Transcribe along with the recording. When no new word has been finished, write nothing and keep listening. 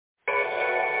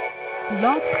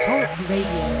Blog Talk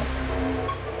Radio.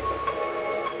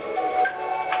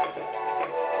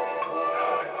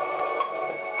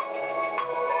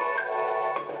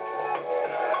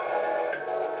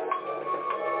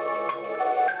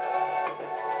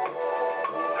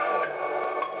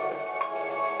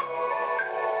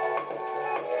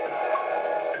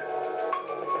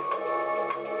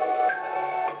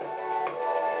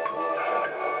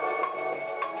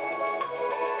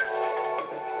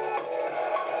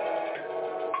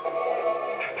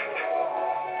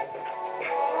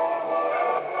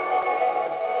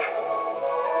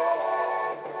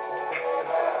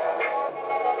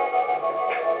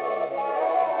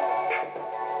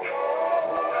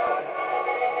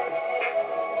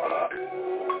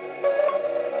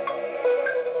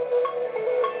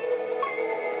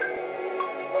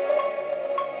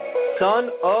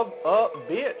 Son of a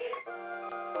bitch.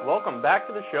 Welcome back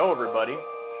to the show, everybody.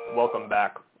 Welcome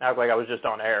back. Act like I was just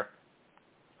on air.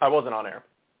 I wasn't on air.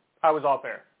 I was off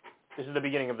air. This is the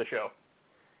beginning of the show.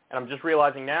 And I'm just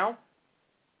realizing now,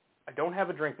 I don't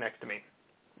have a drink next to me.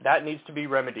 That needs to be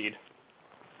remedied.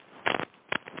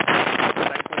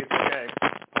 Thankfully, it's okay.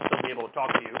 I'll still be able to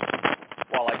talk to you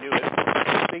while I do it.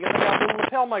 Because I got the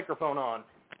lapel microphone on.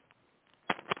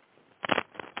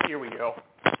 Here we go.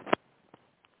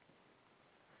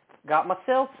 Got my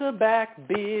seltzer back,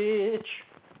 bitch.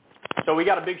 So we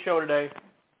got a big show today.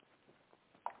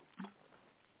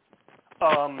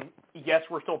 Yes,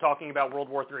 we're still talking about World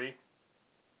War III.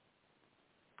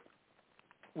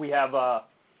 We have, I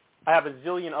have a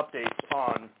zillion updates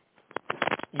on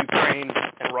Ukraine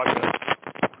and Russia.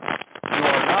 You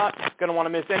are not going to want to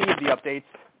miss any of the updates.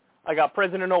 I got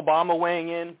President Obama weighing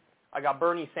in. I got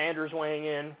Bernie Sanders weighing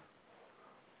in.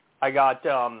 I got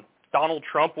Donald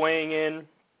Trump weighing in.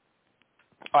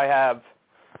 I have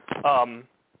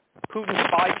Putin's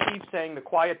spy chief saying the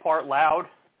quiet part loud.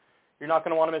 You're not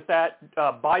going to want to miss that.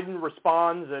 Biden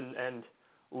responds and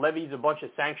levies a bunch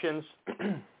of sanctions.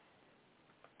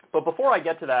 But before I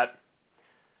get to that,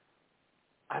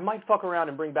 I might fuck around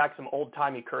and bring back some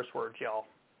old-timey curse words, y'all.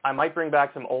 I might bring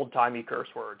back some old-timey curse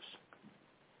words.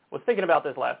 I was thinking about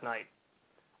this last night.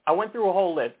 I went through a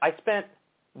whole list. I spent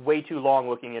way too long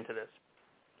looking into this.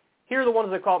 Here are the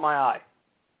ones that caught my eye.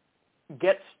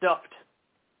 Get stuffed.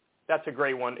 That's a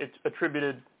great one. It's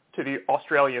attributed to the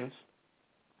Australians.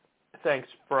 Thanks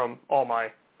from all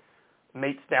my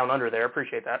mates down under there.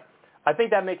 Appreciate that. I think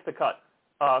that makes the cut.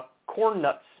 Corn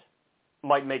nuts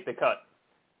might make the cut.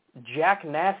 Jack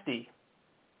Nasty.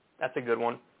 That's a good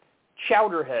one.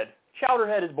 Chowderhead.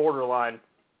 Chowderhead is borderline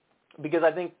because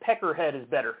I think peckerhead is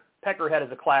better. Peckerhead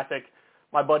is a classic.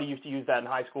 My buddy used to use that in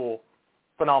high school.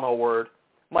 Phenomenal word.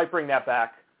 Might bring that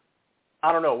back.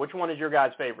 I don't know. Which one is your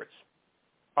guys' favorites?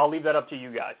 I'll leave that up to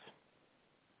you guys.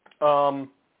 All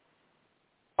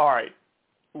right.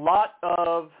 Lot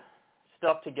of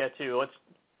stuff to get to. Let's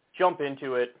jump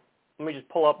into it. Let me just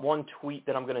pull up one tweet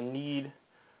that I'm going to need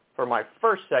for my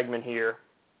first segment here.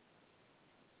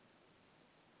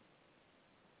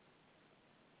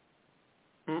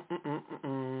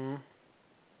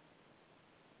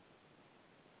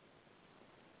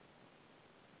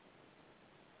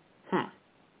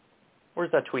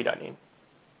 Where's that tweet I need?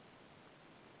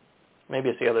 Maybe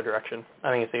it's the other direction. I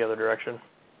think it's the other direction.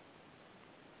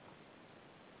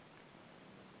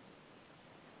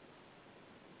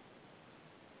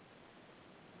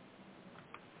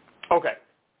 Okay.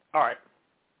 All right.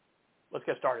 Let's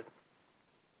get started.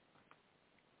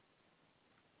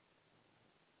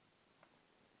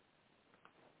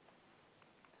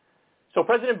 So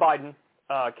President Biden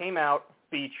came out,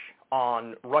 speech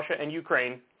on Russia and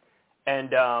Ukraine,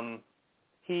 and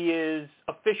he is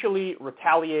officially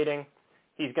retaliating.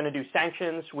 He's going to do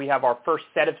sanctions. We have our first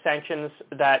set of sanctions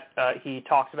that he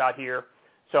talks about here.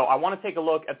 So I want to take a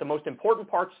look at the most important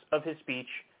parts of his speech,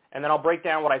 and then I'll break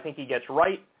down what I think he gets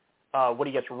right, what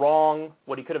he gets wrong,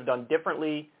 what he could have done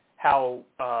differently, how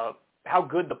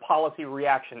good the policy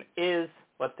reaction is.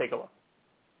 Let's take a look.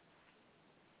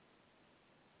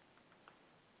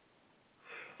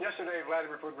 Yesterday,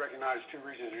 Vladimir Putin recognized two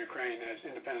regions of Ukraine as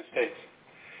independent states.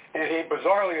 And he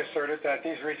bizarrely asserted that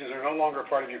these regions are no longer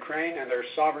part of Ukraine and they're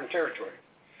sovereign territory.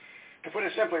 To put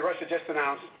it simply, Russia just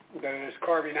announced that it is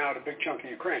carving out a big chunk of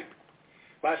Ukraine.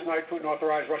 Last night, Putin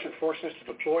authorized Russian forces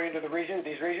to deploy into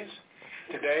these regions.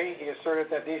 Today, he asserted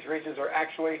that these regions are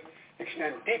actually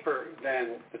extend deeper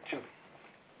than the two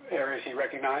areas he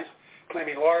recognized,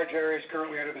 claiming large areas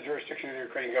currently under the jurisdiction of the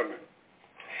Ukrainian government.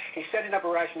 He's setting up a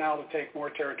rationale to take more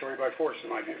territory by force, in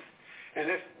my view. And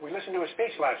if we listened to his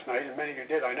speech last night, and many of you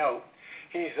did, I know,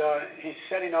 he's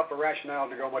setting up a rationale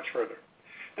to go much further.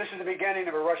 This is the beginning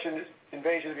of a Russian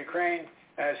invasion of Ukraine,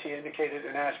 as he indicated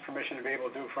and asked permission to be able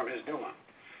to do from his Duma.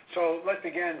 So let's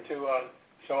begin to,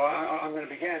 I'm going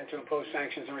to begin to impose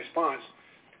sanctions in response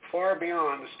far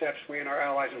beyond the steps we and our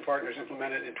allies and partners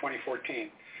implemented in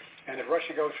 2014. And if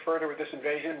Russia goes further with this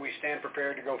invasion, we stand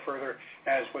prepared to go further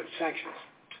as with sanctions.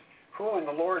 Who in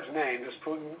the Lord's name does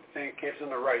Putin think gives him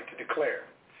the right to declare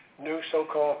new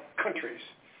so-called countries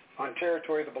on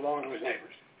territory that belong to his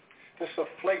neighbors? This is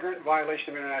a flagrant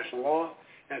violation of international law,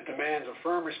 and it demands a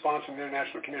firm response from the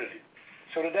international community.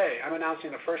 So today, I'm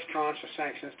announcing the first tranche of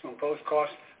sanctions to impose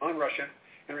costs on Russia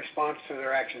in response to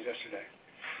their actions yesterday.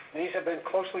 These have been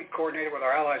closely coordinated with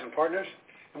our allies and partners,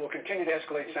 and will continue to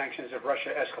escalate sanctions if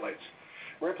Russia escalates.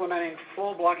 We're implementing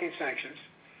full blocking sanctions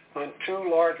on two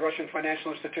large Russian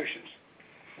financial institutions,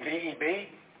 VEB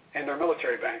and their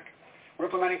military bank.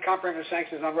 We're implementing comprehensive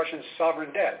sanctions on Russian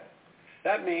sovereign debt.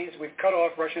 That means we've cut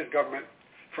off Russia's government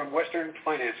from Western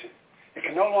financing. It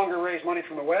can no longer raise money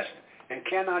from the West and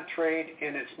cannot trade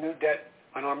in its new debt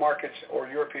on our markets or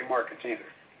European markets either.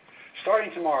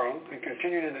 Starting tomorrow and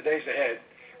continuing in the days ahead,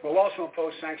 we'll also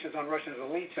impose sanctions on Russia's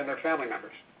elites and their family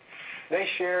members. They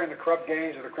share in the corrupt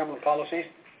gains of the Kremlin policies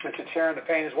and should share in the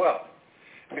pain as well.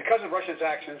 And because of Russia's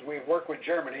actions, we've worked with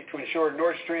Germany to ensure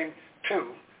Nord Stream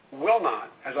 2 will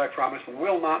not, as I promised,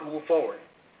 will not move forward.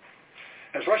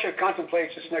 As Russia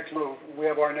contemplates its next move, we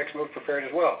have our next move prepared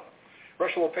as well.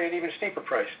 Russia will pay an even steeper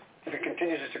price if it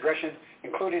continues its aggression,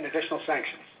 including additional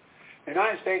sanctions. The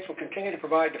United States will continue to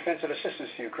provide defensive assistance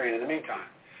to Ukraine in the meantime,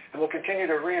 and will continue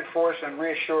to reinforce and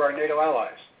reassure our NATO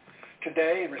allies.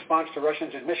 Today, in response to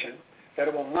Russia's admission that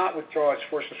it will not withdraw its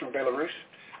forces from Belarus,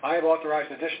 I have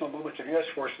authorized additional movements of U.S.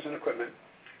 forces and equipment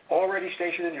already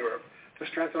stationed in Europe to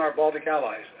strengthen our Baltic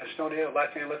allies, Estonia,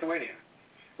 Latvia, and Lithuania.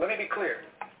 Let me be clear.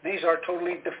 These are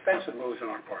totally defensive moves on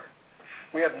our part.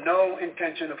 We have no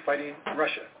intention of fighting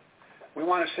Russia. We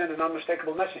want to send an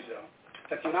unmistakable message, though,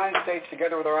 that the United States,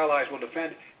 together with our allies, will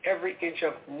defend every inch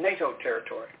of NATO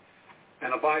territory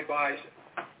and abide by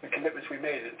the commitments we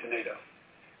made into NATO.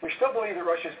 We still believe that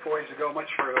Russia is poised to go much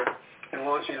further in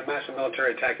launching a massive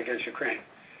military attack against Ukraine.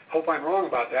 Hope I'm wrong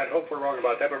about that. Hope we're wrong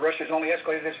about that. But Russia's only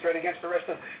escalated its threat against the rest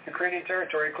of Ukrainian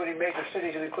territory, including major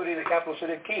cities and including the capital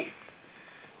city of Kyiv.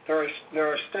 There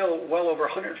are still well over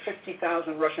 150,000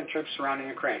 Russian troops surrounding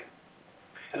Ukraine.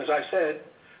 And as I said,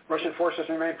 Russian forces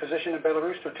remain positioned in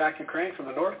Belarus to attack Ukraine from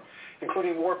the north,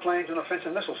 including warplanes and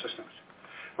offensive missile systems.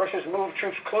 Russia's moved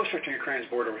troops closer to Ukraine's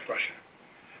border with Russia.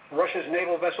 Russia's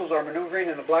naval vessels are maneuvering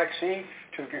in the Black Sea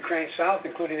to Ukraine's south,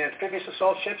 including amphibious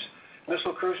assault ships,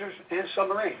 missile cruisers, and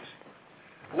submarines.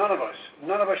 None of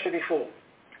us should be fooled.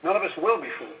 None of us will be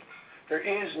fooled. There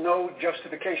is no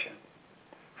justification.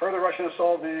 Further Russian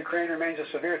assault in Ukraine remains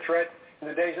a severe threat in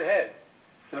the days ahead.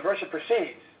 And if Russia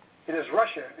proceeds, it is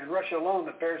Russia and Russia alone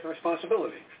that bears the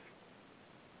responsibility.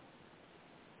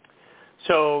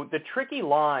 So the tricky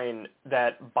line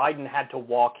that Biden had to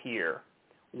walk here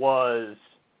was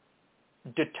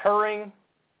deterring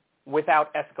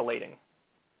without escalating,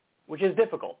 which is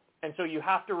difficult. And so you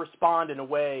have to respond in a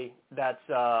way that's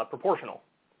proportional.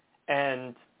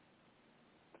 And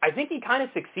I think he kind of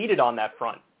succeeded on that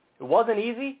front. It wasn't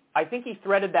easy. I think he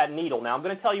threaded that needle. Now, I'm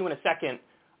going to tell you in a second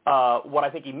what I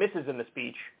think he misses in the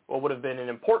speech, what would have been an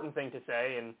important thing to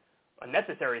say and a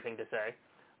necessary thing to say.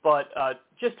 But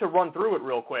just to run through it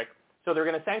real quick, so they're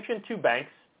going to sanction two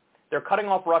banks. They're cutting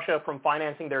off Russia from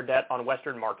financing their debt on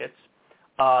Western markets.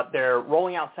 They're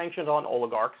rolling out sanctions on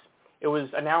oligarchs. It was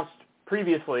announced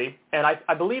previously, and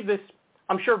I believe this,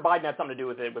 I'm sure Biden had something to do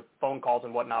with it, with phone calls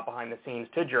and whatnot behind the scenes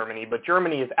to Germany, but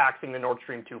Germany is axing the Nord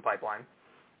Stream 2 pipeline.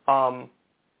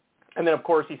 And then, of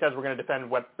course, he says we're going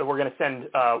to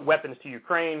send weapons to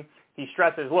Ukraine. He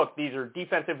stresses, look, these are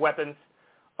defensive weapons.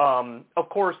 Of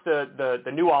course,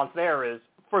 the nuance there is,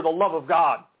 for the love of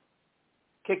God,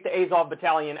 kick the Azov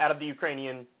battalion out of the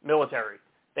Ukrainian military.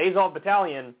 The Azov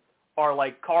battalion are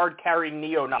like card-carrying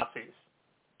neo-Nazis.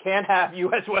 Can't have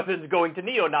U.S. weapons going to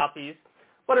neo-Nazis.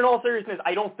 But in all seriousness,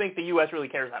 I don't think the U.S. really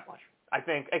cares that much. I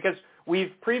think because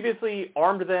we've previously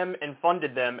armed them and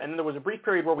funded them, and then there was a brief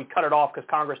period where we cut it off because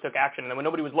Congress took action, and then when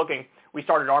nobody was looking, we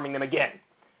started arming them again.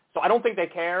 So I don't think they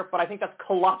care, but I think that's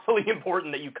colossally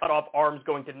important that you cut off arms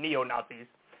going to neo-Nazis.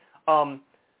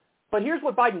 But here's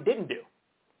what Biden didn't do,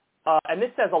 and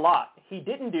this says a lot. He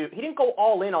didn't go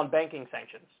all in on banking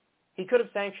sanctions. He could have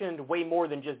sanctioned way more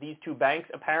than just these two banks.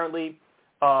 Apparently,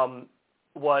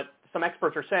 what some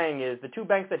experts are saying is the two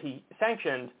banks that he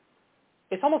sanctioned,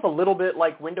 it's almost a little bit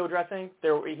like window dressing.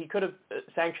 He could have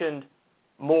sanctioned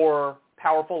more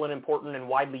powerful and important and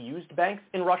widely used banks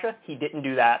in Russia. He didn't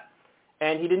do that.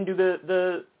 And he didn't do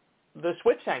the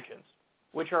SWIFT sanctions,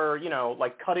 which are,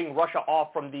 like cutting Russia off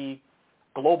from the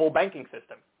global banking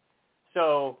system.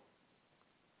 So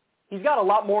he's got a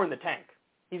lot more in the tank.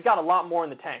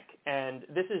 And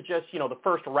this is just, the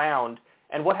first round.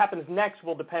 And what happens next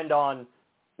will depend on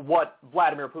what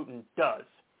Vladimir Putin does.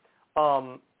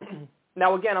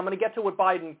 Now, again, I'm going to get to what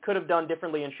Biden could have done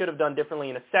differently and should have done differently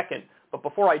in a second. But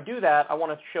before I do that, I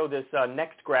want to show this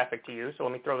next graphic to you. So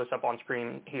let me throw this up on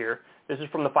screen here. This is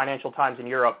from the Financial Times in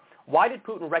Europe. Why did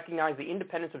Putin recognize the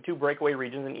independence of two breakaway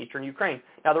regions in eastern Ukraine?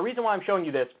 Now, the reason why I'm showing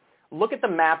you this, look at the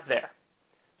map there.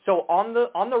 So on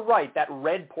the right, that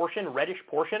reddish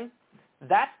portion,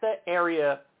 that's the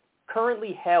area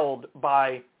currently held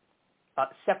by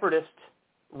separatist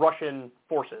Russian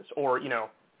forces, or,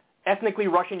 ethnically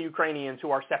Russian Ukrainians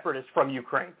who are separatists from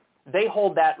Ukraine. They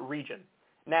hold that region.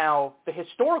 Now, the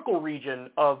historical region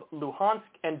of Luhansk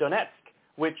and Donetsk,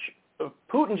 which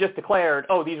Putin just declared,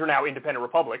 these are now independent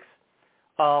republics,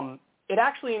 it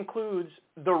actually includes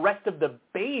the rest of the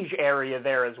beige area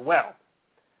there as well.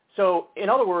 So, in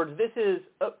other words, this is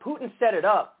Putin set it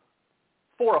up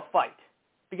for a fight,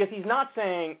 because he's not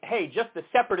saying, hey, just the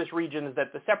separatist regions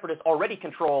that the separatists already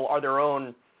control are their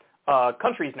own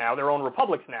countries now, their own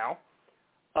republics now.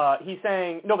 He's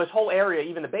saying, no, this whole area,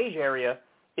 even the beige area,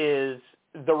 is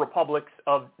the republics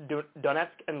of Donetsk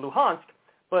and Luhansk.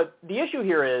 But the issue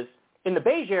here is, in the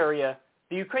beige area,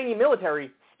 the Ukrainian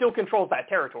military still controls that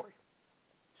territory.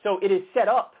 So it is set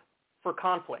up for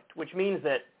conflict, which means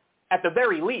that at the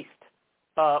very least,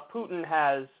 Putin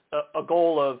has a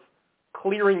goal of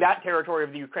clearing that territory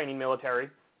of the Ukrainian military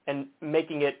and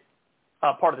making it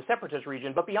part of the separatist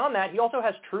region. But beyond that, he also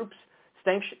has troops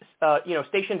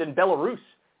stationed in Belarus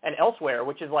and elsewhere,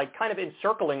 which is like kind of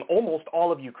encircling almost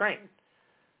all of Ukraine.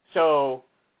 So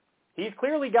he's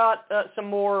clearly got some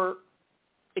more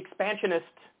expansionist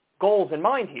goals in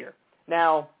mind here.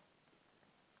 Now,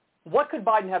 what could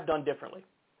Biden have done differently?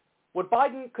 What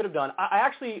Biden could have done,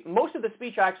 most of the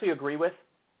speech I actually agree with.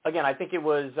 Again, I think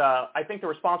I think the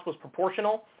response was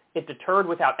proportional. It deterred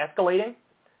without escalating.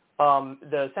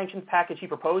 The sanctions package he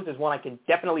proposed is one I can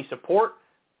definitely support,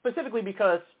 specifically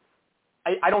because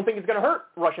I don't think it's going to hurt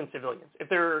Russian civilians. If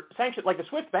they're sanctioned, like the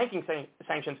SWIFT banking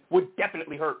sanctions would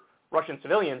definitely hurt Russian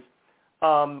civilians.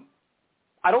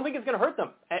 I don't think it's going to hurt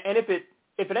them. And if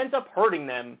it ends up hurting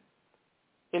them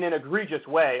in an egregious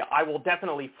way, I will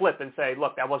definitely flip and say,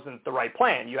 look, that wasn't the right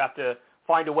plan. You have to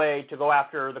find a way to go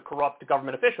after the corrupt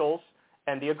government officials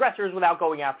and the aggressors without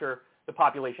going after the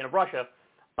population of Russia.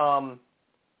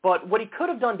 But what he could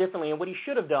have done differently and what he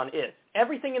should have done is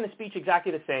everything in the speech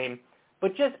exactly the same,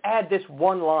 but just add this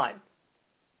one line.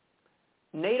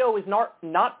 NATO is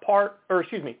not part, or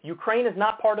excuse me, Ukraine is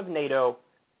not part of NATO,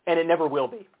 and it never will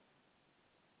be.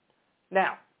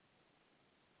 Now,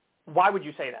 why would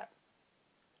you say that?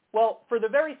 Well, for the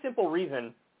very simple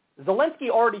reason, Zelensky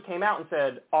already came out and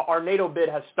said, our NATO bid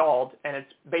has stalled, and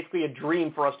it's basically a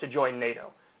dream for us to join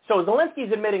NATO. So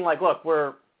Zelensky's admitting, like, look,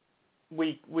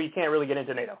 we can't really get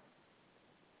into NATO.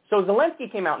 So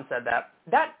Zelensky came out and said that.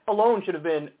 That alone should have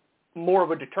been more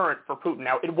of a deterrent for Putin.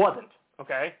 Now, it wasn't,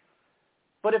 okay?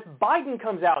 But if Biden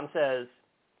comes out and says,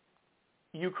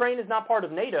 Ukraine is not part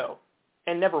of NATO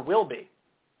and never will be,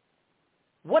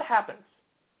 what happens?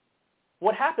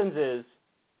 What happens is,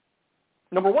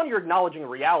 number one, you're acknowledging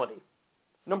reality.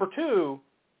 Number two,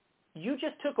 you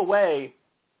just took away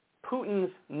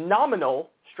Putin's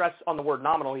nominal, stress on the word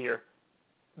nominal here,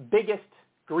 biggest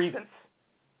grievance.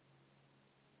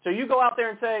 So you go out there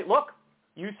and say, look,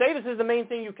 you say this is the main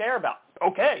thing you care about.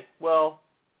 Okay, well,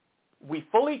 we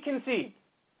fully concede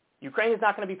Ukraine is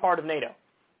not going to be part of NATO.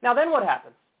 Now then what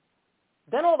happens?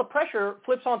 Then all the pressure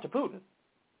flips onto Putin.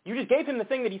 You just gave him the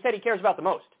thing that he said he cares about the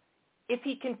most. If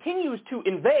he continues to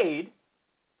invade,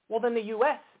 well, then the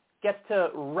U.S. gets to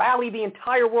rally the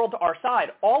entire world to our side.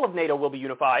 All of NATO will be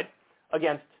unified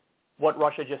against what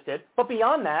Russia just did. But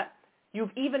beyond that,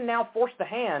 you've even now forced the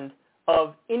hand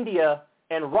of India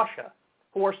and Russia,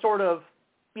 who are sort of,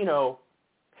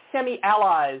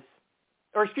 semi-allies,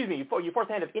 or excuse me, you forced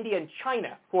the hand of India and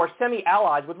China, who are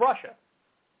semi-allies with Russia.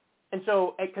 And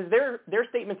so, because their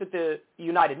statements at the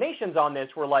United Nations on this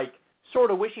were like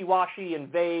sort of wishy-washy and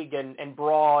vague and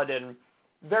broad and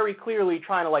very clearly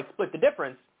trying to like split the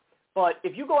difference. But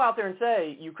if you go out there and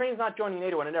say Ukraine's not joining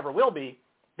NATO and it never will be,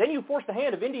 then you force the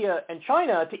hand of India and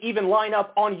China to even line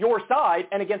up on your side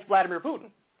and against Vladimir Putin.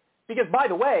 Because, by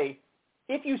the way,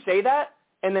 if you say that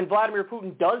and then Vladimir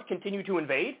Putin does continue to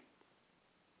invade,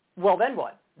 well, then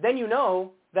what? Then you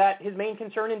know that his main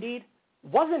concern indeed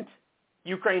wasn't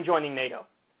Ukraine joining NATO,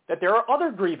 that there are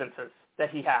other grievances that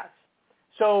he has.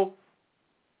 So,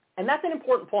 and that's an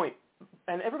important point,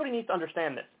 and everybody needs to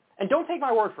understand this. And don't take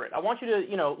my word for it. I want you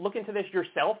to, look into this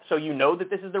yourself so you know that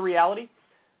this is the reality.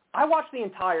 I watched the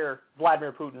entire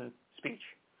Vladimir Putin speech,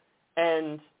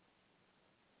 and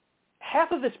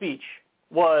half of the speech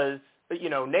was,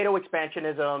 NATO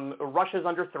expansionism, Russia's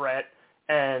under threat,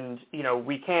 and,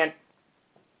 we can't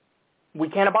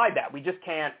abide that. We just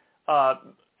can't.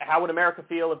 How would America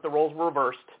feel if the roles were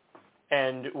reversed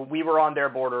and we were on their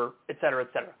border, et cetera, et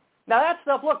cetera? Now, that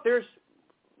stuff, look, there's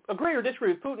agree or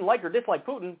disagree with Putin, like or dislike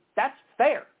Putin, that's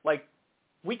fair. Like,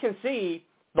 we can see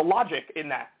the logic in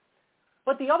that.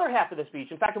 But the other half of the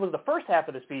speech, in fact, it was the first half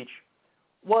of the speech,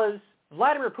 was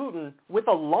Vladimir Putin with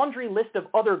a laundry list of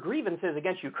other grievances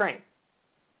against Ukraine.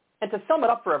 And to sum it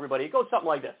up for everybody, it goes something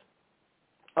like this.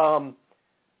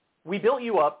 We built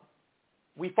you up.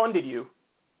 We funded you.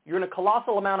 You're in a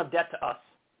colossal amount of debt to us.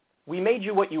 We made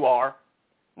you what you are.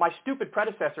 My stupid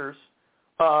predecessors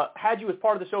had you as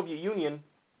part of the Soviet Union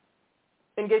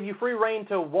and gave you free rein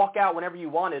to walk out whenever you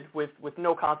wanted with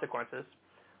no consequences.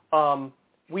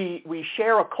 We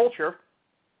share a culture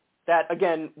that,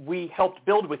 again, we helped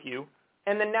build with you,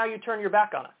 and then now you turn your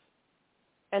back on us.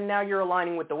 And now you're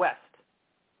aligning with the West.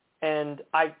 And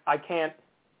I can't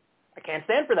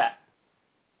stand for that.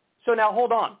 So now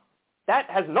hold on. That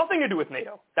has nothing to do with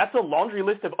NATO. That's a laundry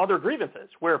list of other grievances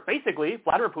where basically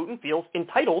Vladimir Putin feels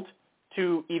entitled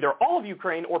to either all of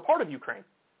Ukraine or part of Ukraine.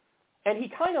 And he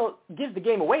kind of gives the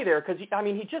game away there because, he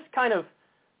just kind of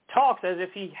talks as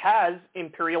if he has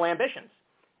imperial ambitions,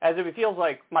 as if he feels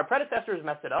like my predecessors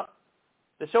messed it up.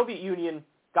 The Soviet Union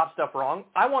got stuff wrong.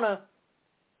 I want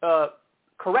to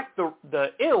correct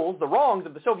the ills, the wrongs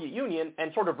of the Soviet Union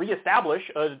and sort of reestablish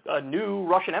a new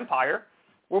Russian empire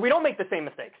where we don't make the same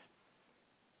mistakes.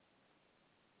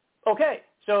 Okay,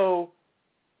 so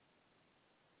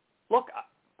look,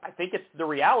 I think it's the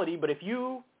reality, but if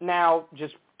you now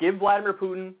just give Vladimir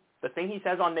Putin the thing he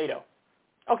says on NATO,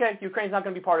 okay, Ukraine's not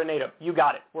going to be part of NATO. You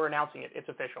got it. We're announcing it. It's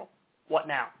official. What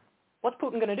now? What's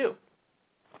Putin going to do?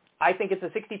 I think it's a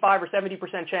 65 or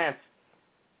 70% chance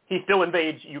he still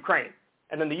invades Ukraine.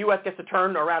 And then the U.S. gets to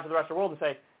turn around to the rest of the world and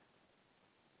say,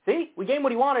 see, we gave him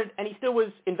what he wanted, and he still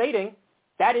was invading.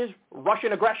 That is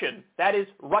Russian aggression. That is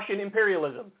Russian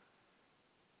imperialism.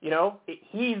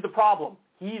 He's the problem.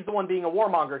 He's the one being a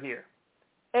warmonger here.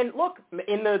 And look,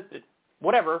 in the,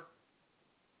 30%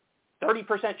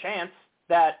 chance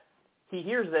that he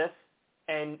hears this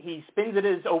and he spins it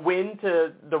as a win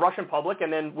to the Russian public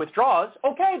and then withdraws,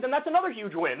 okay, then that's another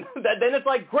huge win. Then it's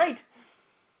like, great,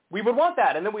 we would want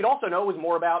that. And then we'd also know it was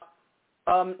more about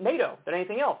NATO than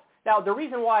anything else. Now, the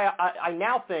reason why I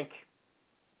now think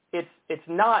it's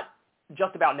not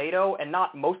just about NATO and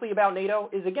not mostly about NATO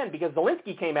is, again, because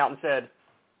Kulinski came out and said,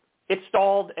 it's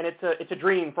stalled and it's a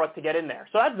dream for us to get in there.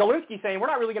 So that's Kulinski saying we're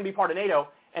not really going to be part of NATO,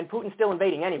 and Putin's still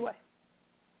invading anyway.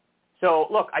 So,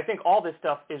 look, I think all this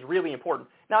stuff is really important.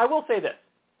 Now, I will say this,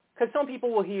 because some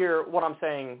people will hear what I'm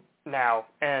saying now,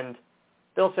 and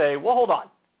they'll say, well, hold on.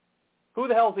 Who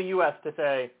the hell is the U.S. to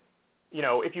say,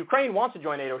 if Ukraine wants to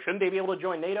join NATO, shouldn't they be able to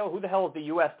join NATO? Who the hell is the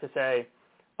U.S. to say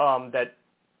that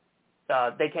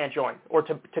they can't join or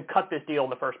to cut this deal in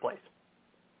the first place?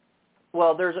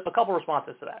 Well, there's a couple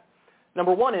responses to that.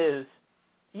 Number one is,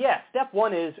 yes, step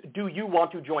one is, do you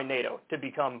want to join NATO to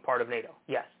become part of NATO?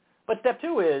 Yes. But step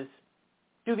two is,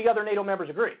 do the other NATO members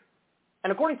agree?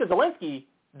 And according to Kulinski,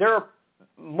 there are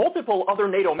multiple other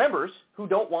NATO members who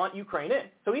don't want Ukraine in.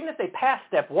 So even if they pass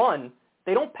step one,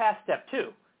 they don't pass step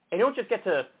two. And you don't just get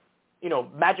to,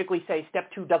 magically say step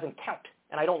two doesn't count,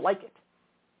 and I don't like it.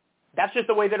 That's just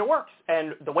the way that it works.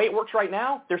 And the way it works right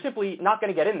now, they're simply not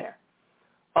going to get in there.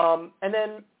 And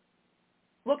then,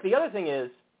 look, the other thing is,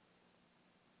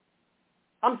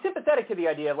 I'm sympathetic to the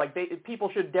idea of people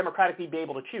should democratically be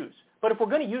able to choose. But if we're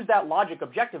going to use that logic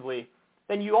objectively,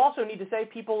 then you also need to say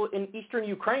people in eastern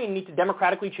Ukraine need to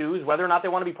democratically choose whether or not they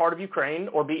want to be part of Ukraine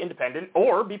or be independent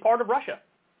or be part of Russia.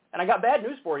 And I got bad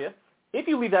news for you. If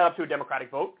you leave that up to a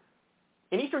democratic vote,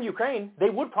 in eastern Ukraine,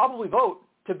 they would probably vote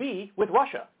to be with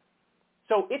Russia.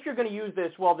 So if you're going to use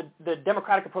this, well, the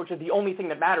democratic approach is the only thing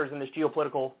that matters in this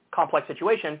geopolitical complex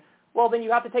situation, well, then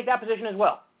you have to take that position as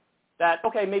well. That,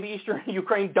 okay, maybe eastern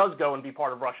Ukraine does go and be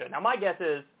part of Russia. Now, my guess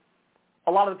is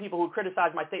a lot of the people who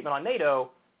criticize my statement on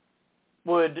NATO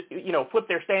would, flip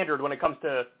their standard when it comes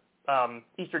to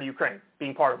eastern Ukraine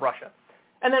being part of Russia.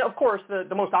 And then, of course,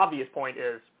 the most obvious point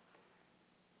is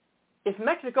if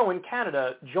Mexico and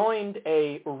Canada joined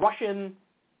a Russian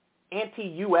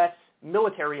anti-U.S.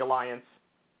 military alliance,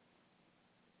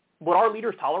 would our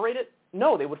leaders tolerate it?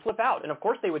 No, they would flip out. And of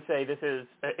course they would say this is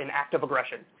an act of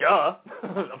aggression. Duh.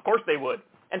 Of course they would.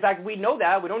 In fact, we know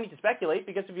that. We don't need to speculate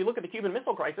because if you look at the Cuban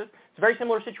Missile Crisis, it's a very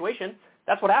similar situation.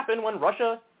 That's what happened when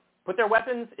Russia put their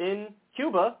weapons in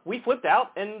Cuba, we flipped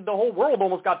out, and the whole world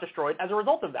almost got destroyed as a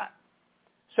result of that.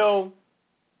 So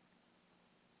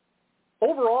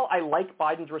overall, I like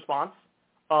Biden's response.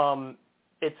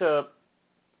 It's a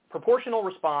proportional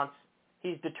response.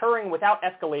 He's deterring without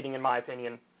escalating, in my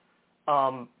opinion.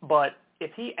 But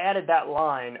if he added that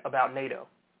line about NATO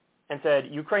and said,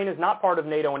 Ukraine is not part of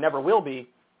NATO and never will be,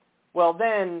 well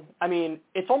then, I mean,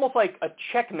 it's almost like a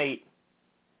checkmate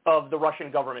of the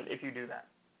Russian government if you do that.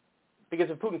 Because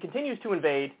if Putin continues to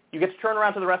invade, you get to turn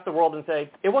around to the rest of the world and say,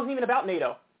 it wasn't even about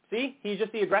NATO. See, he's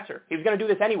just the aggressor. He was going to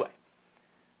do this anyway.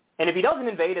 And if he doesn't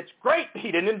invade, it's great.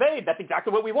 He didn't invade. That's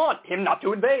exactly what we want, him not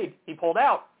to invade. He pulled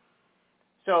out.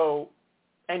 So,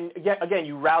 and again,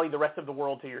 you rally the rest of the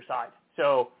world to your side.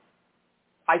 So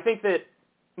I think that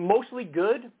mostly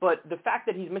good, but the fact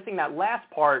that he's missing that last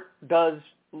part does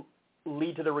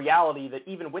lead to the reality that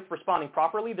even with responding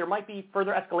properly, there might be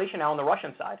further escalation now on the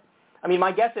Russian side. I mean,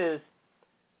 my guess is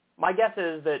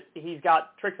that he's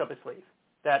got tricks up his sleeve,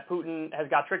 that Putin has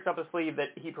got tricks up his sleeve, that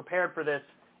he prepared for this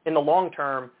in the long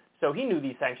term, so he knew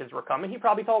these sanctions were coming. He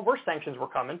probably thought worse sanctions were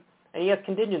coming, and he has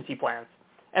contingency plans.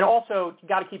 And also, you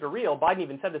got to keep it real, Biden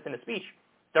even said this in his speech,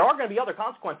 there are going to be other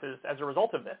consequences as a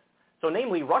result of this. So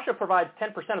namely, Russia provides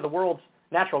 10% of the world's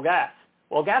natural gas.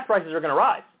 Well, gas prices are going to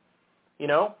rise. You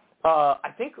know,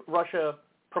 I think Russia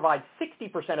provides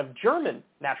 60% of German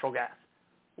natural gas.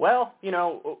 Well, you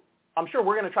know, I'm sure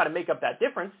we're going to try to make up that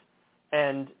difference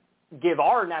and give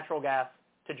our natural gas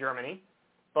to Germany,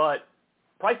 but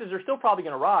prices are still probably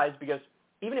going to rise because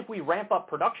even if we ramp up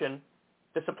production,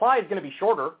 the supply is going to be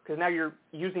shorter because now you're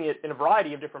using it in a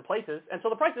variety of different places, and so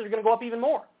the prices are going to go up even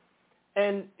more.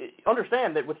 And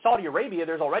understand that with Saudi Arabia,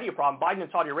 there's already a problem. Biden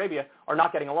and Saudi Arabia are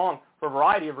not getting along for a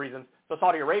variety of reasons. So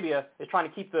Saudi Arabia is trying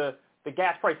to keep the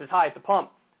gas prices high at the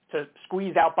pump to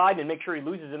squeeze out Biden and make sure he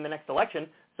loses in the next election.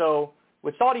 So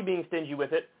with Saudi being stingy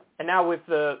with it, and now with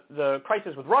the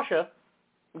crisis with Russia,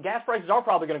 gas prices are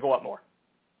probably going to go up more.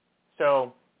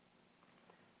 So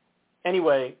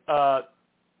anyway,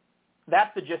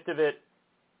 that's the gist of it.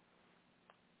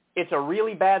 It's a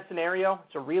really bad scenario.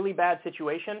 It's a really bad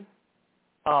situation.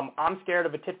 I'm scared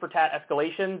of a tit-for-tat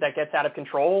escalation that gets out of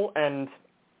control and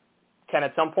can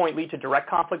at some point lead to direct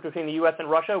conflict between the U.S. and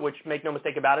Russia, which, make no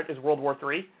mistake about it, is World War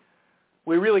III.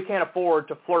 We really can't afford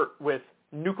to flirt with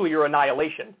nuclear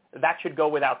annihilation. That should go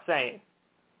without saying.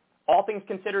 All things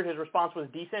considered, his response was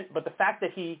decent, but the fact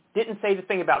that he didn't say the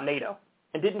thing about NATO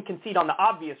and didn't concede on the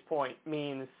obvious point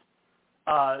means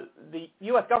the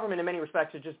U.S. government in many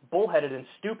respects is just bullheaded and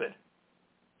stupid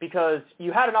because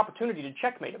you had an opportunity to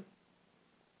checkmate him.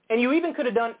 And you even could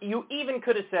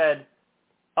have said,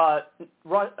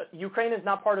 Ukraine is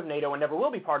not part of NATO and never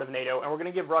will be part of NATO, and we're going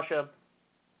to give Russia,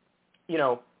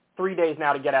 3 days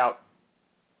now to get out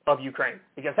of Ukraine.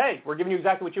 Because, hey, we're giving you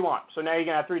exactly what you want, so now you're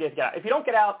going to have 3 days to get out. If you don't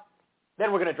get out,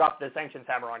 then we're going to drop the sanctions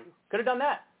hammer on you. Could have done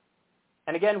that.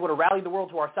 And again, would have rallied the world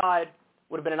to our side,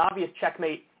 would have been an obvious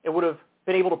checkmate. It would have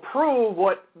been able to prove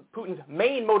what Putin's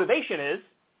main motivation is,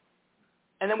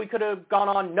 and then we could have gone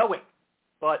on knowing.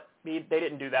 But they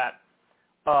didn't do that.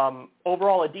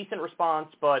 Overall, a decent response,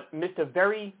 but missed a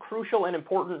very crucial and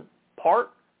important part,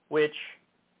 which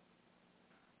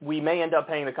we may end up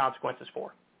paying the consequences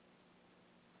for.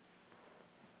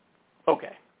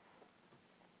 Okay.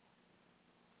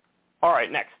 All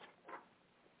right, next.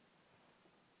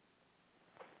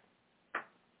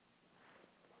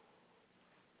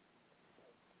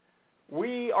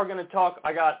 We are going to talk,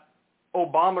 I got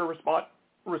Obama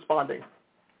responding.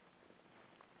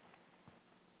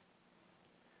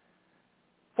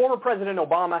 Former President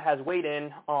Obama has weighed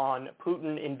in on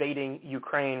Putin invading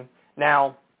Ukraine.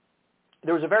 Now,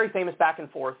 there was a very famous back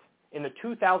and forth in the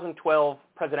 2012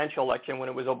 presidential election when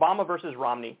it was Obama versus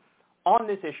Romney on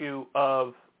this issue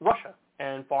of Russia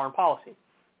and foreign policy.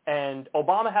 And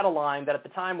Obama had a line that at the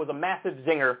time was a massive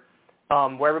zinger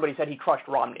where everybody said he crushed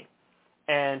Romney.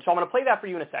 And so I'm going to play that for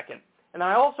you in a second. And then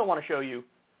I also want to show you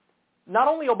not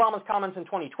only Obama's comments in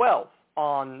 2012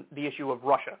 on the issue of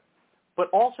Russia, but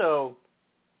also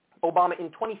Obama in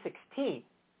 2016.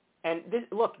 And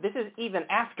this is even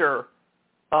after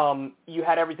you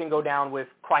had everything go down with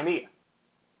Crimea,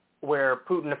 where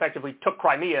Putin effectively took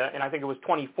Crimea, and I think it was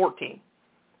 2014.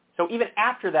 So even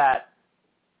after that,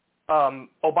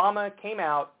 Obama came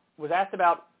out, was asked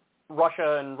about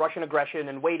Russia and Russian aggression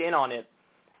and weighed in on it.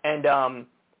 And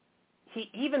he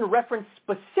even referenced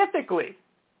specifically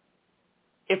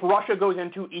if Russia goes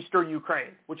into eastern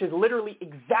Ukraine, which is literally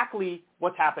exactly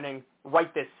what's happening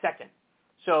right this second.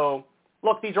 So,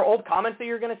 look, these are old comments that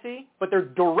you're going to see, but they're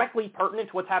directly pertinent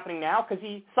to what's happening now because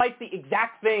he cites the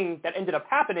exact thing that ended up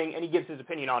happening and he gives his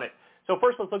opinion on it. So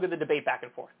first, let's look at the debate back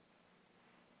and forth.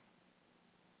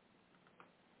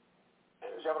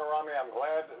 Governor Romney, I'm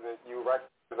glad that you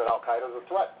recognize that al-Qaeda is a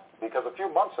threat. Because a few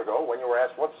months ago, when you were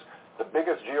asked what's the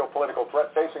biggest geopolitical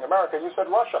threat facing America, you said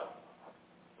Russia.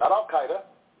 Not al-Qaeda,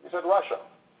 you said Russia.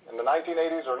 And the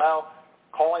 1980s are now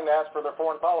calling to ask for their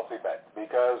foreign policy back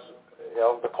because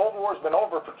the Cold War has been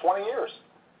over for 20 years.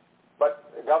 But,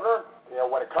 Governor,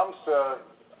 when it comes to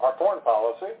our foreign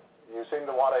policy, you seem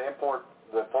to want to import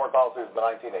the foreign policies of the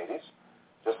 1980s,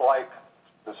 just like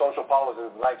the social policies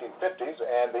of the 1950s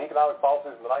and the economic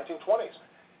policies of the 1920s.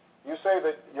 You say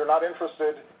that you're not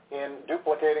interested in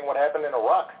duplicating what happened in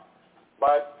Iraq,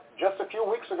 but just a few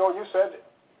weeks ago you said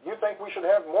you think we should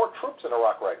have more troops in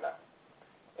Iraq right now.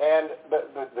 And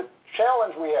the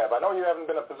challenge we have, I know you haven't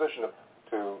been in a position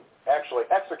to actually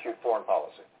execute foreign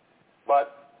policy,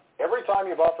 but every time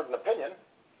you've offered an opinion,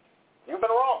 you've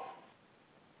been wrong.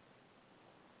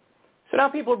 So now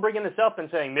people are bringing this up and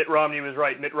saying Mitt Romney was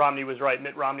right, Mitt Romney was right,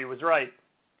 Mitt Romney was right.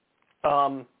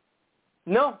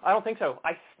 No, I don't think so.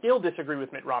 I still disagree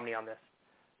with Mitt Romney on this.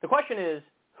 The question is,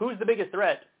 who's the biggest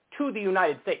threat to the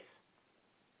United States?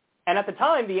 And at the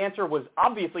time, the answer was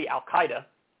obviously al-Qaeda,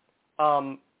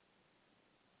 and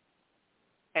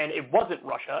it wasn't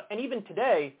Russia. And even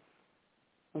today,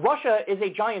 Russia is a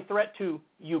giant threat to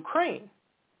Ukraine.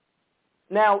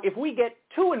 Now, if we get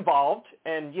too involved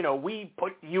and, we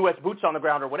put U.S. boots on the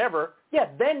ground or whatever,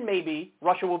 then maybe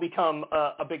Russia will become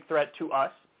a big threat to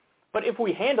us. But if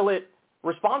we handle it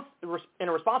in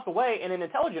a responsible way and an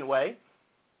intelligent way,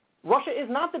 Russia is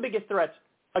not the biggest threat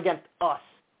against us.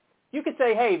 You could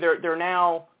say, hey, they're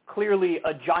now clearly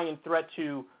a giant threat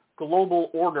to global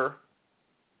order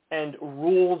and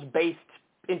rules-based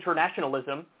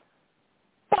internationalism,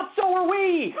 but so are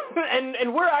we.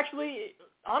 and we're actually,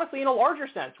 honestly, in a larger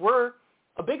sense, we're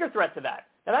a bigger threat to that.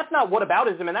 Now, that's not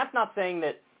whataboutism, and that's not saying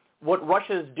that what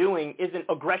Russia is doing isn't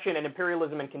aggression and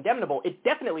imperialism and condemnable. It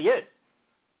definitely is.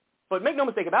 But make no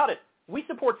mistake about it, we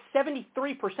support 73%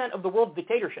 of the world's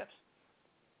dictatorships.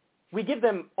 We give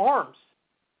them arms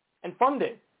and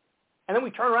funding. And then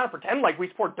we turn around and pretend like we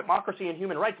support democracy and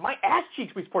human rights. My ass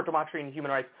cheeks we support democracy and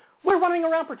human rights. We're running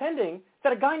around pretending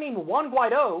that a guy named Juan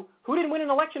Guaido, who didn't win an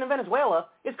election in Venezuela,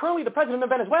 is currently the president of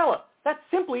Venezuela. That's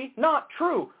simply not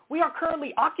true. We are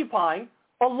currently occupying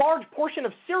a large portion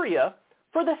of Syria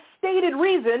for the stated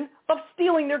reason of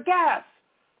stealing their gas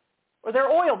or their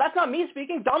oil. That's not me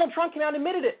speaking. Donald Trump came out and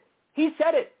admitted it. He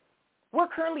said it. We're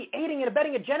currently aiding and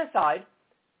abetting a genocide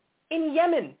in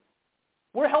Yemen.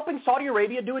 We're helping Saudi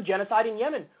Arabia do a genocide in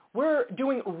Yemen. We're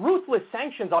doing ruthless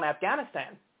sanctions on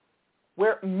Afghanistan,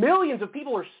 where millions of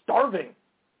people are starving.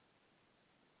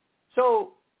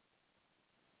 So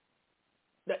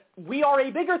we are a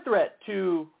bigger threat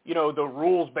to, the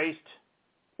rules-based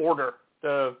order,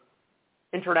 the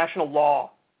international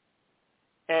law.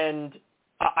 And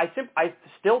I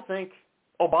still think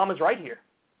Obama's right here.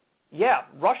 Yeah,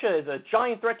 Russia is a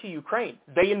giant threat to Ukraine.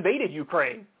 They invaded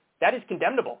Ukraine. That is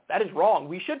condemnable. That is wrong.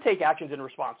 We should take actions in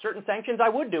response. Certain sanctions I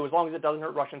would do as long as it doesn't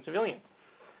hurt Russian civilians.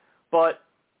 But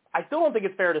I still don't think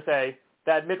it's fair to say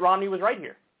that Mitt Romney was right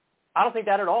here. I don't think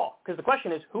that at all. Because the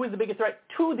question is, who is the biggest threat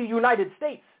to the United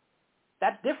States?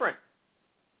 That's different.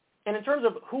 And in terms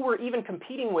of who we're even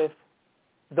competing with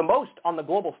the most on the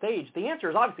global stage, the answer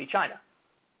is obviously China.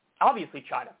 Obviously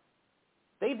China.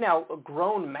 They've now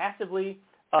grown massively.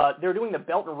 They're doing the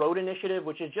Belt and Road Initiative,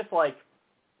 which is just like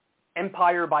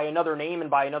empire by another name and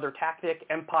by another tactic,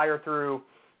 empire through,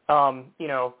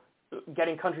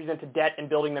 getting countries into debt and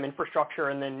building them infrastructure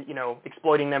and then,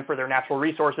 exploiting them for their natural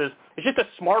resources. It's just a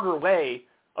smarter way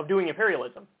of doing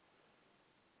imperialism.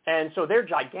 And so they're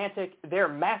gigantic. They're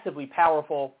massively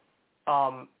powerful.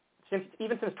 Since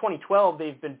 2012,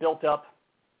 they've been built up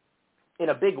in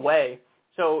a big way.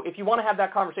 So if you want to have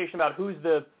that conversation about who's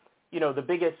the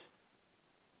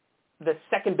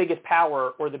second biggest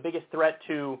power or the biggest threat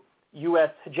to U.S.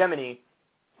 hegemony,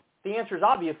 the answer is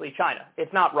obviously China.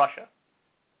 It's not Russia.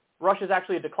 Russia's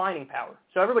actually a declining power.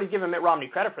 So everybody's giving Mitt Romney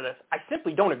credit for this. I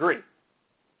simply don't agree.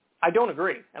 I don't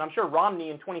agree. And I'm sure Romney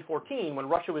in 2014, when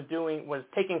Russia was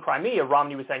taking Crimea,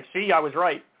 Romney was saying, see, I was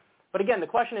right. But again, the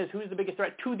question is, who's the biggest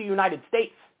threat to the United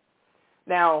States?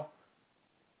 Now,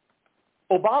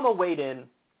 Obama weighed in.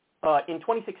 In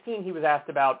 2016, he was asked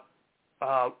about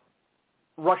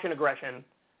Russian aggression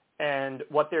and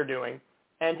what they're doing.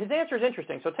 And his answer is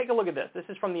interesting. So take a look at this. This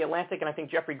is from The Atlantic and I think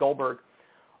Jeffrey Goldberg.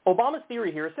 Obama's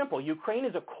theory here is simple. Ukraine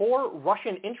is a core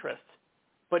Russian interest,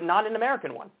 but not an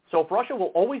American one. So Russia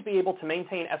will always be able to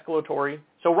maintain escalatory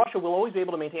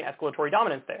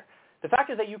dominance there. The fact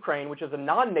is that Ukraine, which is a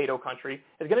non-NATO country,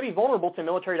 is going to be vulnerable to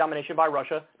military domination by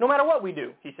Russia no matter what we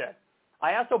do, he said.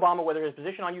 I asked Obama whether his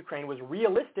position on Ukraine was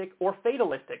realistic or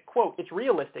fatalistic. Quote, it's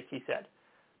realistic, he said.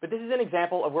 But this is an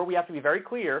example of where we have to be very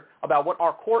clear about what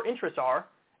our core interests are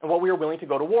and what we are willing to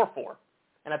go to war for.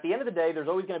 And at the end of the day, there's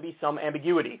always going to be some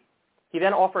ambiguity. He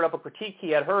then offered up a critique he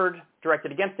had heard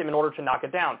directed against him in order to knock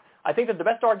it down. I think that the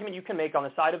best argument you can make on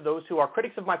the side of those who are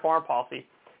critics of my foreign policy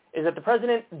is that the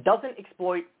president doesn't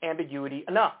exploit ambiguity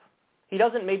enough. He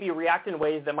doesn't maybe react in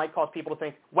ways that might cause people to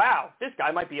think, wow, this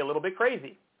guy might be a little bit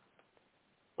crazy.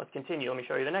 Let's continue. Let me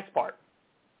show you the next part.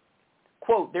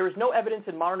 Quote, there is no evidence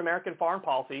in modern American foreign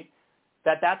policy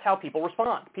that that's how people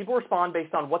respond. People respond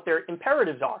based on what their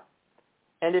imperatives are.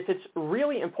 And if it's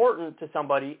really important to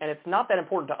somebody and it's not that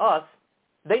important to us,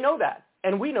 they know that.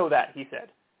 And we know that, he said.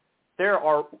 There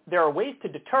are ways to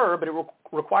deter, but it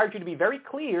requires you to be very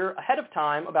clear ahead of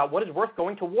time about what is worth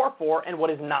going to war for and what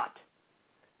is not.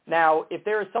 Now, if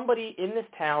there is somebody in this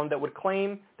town that would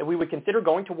claim that we would consider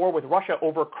going to war with Russia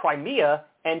over Crimea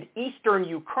and eastern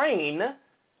Ukraine,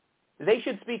 they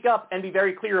should speak up and be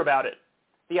very clear about it.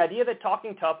 The idea that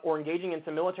talking tough or engaging in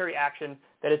some military action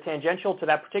that is tangential to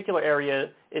that particular area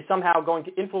is somehow going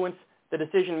to influence the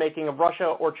decision-making of Russia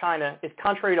or China is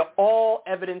contrary to all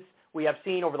evidence we have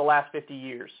seen over the last 50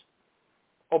 years.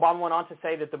 Obama went on to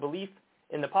say that the belief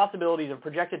in the possibilities of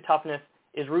projected toughness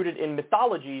is rooted in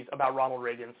mythologies about Ronald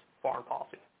Reagan's foreign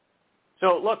policy.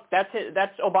 So look, that's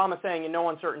Obama saying in no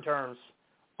uncertain terms,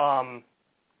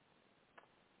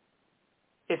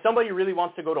 if somebody really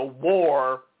wants to go to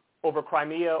war over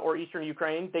Crimea or eastern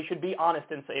Ukraine, they should be honest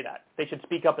and say that. They should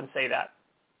speak up and say that.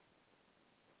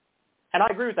 And I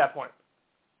agree with that point.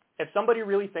 If somebody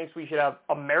really thinks we should have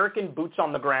American boots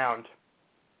on the ground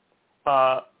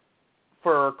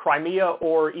for Crimea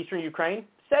or eastern Ukraine,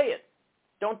 say it.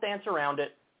 Don't dance around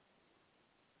it.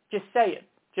 Just say it.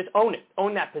 Just own it.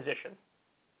 Own that position.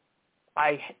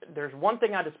 There's one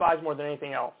thing I despise more than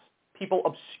anything else, people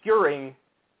obscuring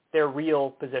their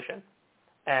real position.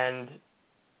 And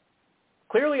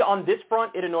clearly on this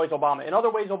front, it annoys Obama. In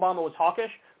other ways, Obama was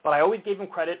hawkish, but I always gave him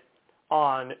credit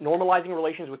on normalizing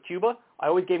relations with Cuba. I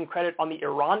always gave him credit on the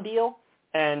Iran deal,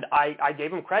 and I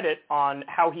gave him credit on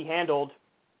how he handled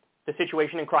the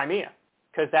situation in Crimea,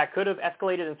 because that could have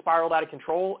escalated and spiraled out of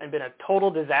control and been a total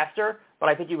disaster, but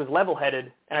I think he was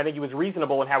level-headed, and I think he was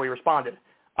reasonable in how he responded.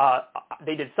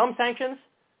 They did some sanctions,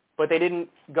 but they didn't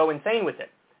go insane with it.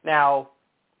 Now,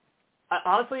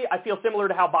 honestly, I feel similar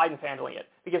to how Biden's handling it,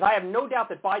 because I have no doubt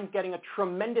that Biden's getting a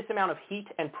tremendous amount of heat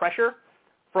and pressure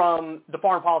from the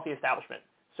foreign policy establishment,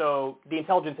 so the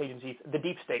intelligence agencies, the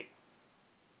deep state.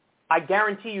 I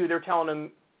guarantee you they're telling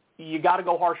him, you got to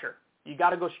go harsher. You got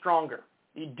to go stronger.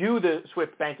 You do the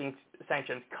SWIFT banking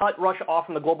sanctions. Cut Russia off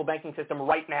from the global banking system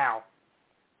right now.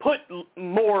 Put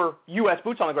more U.S.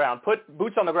 boots on the ground. Put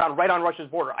boots on the ground right on Russia's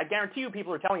border. I guarantee you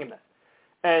people are telling him this.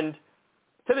 And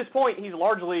to this point, he's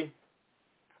largely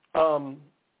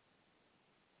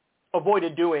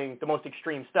avoided doing the most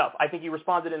extreme stuff. I think he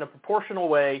responded in a proportional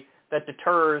way that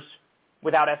deters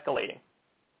without escalating.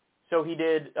 So he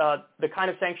did the kind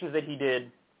of sanctions that he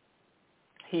did.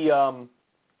 He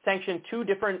sanctioned 2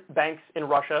 different banks in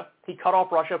Russia. He cut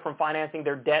off Russia from financing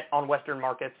their debt on Western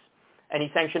markets, and he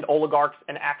sanctioned oligarchs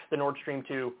and axed the Nord Stream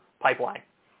 2 pipeline.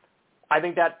 I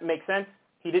think that makes sense.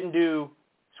 He didn't do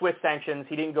SWIFT sanctions.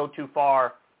 He didn't go too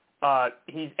far.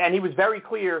 And he was very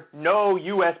clear, no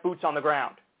U.S. boots on the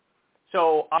ground.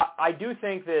 So I do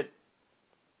think that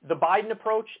the Biden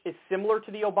approach is similar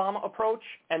to the Obama approach,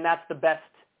 and that's the best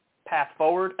path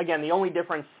forward. Again, the only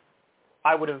difference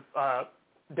I would have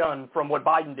done from what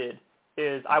Biden did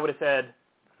is I would have said,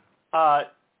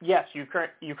 yes,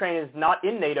 Ukraine is not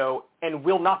in NATO and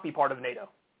will not be part of NATO.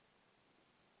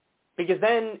 Because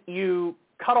then you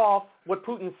cut off what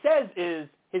Putin says is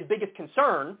his biggest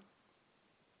concern.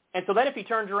 And so then if he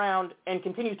turns around and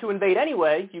continues to invade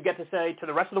anyway, you get to say to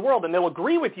the rest of the world, and they'll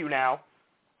agree with you now,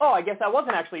 oh, I guess that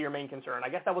wasn't actually your main concern. I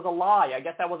guess that was a lie. I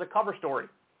guess that was a cover story.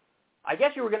 I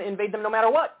guess you were going to invade them no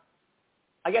matter what.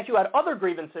 I guess you had other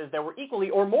grievances that were equally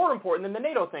or more important than the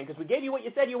NATO thing, because we gave you what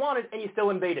you said you wanted, and you still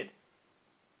invaded.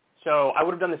 So I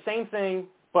would have done the same thing,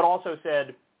 but also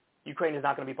said Ukraine is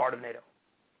not going to be part of NATO.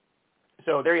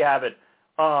 So there you have it.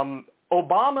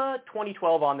 Obama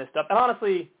 2012 on this stuff, and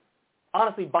honestly,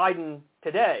 Biden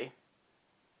today,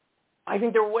 I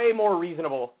think they're way more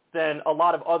reasonable than a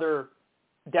lot of other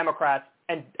Democrats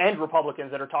and Republicans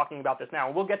that are talking about this now.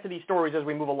 And we'll get to these stories as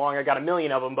we move along. I got a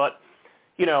million of them, but,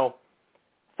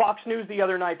 Fox News the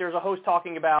other night, there's a host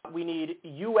talking about we need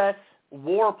U.S.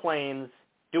 warplanes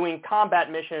doing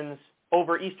combat missions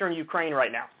over eastern Ukraine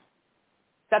right now.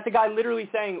 That's a guy literally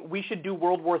saying we should do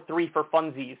World War III for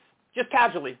funsies, just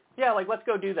casually. Yeah, let's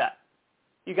go do that.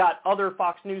 You got other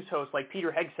Fox News hosts like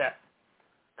Peter Hegseth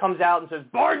comes out and says,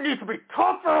 Biden needs to be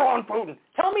tougher on Putin.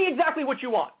 Tell me exactly what you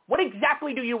want. What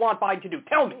exactly do you want Biden to do?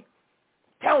 Tell me.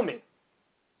 Tell me.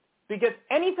 Because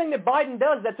anything that Biden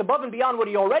does that's above and beyond what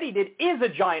he already did is a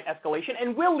giant escalation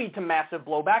and will lead to massive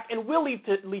blowback and will lead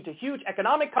to huge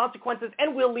economic consequences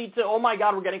and will lead to, oh my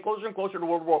God, we're getting closer and closer to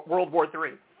World War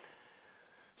III.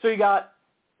 So you got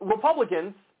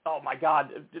Republicans, oh my God,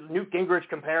 Newt Gingrich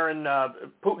comparing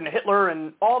Putin to Hitler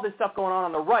and all this stuff going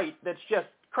on the right that's just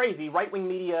crazy, right-wing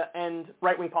media and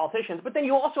right-wing politicians. But then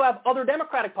you also have other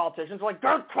Democratic politicians like,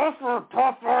 they're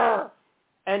tougher,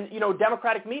 and,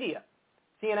 Democratic media.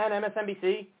 CNN,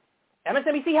 MSNBC.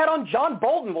 MSNBC had on John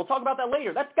Bolton. We'll talk about that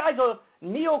later. That guy's a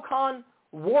neocon,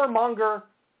 warmonger,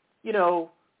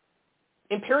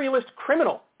 imperialist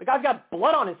criminal. The guy's got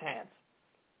blood on his hands.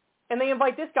 And they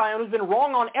invite this guy on who's been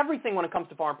wrong on everything when it comes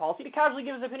to foreign policy to casually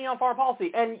give his opinion on foreign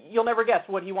policy. And you'll never guess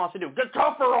what he wants to do. Get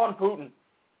tougher on Putin.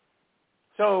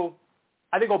 So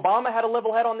I think Obama had a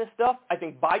level head on this stuff. I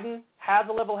think Biden has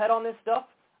a level head on this stuff.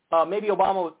 Maybe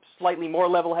Obama was slightly more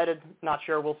level-headed. Not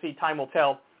sure. We'll see. Time will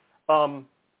tell.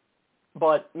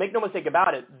 But make no mistake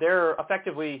about it, they're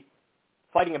effectively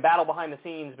fighting a battle behind the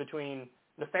scenes between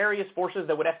nefarious forces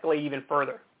that would escalate even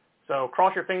further. So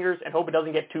cross your fingers and hope it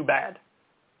doesn't get too bad.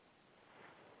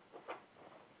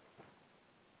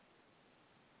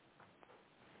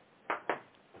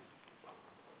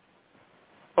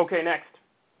 Okay, next.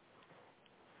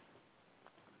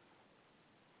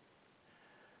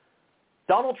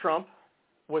 Donald Trump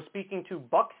was speaking to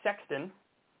Buck Sexton.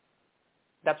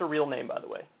 That's a real name, by the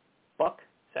way. Buck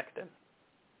Sexton.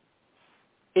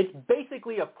 It's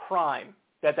basically a crime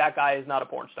that guy is not a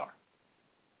porn star.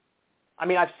 I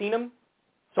mean, I've seen him,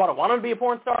 so I don't want him to be a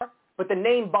porn star, but the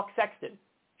name Buck Sexton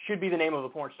should be the name of a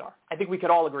porn star. I think we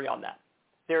could all agree on that.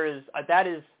 That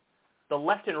is the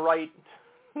left and right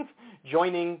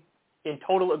joining in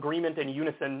total agreement and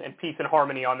unison and peace and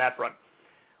harmony on that front.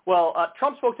 Well,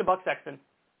 Trump spoke to Buck Sexton.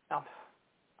 Now,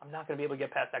 I'm not going to be able to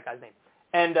get past that guy's name.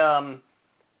 And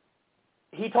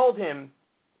he told him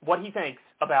what he thinks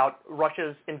about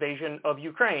Russia's invasion of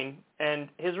Ukraine, and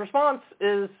his response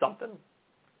is something.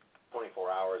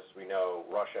 24 hours, we know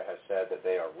Russia has said that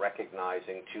they are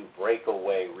recognizing two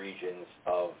breakaway regions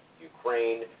of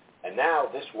Ukraine, and now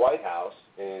this White House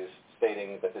is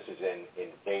stating that this is an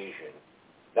invasion.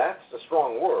 That's a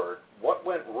strong word. What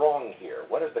went wrong here?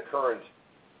 What has the current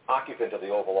occupant of the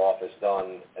Oval Office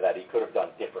done that he could have done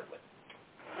differently?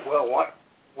 Well, what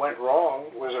went wrong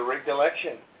was a rigged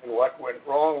election, and what went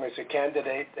wrong is a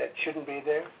candidate that shouldn't be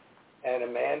there and a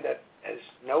man that has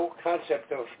no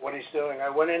concept of what he's doing. I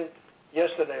went in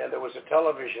yesterday and there was a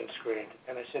television screen,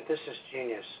 and I said, this is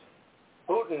genius.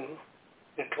 Putin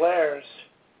declares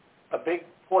a big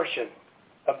portion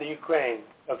of the Ukraine.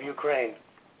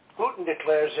 Putin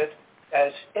declares it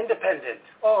as independent.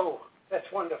 Oh, that's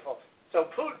wonderful. So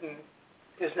Putin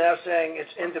is now saying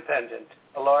it's independent,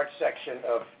 a large section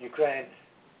of Ukraine.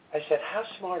 I said, how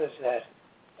smart is that?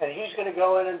 And he's going to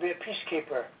go in and be a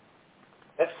peacekeeper.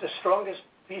 That's the strongest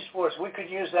peace force. We could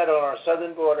use that on our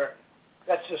southern border.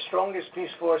 That's the strongest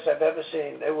peace force I've ever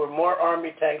seen. There were more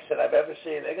army tanks than I've ever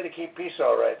seen. They're going to keep peace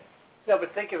all right. No,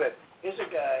 but think of it. Here's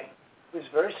a guy who's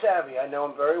very savvy. I know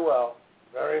him very well.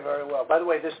 Very, very well. By the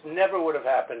way, this never would have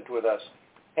happened with us.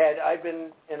 Had I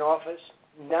been in office,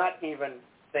 not even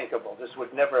thinkable. This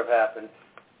would never have happened.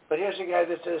 But here's a guy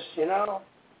that says,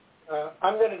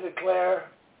 I'm going to declare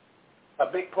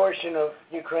a big portion of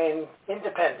Ukraine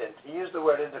independent. He used the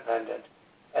word independent.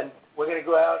 And we're going to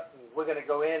go out and we're going to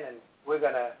go in and we're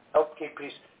going to help keep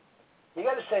peace. You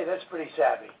got to say that's pretty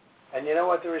savvy. And you know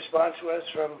what the response was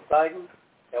from Biden?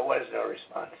 There was no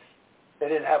response. They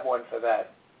didn't have one for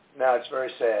that. Now it's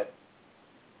very sad.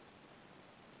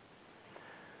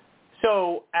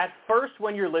 So at first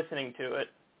when you're listening to it,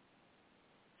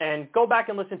 and go back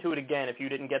and listen to it again if you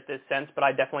didn't get this sense, but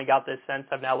I definitely got this sense.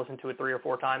 I've now listened to it 3 or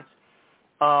 4 times.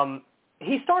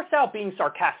 He starts out being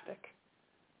sarcastic.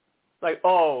 Like,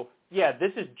 oh, yeah,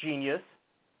 this is genius.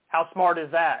 How smart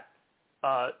is that?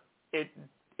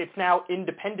 It's now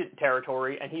independent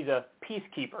territory, and he's a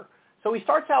peacekeeper. So he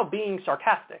starts out being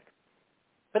sarcastic.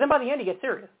 But then by the end, he gets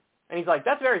serious. And he's like,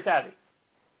 that's very savvy.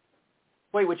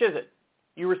 Wait, which is it?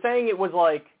 You were saying it was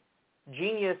like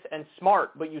genius and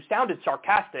smart, but you sounded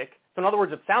sarcastic. So in other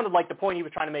words, it sounded like the point he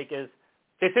was trying to make is,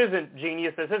 this isn't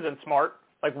genius, this isn't smart.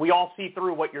 Like, we all see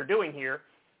through what you're doing here.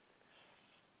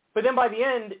 But then by the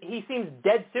end, he seems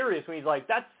dead serious when he's like,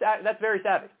 that's very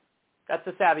savvy. That's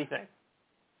a savvy thing.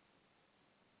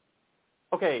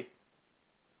 Okay,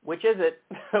 which is it?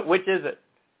 Which is it?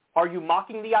 Are you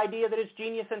mocking the idea that it's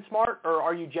genius and smart, or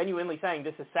are you genuinely saying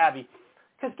this is savvy?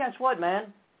 Because guess what,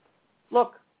 man?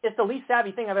 Look, it's the least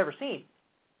savvy thing I've ever seen.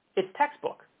 It's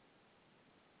textbook.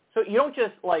 So you don't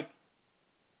just, like,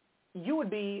 you would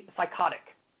be psychotic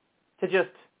to just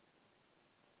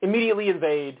immediately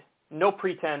invade, no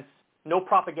pretense, no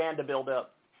propaganda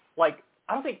buildup. Like,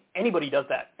 I don't think anybody does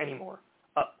that anymore.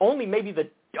 Only maybe the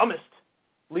dumbest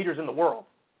leaders in the world.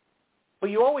 But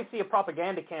you always see a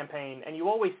propaganda campaign, and you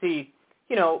always see,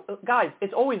 you know, guys,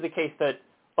 it's always the case that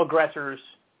aggressors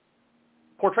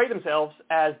portray themselves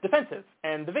as defensive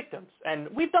and the victims. And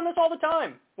we've done this all the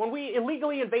time. When we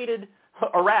illegally invaded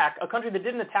Iraq, a country that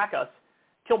didn't attack us,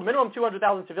 killed minimum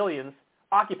 200,000 civilians,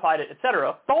 occupied it,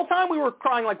 etc., the whole time we were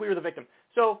crying like we were the victim.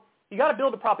 So you got to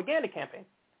build a propaganda campaign.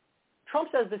 Trump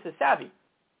says this is savvy.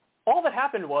 All that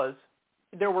happened was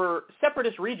there were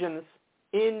separatist regions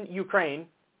in Ukraine,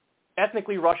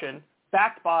 ethnically Russian,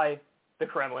 backed by the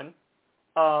Kremlin.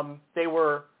 They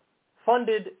were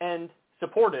funded and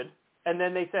supported, and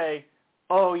then they say,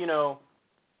 oh, you know,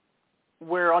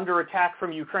 we're under attack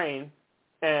from Ukraine,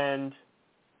 and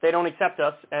they don't accept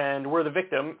us, and we're the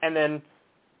victim, and then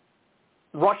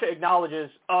Russia acknowledges,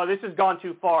 oh, this has gone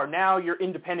too far. Now you're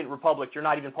independent republics. You're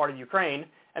not even part of Ukraine.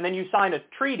 And then you sign a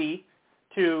treaty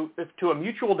to a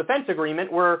mutual defense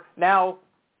agreement where now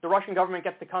the Russian government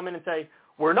gets to come in and say,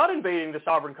 we're not invading the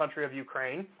sovereign country of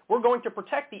Ukraine. We're going to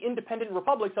protect the independent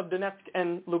republics of Donetsk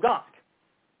and Lugansk.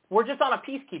 We're just on a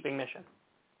peacekeeping mission.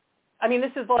 I mean,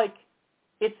 this is like,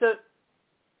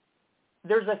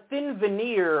 there's a thin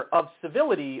veneer of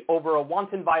civility over a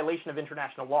wanton violation of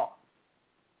international law.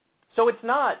 So it's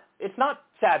not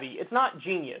savvy. It's not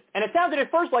genius. And it sounded at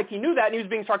first like he knew that and he was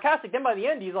being sarcastic. Then by the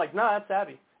end, he's like, nah, that's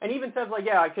savvy. And he even says, like,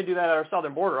 yeah, I could do that at our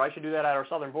southern border. I should do that at our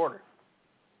southern border.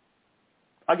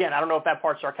 Again, I don't know if that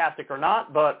part's sarcastic or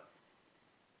not, but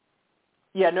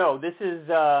yeah, no, this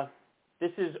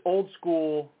is old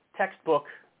school textbook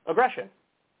aggression.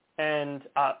 And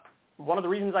one of the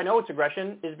reasons I know it's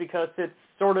aggression is because it's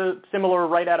sort of similar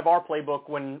right out of our playbook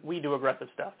when we do aggressive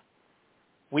stuff.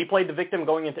 We played the victim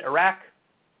going into Iraq.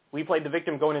 We played the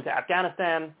victim going into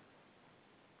Afghanistan.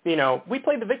 You know, we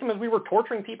played the victim as we were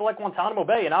torturing people at Guantanamo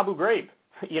Bay and Abu Ghraib,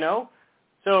 you know?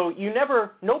 So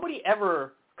nobody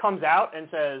ever comes out and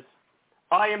says,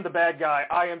 I am the bad guy,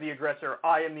 I am the aggressor,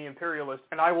 I am the imperialist,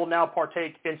 and I will now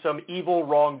partake in some evil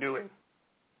wrongdoing.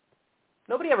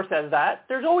 Nobody ever says that.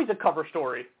 There's always a cover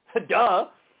story. Duh.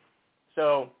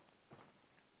 So,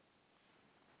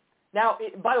 now,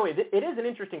 by the way, it is an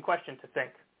interesting question to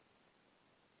think.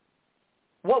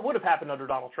 What would have happened under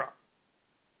Donald Trump?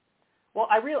 Well,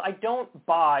 I don't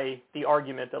buy the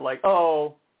argument that, like,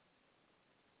 oh,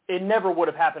 it never would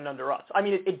have happened under us. I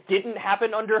mean, it didn't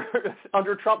happen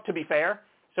under Trump, to be fair.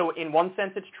 So in one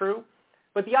sense, it's true.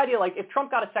 But the idea, like, if Trump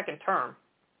got a second term,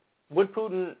 would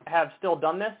Putin have still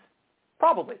done this?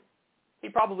 Probably. He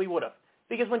probably would have.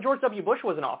 Because when George W. Bush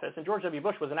was in office, and George W.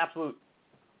 Bush was an absolute,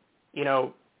 you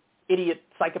know, idiot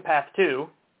psychopath too,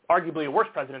 arguably a worse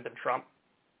president than Trump,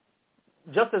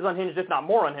 just as unhinged, if not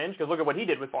more unhinged, because look at what he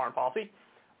did with foreign policy.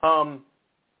 Putin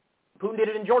did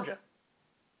it in Georgia.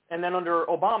 And then under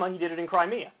Obama, he did it in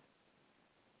Crimea.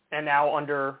 And now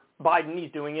under Biden,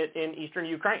 he's doing it in eastern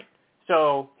Ukraine.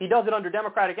 So he does it under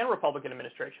Democratic and Republican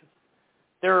administrations.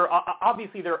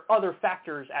 Obviously, there are other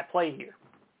factors at play here.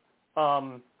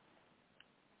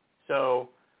 So,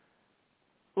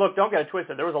 look, don't get it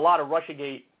twisted. There was a lot of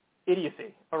Russiagate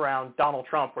idiocy around Donald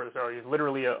Trump, where he's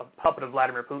literally a puppet of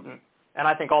Vladimir Putin. And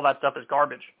I think all that stuff is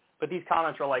garbage. But these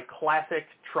comments are like classic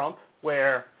Trump,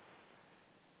 where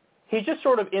he's just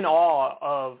sort of in awe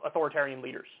of authoritarian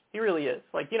leaders. He really is.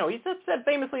 Like, you know, he said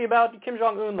famously about Kim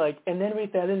Jong-un, like, and then we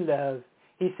fell in love.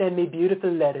 He sent me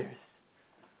beautiful letters.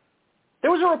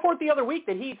 There was a report the other week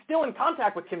that he's still in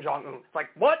contact with Kim Jong-un. It's like,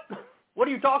 what? What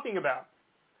are you talking about?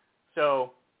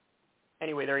 So,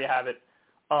 anyway, there you have it.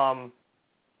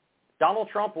 Donald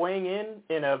Trump weighing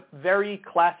in a very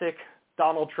classic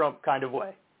Donald Trump kind of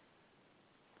way.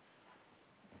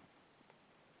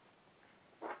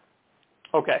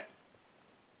 Okay.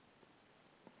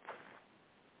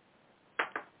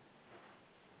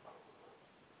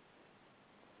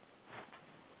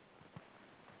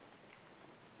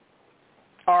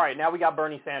 All right, now we got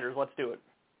Bernie Sanders. Let's do it.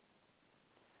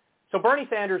 So Bernie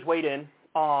Sanders weighed in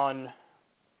on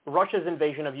Russia's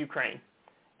invasion of Ukraine.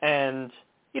 And,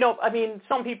 you know, I mean,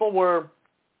 some people were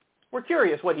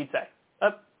curious what he'd say,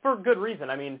 for good reason.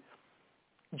 I mean,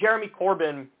 Jeremy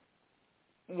Corbyn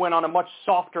went on a much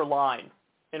softer line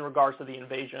in regards to the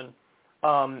invasion.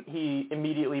 He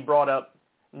immediately brought up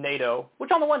NATO,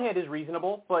 which on the one hand is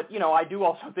reasonable, but, you know, I do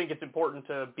also think it's important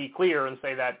to be clear and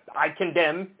say that I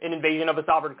condemn an invasion of a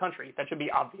sovereign country. That should be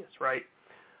obvious, right?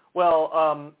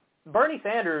 Well, Bernie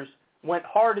Sanders went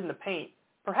hard in the paint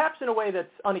perhaps in a way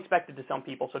that's unexpected to some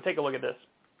people. So take a look at this.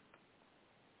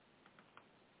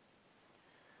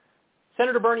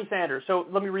 Senator Bernie Sanders. So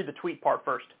let me read the tweet part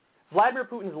first. Vladimir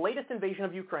Putin's latest invasion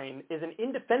of Ukraine is an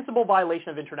indefensible violation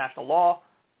of international law,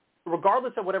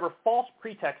 regardless of whatever false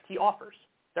pretext he offers.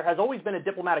 There has always been a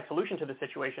diplomatic solution to the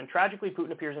situation. Tragically,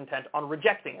 Putin appears intent on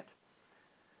rejecting it.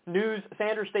 News,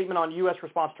 Sanders' statement on U.S.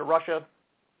 response to Russia.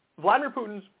 Vladimir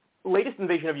Putin's latest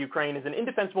invasion of Ukraine is an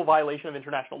indefensible violation of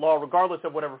international law, regardless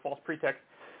of whatever false pretext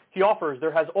he offers.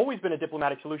 There has always been a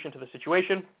diplomatic solution to the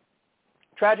situation.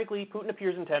 Tragically, Putin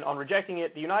appears intent on rejecting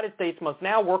it. The United States must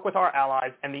now work with our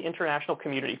allies and the international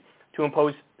community to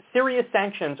impose serious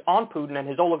sanctions on Putin and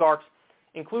his oligarchs,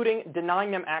 including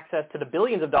denying them access to the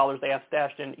billions of dollars they have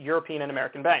stashed in European and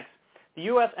American banks. The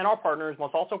U.S. and our partners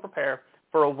must also prepare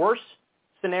for a worse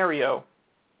scenario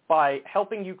by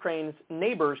helping Ukraine's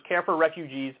neighbors care for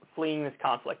refugees fleeing this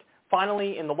conflict.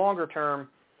 Finally, in the longer term,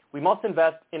 we must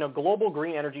invest in a global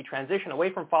green energy transition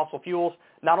away from fossil fuels,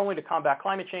 not only to combat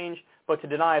climate change, but to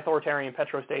deny authoritarian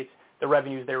petrostates the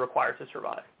revenues they require to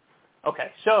survive.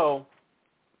 Okay, so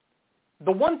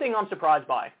the one thing I'm surprised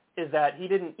by is that he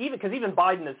didn't, because even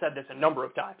Biden has said this a number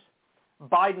of times.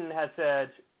 Biden has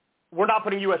said, we're not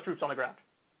putting U.S. troops on the ground.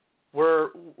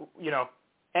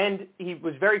 And he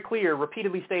was very clear,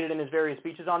 repeatedly stated in his various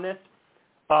speeches on this,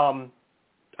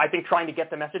 I think trying to get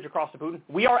the message across to Putin.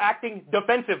 We are acting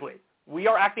defensively. We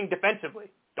are acting defensively.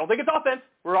 Don't think it's offense.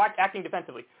 We're acting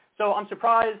defensively. So I'm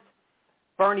surprised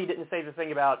Bernie didn't say the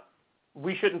thing about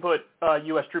we shouldn't put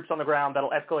U.S. troops on the ground.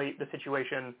 That'll escalate the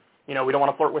situation. We don't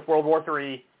want to flirt with World War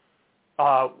III.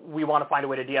 We want to find a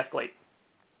way to de-escalate.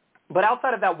 But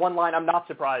outside of that one line, I'm not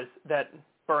surprised that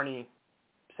Bernie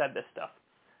said this stuff.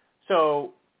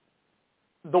 So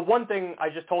the one thing I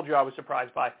just told you I was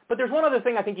surprised by. But there's one other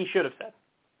thing I think he should have said.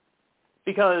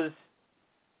 Because,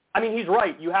 he's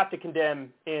right. You have to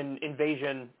condemn an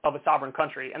invasion of a sovereign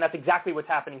country. And that's exactly what's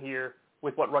happening here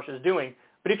with what Russia's doing.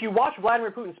 But if you watch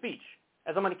Vladimir Putin's speech,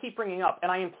 as I'm going to keep bringing up,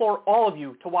 and I implore all of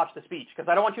you to watch the speech, because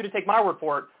I don't want you to take my word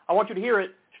for it. I want you to hear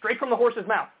it straight from the horse's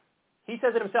mouth. He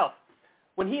says it himself.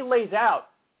 When he lays out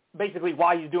basically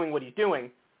why he's doing what he's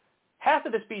doing, half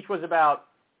of the speech was about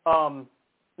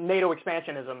NATO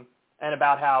expansionism and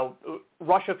about how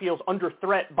Russia feels under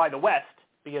threat by the West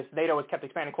because NATO has kept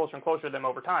expanding closer and closer to them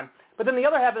over time. But then the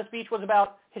other half of the speech was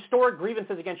about historic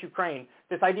grievances against Ukraine,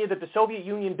 this idea that the Soviet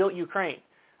Union built Ukraine.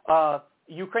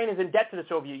 Ukraine is in debt to the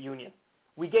Soviet Union.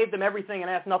 We gave them everything and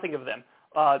asked nothing of them.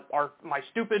 My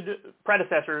stupid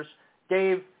predecessors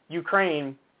gave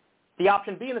Ukraine the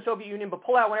option to be in the Soviet Union but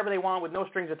pull out whenever they want with no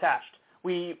strings attached.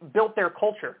 We built their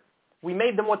culture. We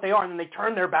made them what they are, and then they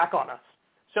turned their back on us.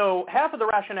 So half of the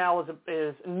rationale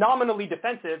is nominally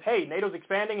defensive. Hey, NATO's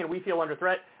expanding and we feel under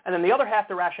threat. And then the other half of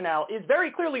the rationale is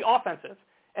very clearly offensive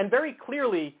and very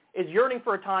clearly is yearning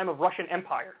for a time of Russian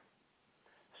empire.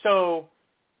 So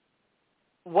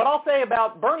what I'll say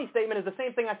about Bernie's statement is the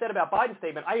same thing I said about Biden's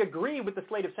statement. I agree with the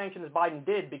slate of sanctions Biden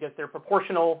did because they're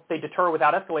proportional, they deter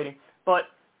without escalating. But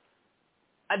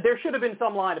there should have been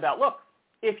some line about, look,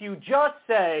 if you just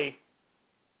say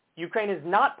Ukraine is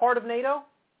not part of NATO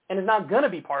and is not going to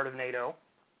be part of NATO,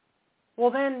 well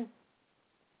then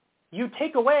you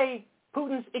take away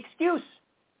Putin's excuse.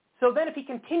 So then if he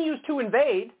continues to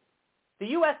invade, the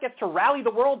U.S. gets to rally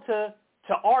the world to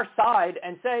our side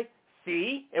and say,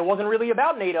 see, it wasn't really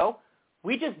about NATO.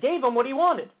 We just gave him what he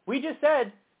wanted. We just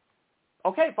said,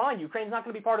 okay, fine, Ukraine's not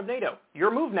going to be part of NATO.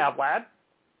 Your move now, Vlad.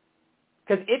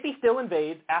 Because if he still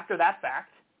invades after that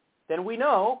fact, then we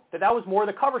know that that was more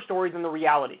the cover story than the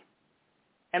reality.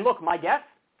 And look, my guess,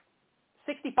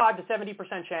 65 to 70%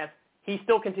 chance he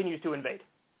still continues to invade.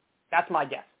 That's my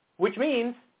guess. Which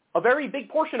means a very big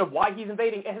portion of why he's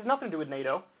invading, it has nothing to do with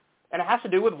NATO, and it has to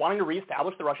do with wanting to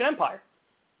reestablish the Russian Empire.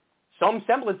 Some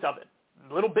semblance of it.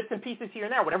 Little bits and pieces here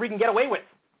and there, whatever he can get away with.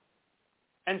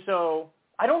 And so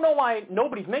I don't know why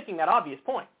nobody's making that obvious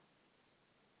point.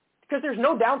 Because there's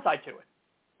no downside to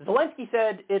it. Zelensky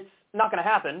said it's not going to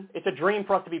happen. It's a dream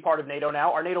for us to be part of NATO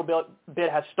now. Our NATO bid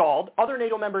has stalled. Other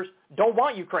NATO members don't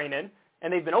want Ukraine in,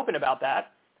 and they've been open about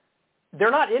that.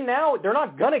 They're not in now. They're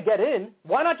not going to get in.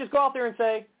 Why not just go out there and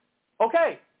say,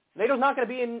 okay, NATO's not going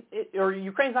to be in, or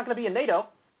Ukraine's not going to be in NATO,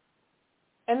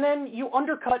 and then you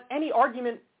undercut any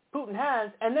argument Putin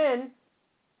has, and then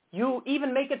you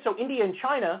even make it so India and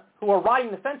China, who are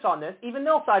riding the fence on this, even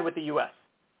they'll side with the U.S.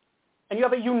 And you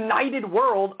have a united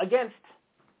world against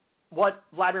what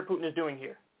Vladimir Putin is doing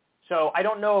here. So I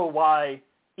don't know why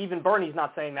even Bernie's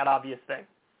not saying that obvious thing.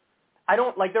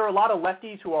 There are a lot of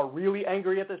lefties who are really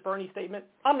angry at this Bernie statement.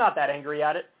 I'm not that angry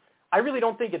at it. I really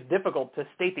don't think it's difficult to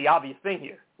state the obvious thing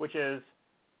here, which is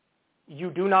you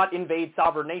do not invade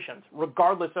sovereign nations,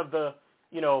 regardless of the,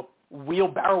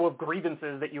 wheelbarrow of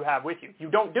grievances that you have with you. You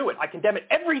don't do it. I condemn it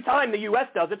every time the U.S.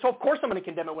 does it, so of course I'm going to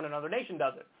condemn it when another nation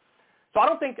does it. So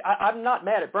I'm not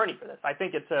mad at Bernie for this. I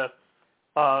think it's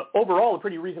overall a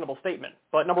pretty reasonable statement.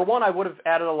 But number one, I would have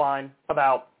added a line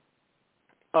about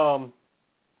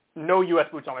no U.S.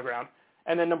 boots on the ground.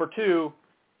 And then number two,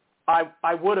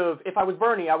 I would have, if I was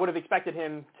Bernie, I would have expected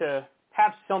him to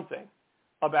have something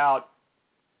about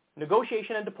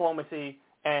negotiation and diplomacy,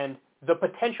 and the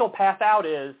potential path out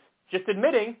is just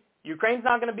admitting Ukraine's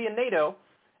not going to be in NATO,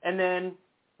 and then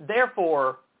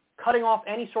therefore cutting off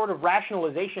any sort of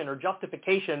rationalization or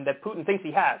justification that Putin thinks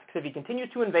he has. Because if he continues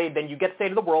to invade, then you get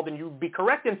state of the world, and you'd be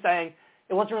correct in saying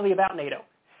it wasn't really about NATO.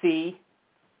 See?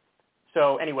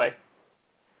 So anyway,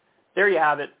 there you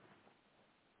have it.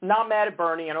 Not mad at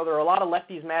Bernie. I know there are a lot of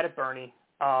lefties mad at Bernie.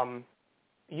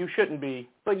 You shouldn't be.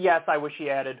 But yes, I wish he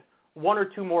added one or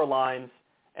two more lines,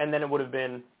 and then it would have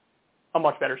been a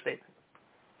much better statement.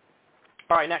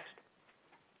 All right, next.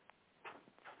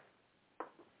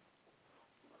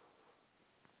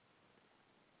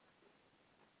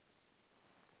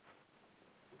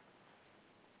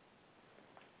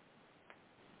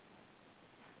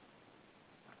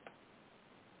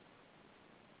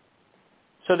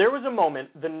 So there was a moment,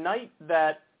 the night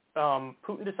that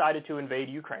Putin decided to invade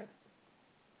Ukraine,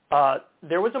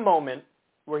 there was a moment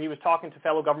where he was talking to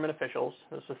fellow government officials.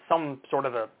 This is some sort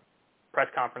of a press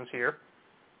conference here.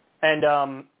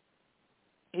 And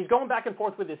he's going back and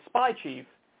forth with his spy chief,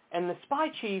 and the spy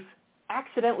chief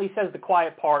accidentally says the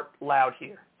quiet part loud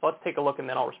here. So let's take a look, and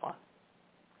then I'll respond.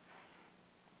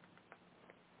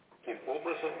 Таким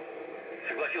образом,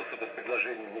 согласился бы с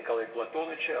предложением Николая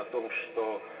Платоновича о том,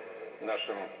 что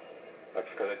нашим, так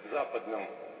сказать, западным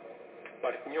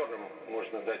партнерам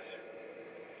можно дать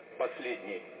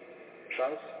последний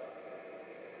шанс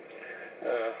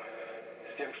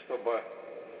с тем, чтобы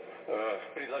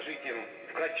предложить им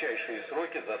в кратчайшие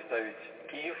сроки заставить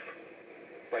Киев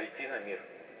пойти на мир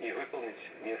и выполнить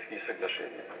Минские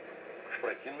соглашения. В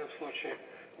противном случае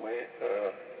мы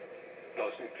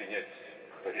должны принять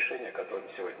то решение, о котором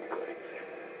сегодня говорится.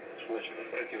 Что значит в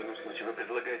противном случае? Вы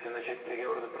предлагаете начать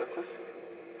переговорный процесс?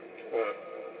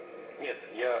 Нет,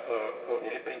 или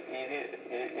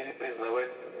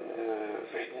признавать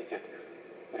суверенитет.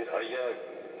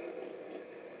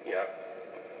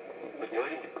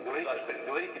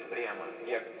 Говорите прямо.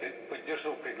 Я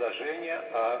поддержу предложение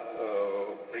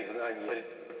о признании.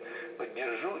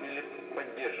 Поддержу или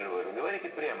поддерживаю? Говорите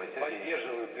прямо, Сергей.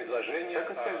 Поддерживаю предложение.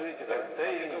 Так и скажите,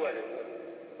 да или нет?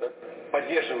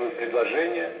 Поддерживаю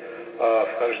предложение о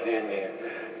вхождении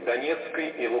Донецкой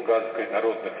и Луганской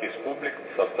народных республик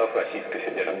в состав Российской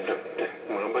Федерации.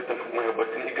 Мы об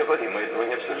этом не говорим, мы этого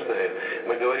не обсуждаем.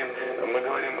 Мы говорим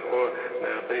о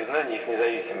признании их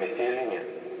независимости или нет.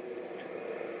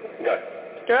 Да.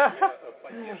 Я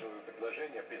поддерживаю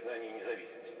предложение о признании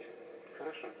независимости.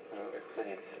 Хорошо,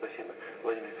 садитесь. Спасибо.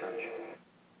 Владимир Александрович.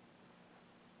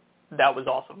 That was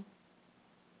awesome.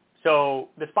 So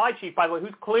the spy chief, by the way,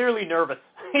 who's clearly nervous,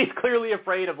 he's clearly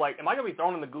afraid of, am I going to be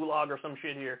thrown in the gulag or some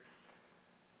shit here?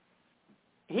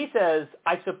 He says,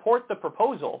 I support the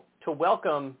proposal to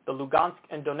welcome the Lugansk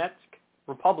and Donetsk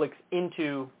republics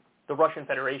into the Russian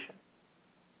Federation.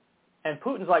 And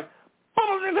Putin's like,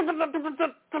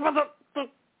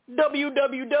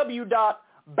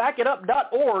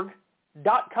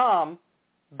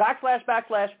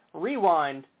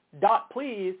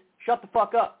 www.backitup.org.com//rewind.please shut the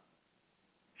fuck up.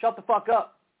 Shut the fuck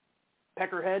up,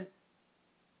 peckerhead.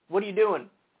 What are you doing?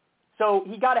 So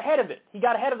he got ahead of it. He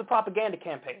got ahead of the propaganda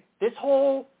campaign. This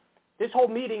whole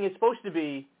meeting is supposed to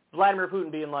be Vladimir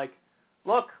Putin being like,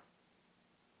 look,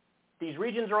 these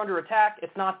regions are under attack.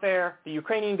 It's not fair. The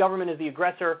Ukrainian government is the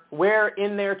aggressor. We're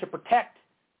in there to protect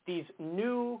these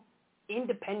new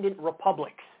independent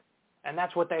republics. And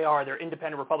that's what they are. They're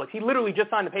independent republics. He literally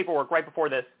just signed the paperwork right before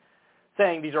this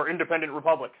saying these are independent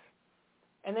republics.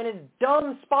 And then his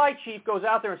dumb spy chief goes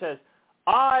out there and says,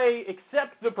 I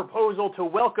accept the proposal to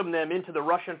welcome them into the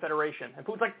Russian Federation. And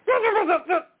Putin's like,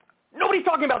 nobody's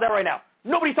talking about that right now.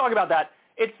 Nobody's talking about that.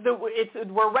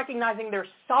 We're recognizing their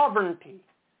sovereignty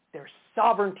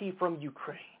from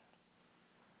Ukraine.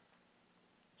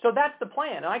 So that's the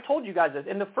plan. And I told you guys this.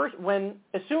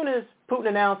 As soon as Putin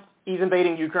announced he's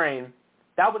invading Ukraine,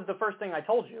 that was the first thing I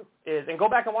told you and go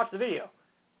back and watch the video.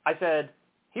 I said,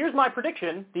 here's my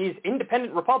prediction. These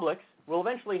independent republics will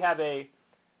eventually have a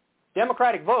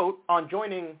democratic vote on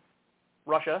joining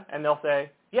Russia, and they'll say,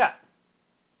 yeah,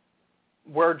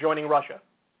 we're joining Russia.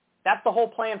 That's the whole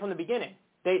plan from the beginning.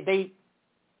 This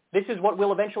is what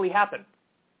will eventually happen.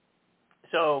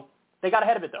 So they got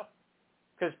ahead of it, though,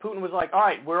 because Putin was like, all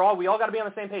right, we all got to be on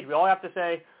the same page. We all have to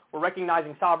say we're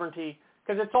recognizing sovereignty,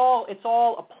 because it's all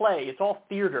a play. It's all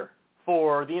theater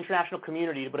for the international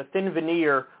community to put a thin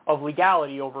veneer of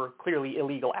legality over clearly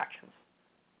illegal actions.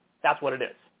 That's what it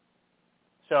is.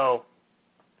 So,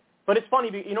 but it's funny,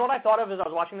 you know what I thought of as I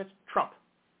was watching this? Trump,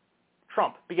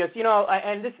 because,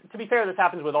 and this, to be fair, this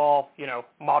happens with all,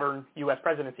 modern U.S.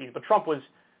 presidencies, but Trump was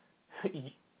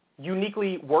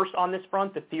uniquely worse on this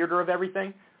front, the theater of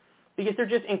everything, because they're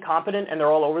just incompetent and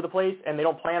they're all over the place and they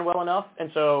don't plan well enough. And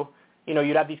so,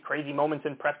 you'd have these crazy moments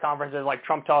in press conferences like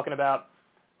Trump talking about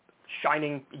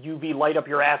shining UV light up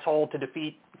your asshole to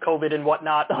defeat COVID and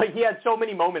whatnot. Like, he had so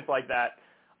many moments like that.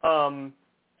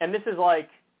 And this is like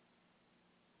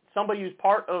somebody who's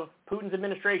part of Putin's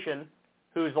administration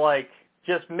who's like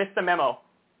just missed the memo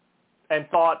and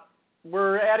thought,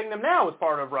 we're adding them now as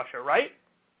part of Russia, right?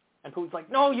 And Putin's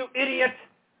like, no, you idiot.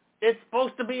 It's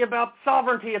supposed to be about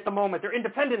sovereignty at the moment. They're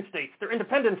independent states.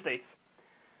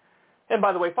 And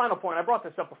by the way, final point, I brought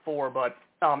this up before, but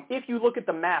if you look at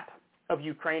the map of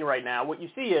Ukraine right now, what you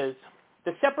see is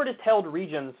the separatist-held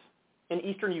regions in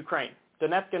eastern Ukraine,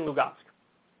 Donetsk and Lugansk.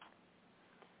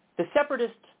 The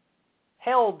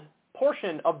separatist-held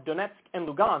portion of Donetsk and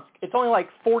Lugansk, it's only like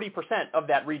 40% of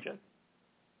that region.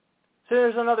 So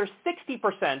there's another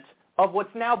 60% of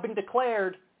what's now been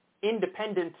declared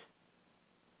independent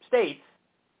states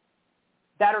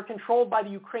that are controlled by the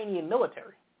Ukrainian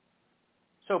military.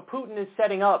 So Putin is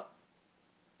setting up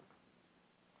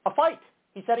a fight.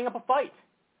 He's setting up a fight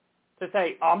to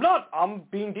say, I'm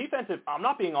being defensive. I'm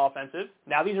not being offensive.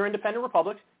 Now these are independent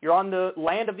republics. You're on the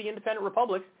land of the independent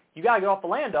republics. You got to get off the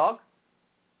land, dog.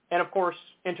 And of course,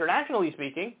 internationally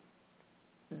speaking,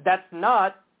 they're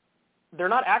not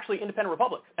actually independent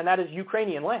republics, and that is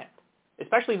Ukrainian land,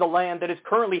 especially the land that is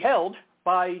currently held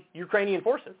by Ukrainian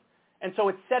forces. And so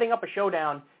it's setting up a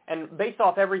showdown, and based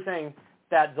off everything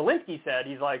that Kulinski said,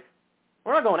 he's like,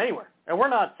 we're not going anywhere, and we're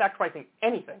not sacrificing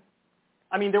anything.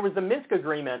 I mean, there was the Minsk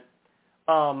agreement,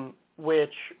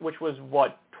 which was,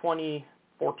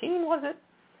 2014, was it?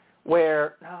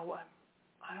 Where,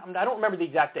 I don't remember the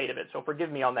exact date of it, so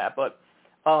forgive me on that, but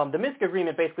the Minsk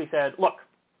agreement basically said, look,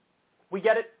 we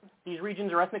get it, these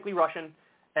regions are ethnically Russian,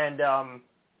 and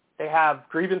they have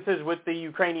grievances with the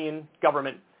Ukrainian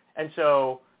government, and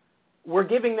so we're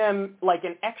giving them like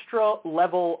an extra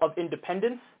level of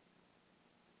independence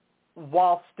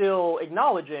while still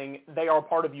acknowledging they are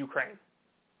part of Ukraine.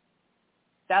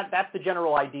 That's the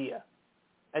general idea.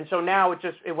 And so now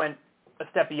it went a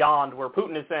step beyond, where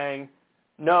Putin is saying,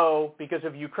 no, because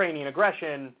of Ukrainian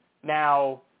aggression,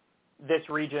 now this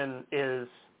region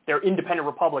they're independent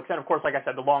republics. And of course, like I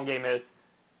said, the long game is,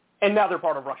 and now they're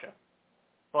part of Russia.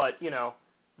 But,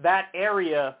 that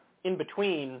area in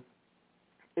between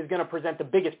is going to present the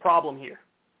biggest problem here.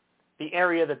 The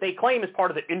area that they claim is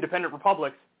part of the independent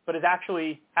republics, but is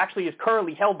actually is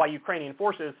currently held by Ukrainian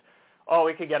forces. Oh,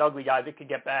 it could get ugly, guys. It could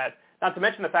get bad. Not to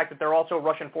mention the fact that there are also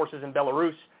Russian forces in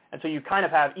Belarus, and so you kind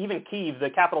of have even Kyiv, the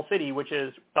capital city, which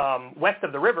is west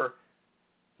of the river.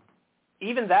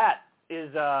 Even that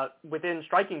is within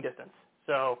striking distance.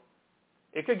 So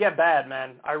it could get bad,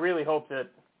 man. I really hope that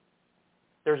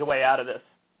there's a way out of this.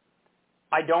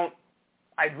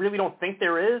 I really don't think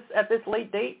there is at this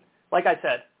late date. Like I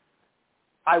said,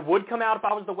 I would come out if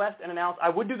I was the West and announce, I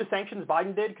would do the sanctions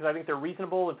Biden did, because I think they're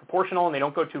reasonable and proportional and they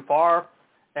don't go too far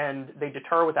and they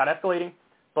deter without escalating.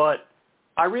 But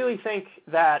I really think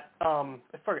that, how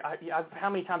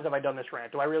many times have I done this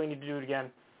rant? Do I really need to do it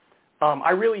again? I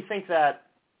really think that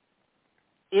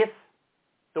if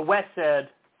the West said,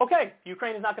 okay,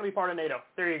 Ukraine is not going to be part of NATO,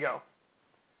 there you go,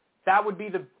 that would be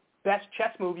the best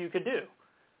chess move you could do.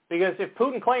 Because if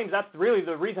Putin claims that's really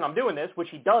the reason I'm doing this, which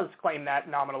he does claim that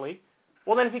nominally,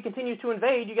 well, then if he continues to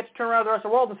invade, you get to turn around to the rest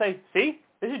of the world and say, see,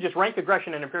 this is just rank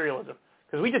aggression and imperialism.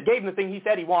 Because we just gave him the thing he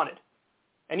said he wanted,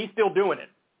 and he's still doing it.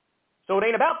 So it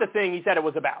ain't about the thing he said it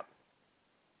was about.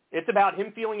 It's about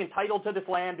him feeling entitled to this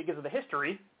land because of the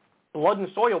history, blood and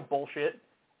soil bullshit,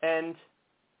 and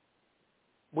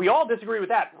we all disagree with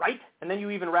that, right? And then you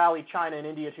even rally China and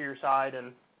India to your side,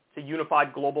 and it's a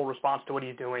unified global response to what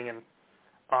he's doing, and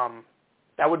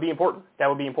that would be important.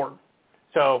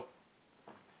 So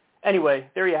anyway,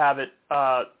 there you have it.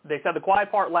 They said the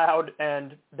quiet part loud,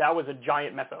 and that was a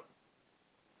giant mess up.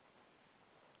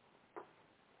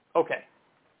 Okay.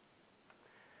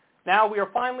 Now we are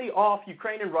finally off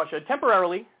Ukraine and Russia,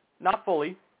 temporarily, not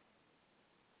fully.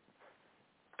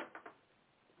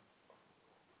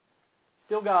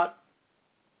 Still got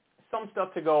some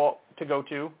stuff to go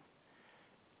to.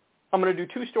 I'm going to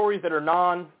do two stories that are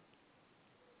non-Russia,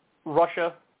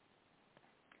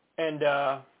 and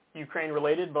Ukraine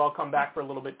related, but I'll come back for a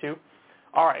little bit too.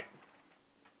 All right.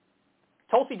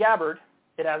 Tulsi Gabbard,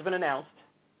 it has been announced,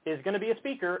 is going to be a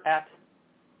speaker at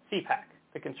CPAC,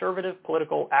 the Conservative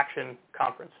Political Action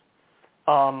Conference.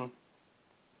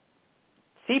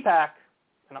 CPAC,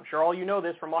 and I'm sure all you know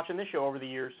this from watching this show over the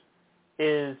years,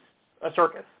 is a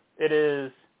circus. It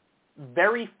is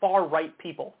very far-right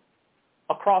people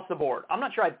across the board. I'm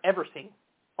not sure I've ever seen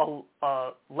a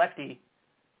lefty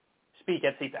speak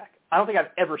at CPAC. I don't think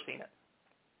I've ever seen it.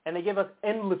 And they give us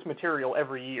endless material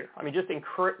every year. I mean, just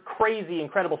crazy,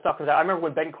 incredible stuff comes out. I remember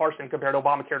when Ben Carson compared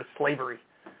Obamacare to slavery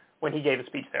when he gave a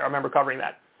speech there. I remember covering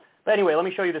that. But anyway, let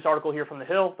me show you this article here from The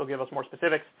Hill. They'll give us more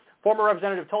specifics. Former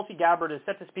Representative Tulsi Gabbard is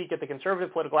set to speak at the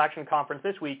Conservative Political Action Conference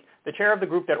this week. The chair of the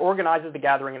group that organizes the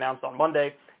gathering announced on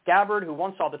Monday. Gabbard, who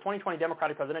once saw the 2020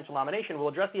 Democratic presidential nomination, will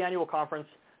address the annual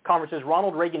conference's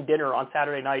Ronald Reagan dinner on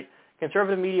Saturday night.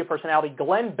 Conservative media personality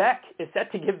Glenn Beck is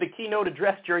set to give the keynote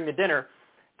address during the dinner.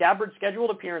 Gabbard's scheduled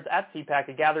appearance at CPAC,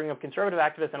 a gathering of conservative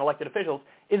activists and elected officials,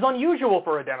 is unusual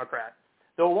for a Democrat,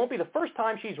 though it won't be the first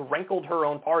time she's rankled her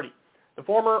own party. The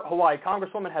former Hawaii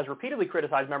congresswoman has repeatedly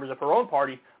criticized members of her own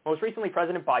party, most recently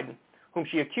President Biden, whom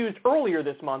she accused earlier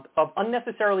this month of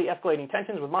unnecessarily escalating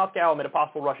tensions with Moscow amid a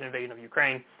possible Russian invasion of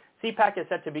Ukraine. CPAC is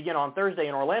set to begin on Thursday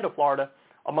in Orlando, Florida.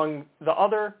 Among the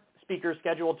other speakers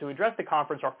scheduled to address the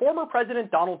conference are former President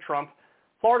Donald Trump,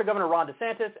 Florida Governor Ron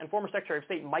DeSantis, and former Secretary of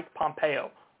State Mike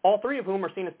Pompeo, all three of whom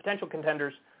are seen as potential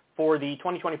contenders for the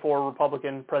 2024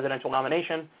 Republican presidential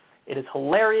nomination. It is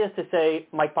hilarious to say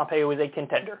Mike Pompeo is a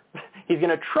contender. He's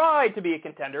going to try to be a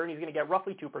contender, and he's going to get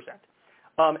roughly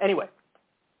 2%. Anyway,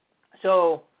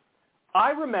 so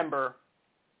I remember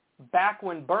back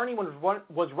when Bernie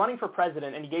was running for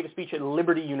president and he gave a speech at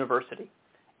Liberty University,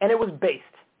 and it was based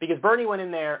because Bernie went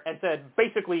in there and said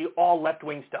basically all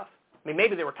left-wing stuff. I mean,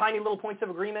 maybe there were tiny little points of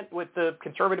agreement with the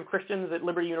conservative Christians at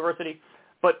Liberty University,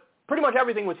 but pretty much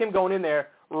everything was him going in there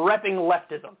repping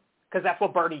leftism because that's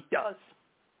what Bernie does.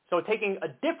 So taking a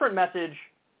different message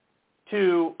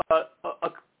to a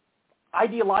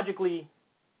ideologically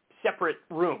separate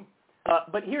room.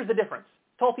 But here's the difference.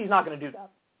 Tulsi's not going to do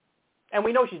that. And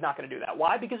we know she's not going to do that.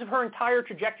 Why? Because of her entire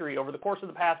trajectory over the course of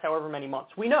the past however many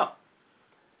months. We know.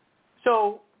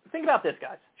 So think about this,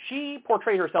 guys. She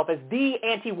portrayed herself as the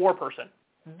anti-war person.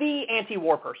 The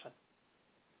anti-war person.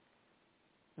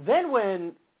 Then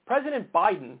when President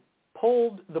Biden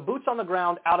pulled the boots on the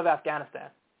ground out of Afghanistan,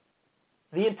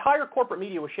 the entire corporate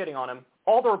media was shitting on him.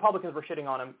 All the Republicans were shitting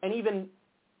on him. And even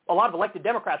a lot of elected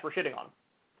Democrats were shitting on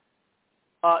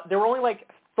him. There were only like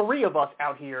 3 of us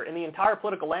out here in the entire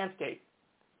political landscape,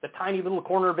 the tiny little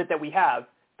corner of it that we have,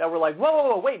 that were like,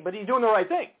 whoa, wait, but he's doing the right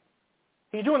thing.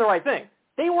 He's doing the right thing.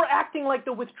 They were acting like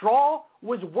the withdrawal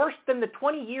was worse than the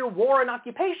 20-year war and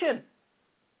occupation.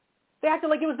 They acted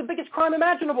like it was the biggest crime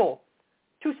imaginable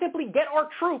to simply get our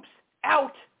troops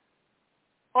out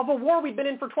of a war we'd been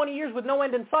in for 20 years with no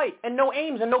end in sight and no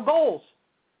aims and no goals.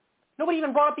 Nobody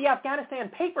even brought up the Afghanistan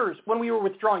papers when we were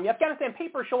withdrawing. The Afghanistan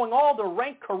papers showing all the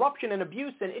rank corruption and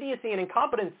abuse and idiocy and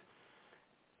incompetence.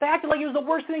 They acted like it was the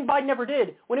worst thing Biden ever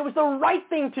did when it was the right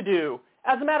thing to do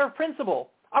as a matter of principle.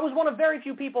 I was one of very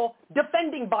few people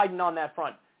defending Biden on that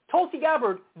front. Tulsi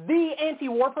Gabbard, the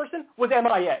anti-war person, was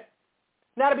MIA.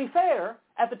 Now, to be fair,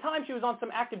 at the time she was on some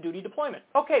active duty deployment.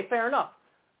 Okay, fair enough.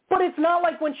 But it's not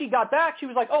like when she got back, she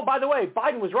was like, oh, by the way,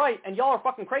 Biden was right, and y'all are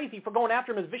fucking crazy for going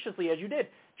after him as viciously as you did.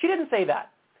 She didn't say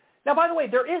that. Now, by the way,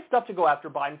 there is stuff to go after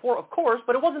Biden for, of course,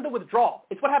 but it wasn't the withdrawal.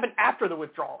 It's what happened after the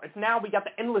withdrawal. It's now we got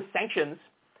the endless sanctions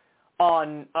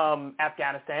on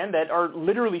Afghanistan that are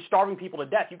literally starving people to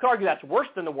death. You could argue that's worse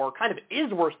than the war, kind of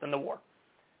is worse than the war.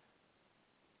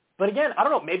 But again, I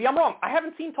don't know, maybe I'm wrong. I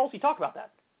haven't seen Tulsi talk about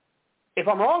that. If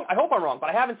I'm wrong, I hope I'm wrong, but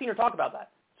I haven't seen her talk about that.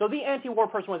 So the anti-war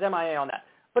person was MIA on that.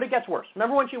 But it gets worse.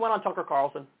 Remember when she went on Tucker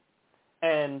Carlson?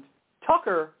 And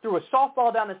Tucker threw a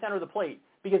softball down the center of the plate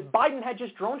because Biden had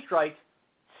just drone striked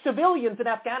civilians in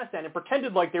Afghanistan and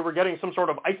pretended like they were getting some sort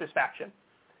of ISIS faction.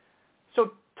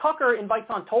 So Tucker invites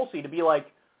on Tulsi to be like,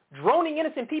 droning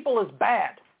innocent people is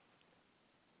bad.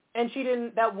 And she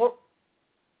didn't,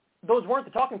 those weren't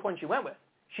the talking points she went with.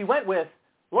 She went with,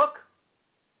 look,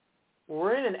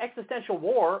 we're in an existential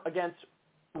war against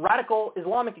radical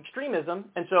Islamic extremism,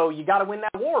 and so you got to win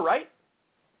that war, right?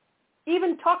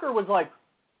 Even Tucker was like,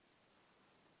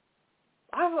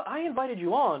 I invited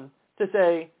you on to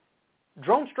say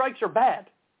drone strikes are bad,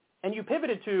 and you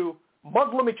pivoted to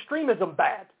Muslim extremism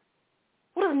bad.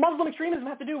 What does Muslim extremism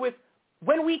have to do with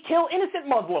when we kill innocent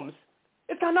Muslims?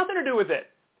 It's got nothing to do with it.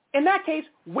 In that case,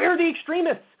 we're the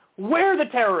extremists. We're the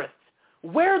terrorists.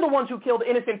 We're the ones who killed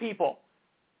innocent people.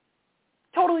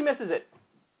 Totally misses it.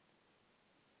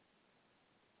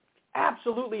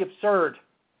 absolutely absurd.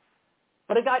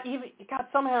 But it got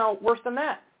somehow worse than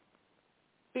that.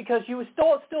 Because you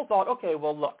still thought, okay,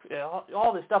 well, look,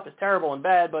 all this stuff is terrible and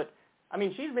bad, but, I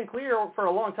mean, she's been clear for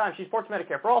a long time. She supports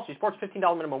Medicare for all. She supports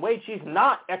 $15 minimum wage. She's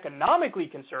not economically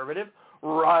conservative,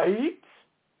 right?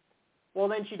 Well,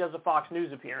 then she does a Fox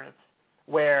News appearance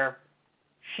where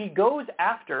she goes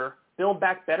after Build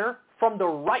Back Better from the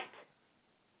right.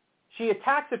 She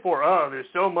attacks it for, there's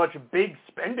so much big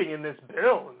spending in this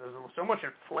bill, and there's so much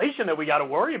inflation that we got to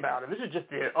worry about, and this is just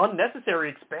the unnecessary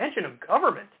expansion of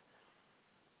government.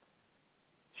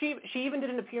 She even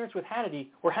did an appearance with Hannity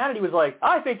where Hannity was like,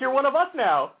 I think you're one of us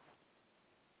now.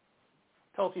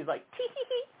 Tulsi's like, tee,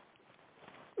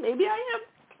 maybe I am.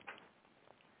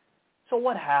 So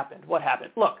what happened?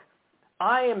 Look,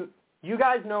 you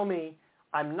guys know me.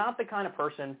 I'm not the kind of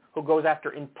person who goes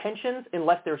after intentions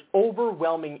unless there's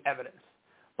overwhelming evidence.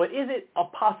 But is it a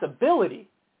possibility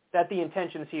that the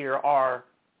intentions here are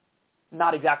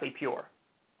not exactly pure?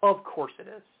 Of course it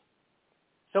is.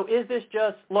 So is this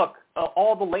just, look,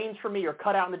 all the lanes for me are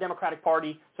cut out in the Democratic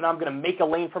Party, so now I'm going to make a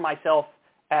lane for myself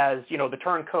as, the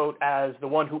turncoat, as the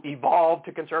one who evolved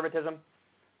to conservatism?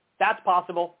 That's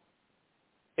possible.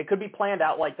 It could be planned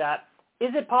out like that.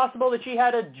 Is it possible that she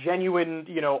had a genuine,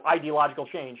 ideological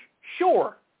change?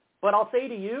 Sure. But I'll say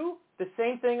to you the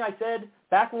same thing I said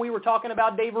back when we were talking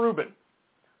about Dave Rubin,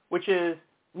 which is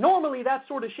normally that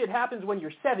sort of shit happens when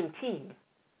you're 17.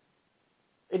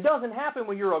 It doesn't happen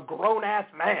when you're a grown-ass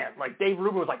man. Like Dave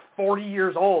Rubin was like 40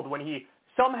 years old when he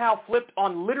somehow flipped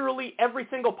on literally every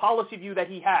single policy view that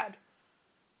he had.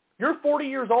 You're 40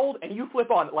 years old and you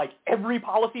flip on like every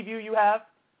policy view you have?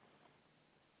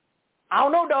 I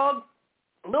don't know, dog.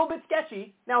 A little bit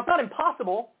sketchy. Now, it's not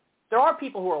impossible. There are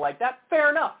people who are like that.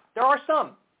 Fair enough. There are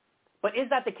some. But is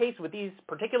that the case with these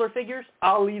particular figures?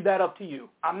 I'll leave that up to you.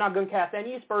 I'm not going to cast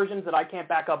any aspersions that I can't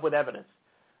back up with evidence.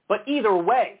 But either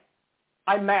way,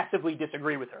 I massively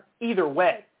disagree with her. Either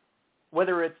way.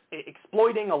 Whether it's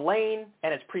exploiting a lane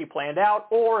and it's pre-planned out,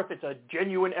 or if it's a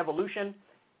genuine evolution,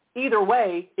 either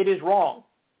way, it is wrong.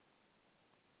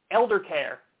 Elder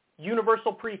care,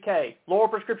 universal pre-K, lower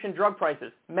prescription drug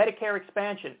prices, Medicare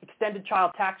expansion, extended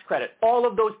child tax credit, all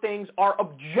of those things are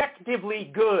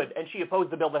objectively good, and she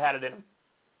opposed the bill that had it in them.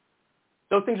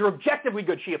 Those things are objectively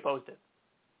good. She opposed it.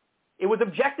 It was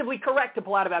objectively correct to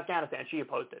pull out of Afghanistan. She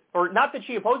opposed it. Or not that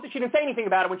she opposed it. She didn't say anything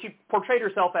about it when she portrayed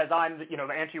herself as I'm, the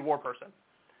anti-war person.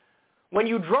 When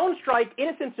you drone strike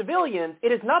innocent civilians,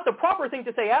 it is not the proper thing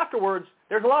to say afterwards,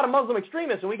 there's a lot of Muslim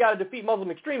extremists and we got to defeat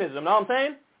Muslim extremism. Know what I'm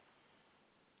saying?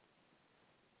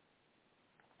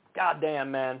 God damn,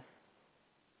 man.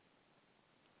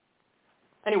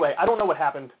 Anyway, I don't know what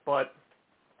happened, but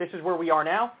this is where we are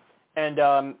now. And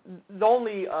the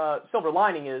only silver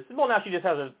lining is, well, now she just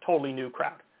has a totally new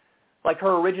crowd. Like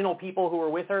her original people who were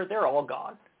with her, they're all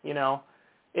gone,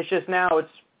 It's just now it's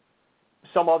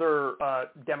some other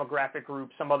demographic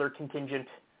group, some other contingent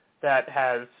that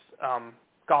has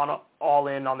gone all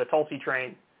in on the Tulsi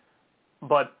train.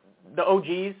 But the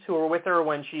OGs who were with her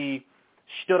when she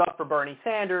stood up for Bernie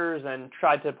Sanders and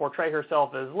tried to portray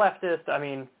herself as leftist,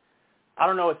 I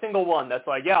don't know a single one that's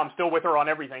like, yeah, I'm still with her on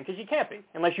everything, because you can't be,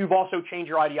 unless you've also changed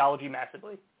your ideology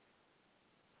massively.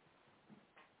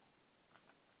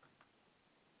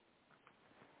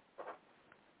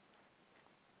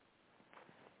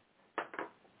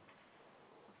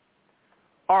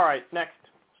 All right, next,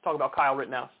 let's talk about Kyle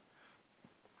Rittenhouse.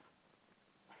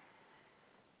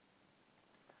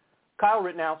 Kyle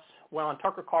Rittenhouse went on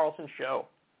Tucker Carlson's show,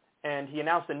 and he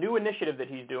announced a new initiative that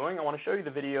he's doing. I want to show you the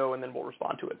video, and then we'll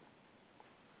respond to it.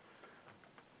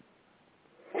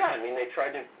 Yeah, they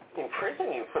tried to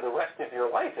imprison you for the rest of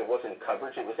your life. It wasn't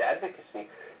coverage, it was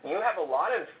advocacy. You have a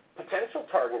lot of potential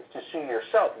targets to sue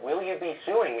yourself. Will you be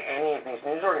suing any of these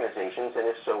news organizations, and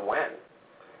if so, when?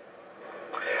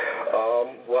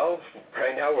 Well,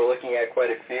 right now we're looking at quite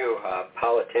a few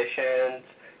politicians,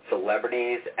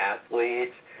 celebrities,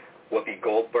 athletes. Whoopi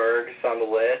Goldberg's on the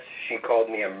list. She called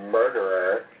me a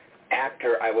murderer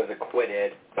after I was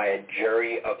acquitted by a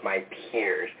jury of my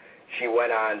peers. She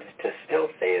went on to still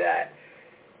say that.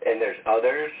 And there's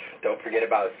others. Don't forget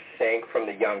about Sank from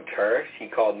the Young Turks. He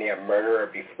called me a murderer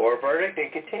before verdict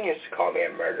and continues to call me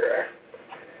a murderer.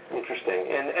 Interesting.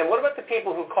 And what about the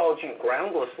people who called you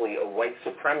groundlessly a white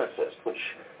supremacist, which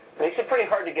makes it pretty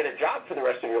hard to get a job for the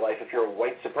rest of your life if you're a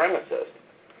white supremacist?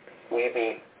 Will you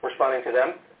be responding to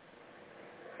them?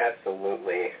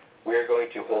 Absolutely. We are going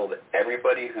to hold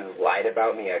everybody who's lied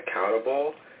about me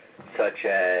accountable, such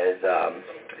as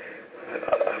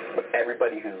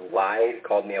everybody who's lied,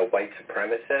 called me a white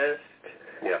supremacist.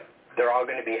 Yeah. they're all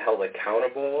going to be held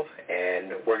accountable,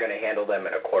 and we're going to handle them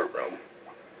in a courtroom.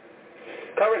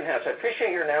 Kyle Rittenhouse, I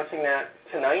appreciate you announcing that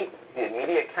tonight, the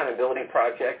Media Accountability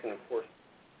Project, and of course...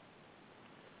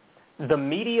 The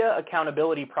Media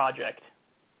Accountability Project.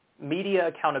 Media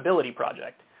Accountability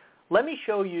Project. Let me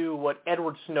show you what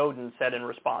Edward Snowden said in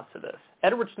response to this.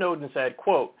 Edward Snowden said,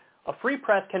 quote, "A free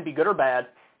press can be good or bad,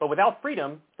 but without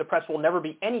freedom, the press will never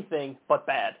be anything but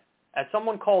bad. As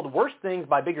someone called worse things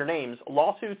by bigger names,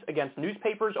 lawsuits against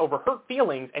newspapers over hurt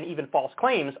feelings and even false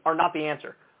claims are not the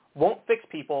answer. Won't fix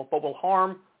people, but will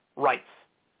harm rights."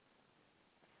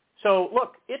 So,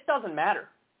 look, it doesn't matter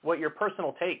what your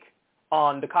personal take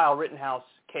on the Kyle Rittenhouse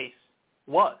case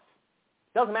was.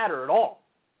 It doesn't matter at all.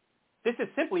 This is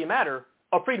simply a matter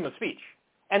of freedom of speech.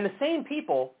 And the same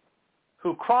people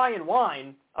who cry and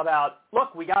whine about,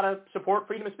 look, we got to support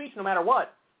freedom of speech no matter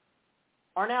what,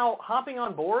 are now hopping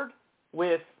on board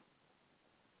with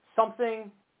something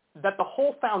that the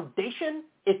whole foundation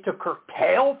is to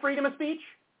curtail freedom of speech.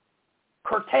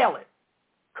 Curtail it.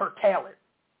 Curtail it.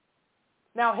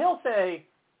 Now, he'll say,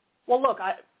 well, look,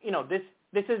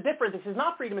 this is different. This is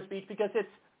not freedom of speech because it's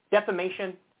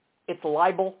defamation, it's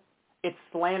libel, it's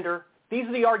slander. These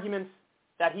are the arguments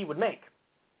that he would make.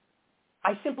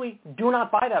 I simply do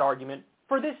not buy that argument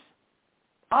for this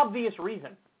obvious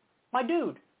reason. My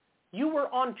dude, you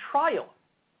were on trial.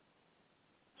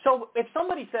 So if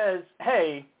somebody says,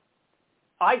 hey,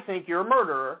 I think you're a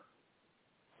murderer,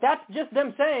 that's just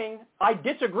them saying, I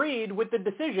disagreed with the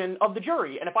decision of the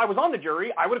jury. And if I was on the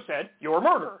jury, I would have said, you're a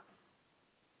murderer.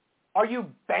 Are you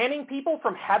banning people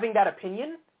from having that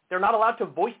opinion? They're not allowed to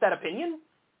voice that opinion?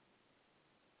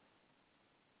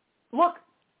 Look,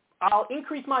 I'll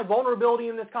increase my vulnerability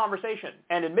in this conversation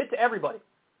and admit to everybody,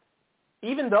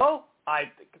 even though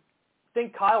I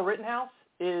think Kyle Rittenhouse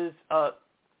is,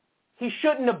 he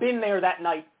shouldn't have been there that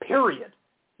night, period.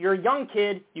 You're a young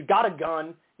kid, you got a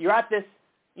gun, you're at this,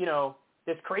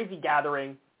 this crazy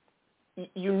gathering.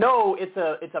 You know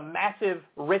it's a massive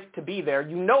risk to be there.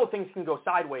 You know things can go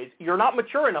sideways. You're not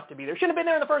mature enough to be there. Shouldn't have been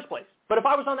there in the first place. But if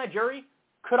I was on that jury,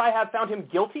 could I have found him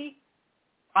guilty?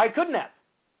 I couldn't have.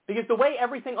 Because the way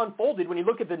everything unfolded, when you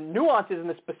look at the nuances and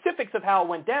the specifics of how it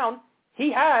went down,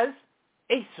 he has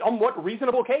a somewhat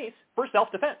reasonable case for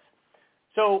self-defense.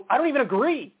 So I don't even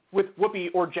agree with Whoopi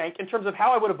or Cenk in terms of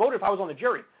how I would have voted if I was on the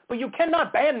jury. But you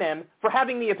cannot ban them for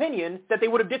having the opinion that they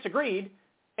would have disagreed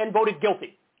and voted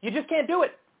guilty. You just can't do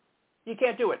it. You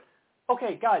can't do it.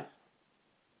 Okay, guys,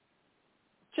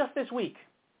 just this week,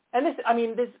 and this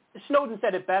Snowden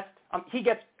said it best. He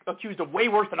gets accused of way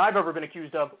worse than I've ever been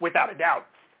accused of, without a doubt.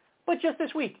 But just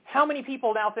this week, how many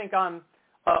people now think I'm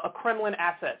a Kremlin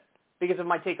asset because of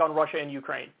my take on Russia and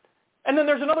Ukraine? And then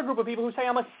there's another group of people who say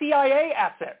I'm a CIA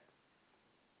asset.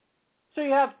 So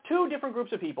you have two different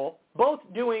groups of people, both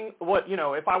doing what,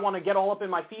 if I want to get all up in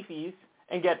my fifis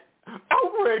and get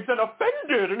outraged and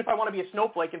offended, and if I want to be a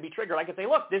snowflake and be triggered, I can say,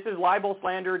 look, this is libel,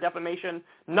 slander, defamation.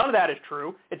 None of that is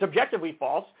true. It's objectively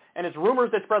false, and it's rumors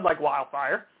that spread like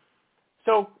wildfire.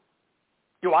 So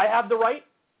do I have the right?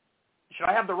 Should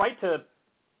I have the right to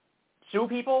sue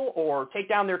people or take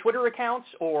down their Twitter accounts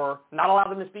or not allow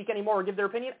them to speak anymore or give their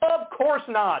opinion? Of course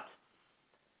not.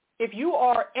 If you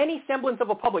are any semblance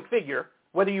of a public figure,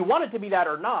 whether you want it to be that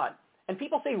or not, and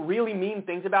people say really mean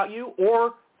things about you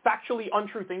or factually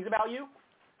untrue things about you,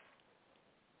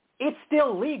 it's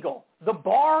still legal. The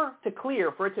bar to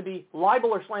clear for it to be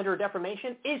libel or slander or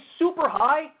defamation is super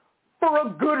high for a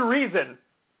good reason.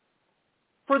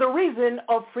 For the reason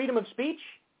of freedom of speech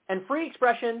and free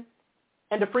expression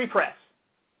and a free press.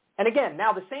 And again,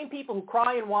 now the same people who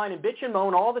cry and whine and bitch and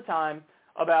moan all the time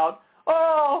about,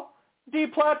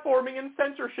 deplatforming and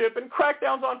censorship and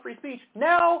crackdowns on free speech,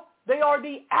 now they are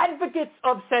the advocates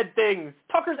of said things.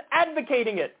 Tucker's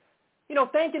advocating it.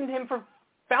 Thanking him for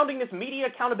founding this Media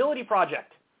Accountability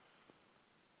Project.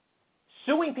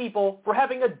 Suing people for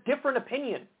having a different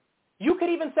opinion. You could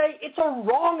even say it's a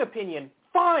wrong opinion.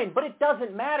 Fine, but it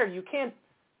doesn't matter. You can't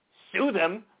sue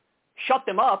them, shut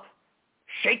them up,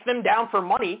 shake them down for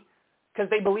money because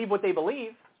they believe what they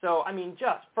believe. So,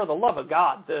 just for the love of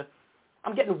God,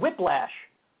 I'm getting whiplash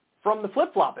from the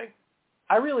flip-flopping.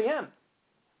 I really am.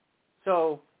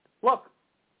 So, look,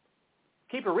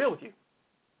 keep it real with you.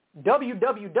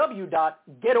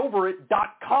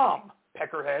 www.getoverit.com,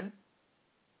 peckerhead.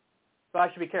 But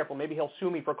I should be careful. Maybe he'll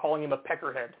sue me for calling him a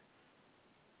peckerhead.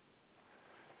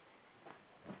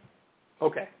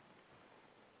 Okay.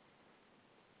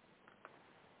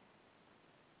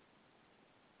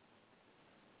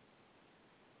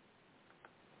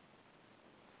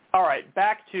 All right,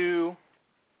 back to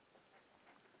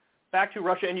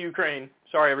Russia and Ukraine.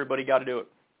 Sorry, everybody, got to do it.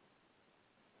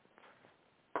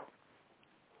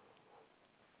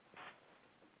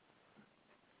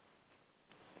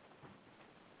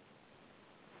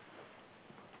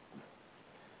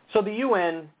 So the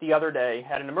UN the other day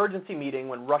had an emergency meeting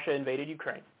when Russia invaded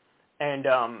Ukraine. And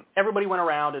everybody went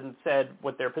around and said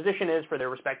what their position is for their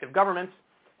respective governments.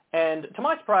 And to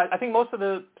my surprise, I think most of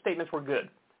the statements were good.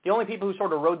 The only people who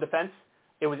sort of rode the fence,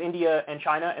 it was India and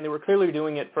China, and they were clearly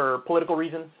doing it for political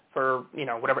reasons, for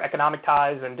whatever economic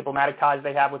ties and diplomatic ties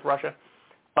they have with Russia.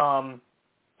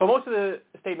 But most of the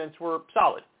statements were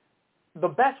solid. The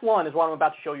best one is what I'm about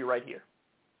to show you right here.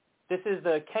 This is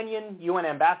the Kenyan UN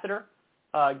ambassador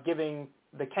giving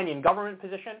the Kenyan government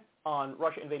position on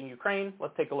Russia invading Ukraine.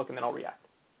 Let's take a look and then I'll react.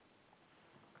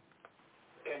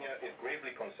 Kenya is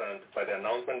gravely concerned by the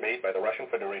announcement made by the Russian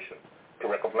Federation to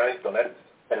recognize Donetsk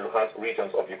and Luhansk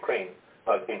regions of Ukraine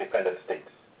as independent states.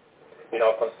 In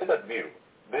our considered view,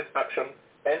 this action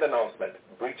and announcement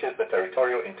breaches the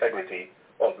territorial integrity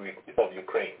of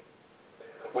Ukraine.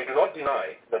 We do not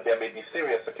deny that there may be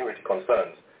serious security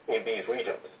concerns in these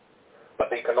regions, but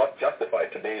they cannot justify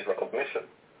today's recognition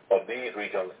of these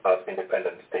regions as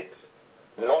independent states,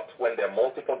 not when there are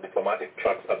multiple diplomatic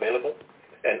tracks available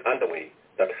and underway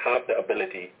that have the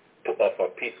ability to offer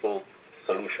peaceful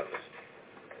solutions.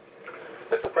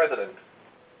 Mr. President,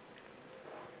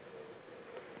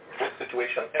 this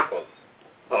situation echoes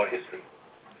our history.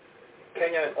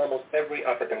 Kenya and almost every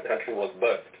African country was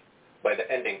birthed by the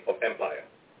ending of empire.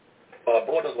 Our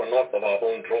borders were not of our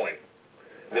own drawing.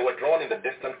 They were drawn in the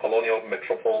distant colonial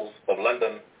metropoles of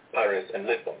London, Paris, and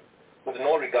Lisbon, with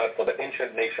no regard for the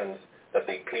ancient nations that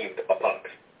they cleaved apart.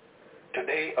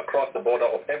 Today, across the border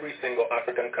of every single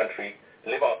African country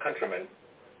live our countrymen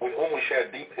with whom we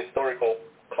share deep historical,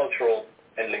 cultural,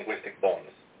 and linguistic bonds.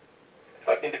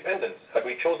 At independence, had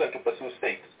we chosen to pursue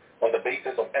states on the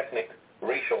basis of ethnic,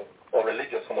 racial, or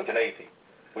religious homogeneity,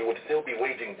 we would still be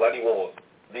waging bloody wars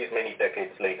these many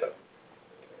decades later.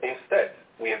 Instead,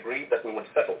 we agreed that we would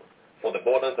settle for the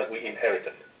borders that we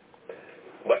inherited,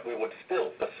 but we would still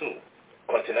pursue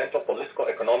continental political,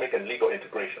 economic, and legal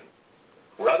integration.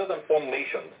 Rather than form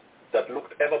nations that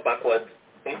looked ever backwards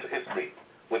into history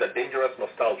with a dangerous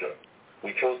nostalgia,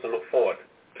 we chose to look forward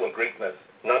to a greatness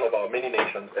none of our many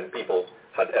nations and peoples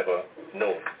had ever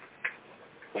known.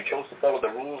 We chose to follow the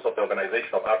rules of the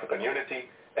Organization of African Unity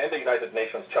and the United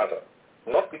Nations Charter,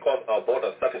 not because our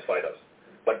borders satisfied us,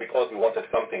 but because we wanted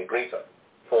something greater,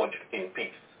 forged in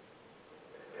peace.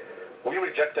 We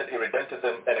rejected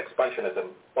irredentism and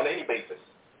expansionism on any basis,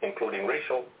 including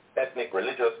racial, ethnic,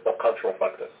 religious, or cultural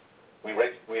factors. We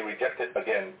reject it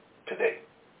again today.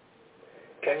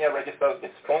 Kenya registers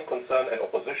its strong concern and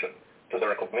opposition to the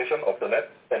recognition of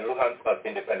Donetsk and Luhansk as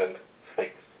independent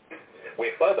states.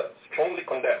 We further strongly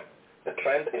condemn the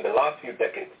trend in the last few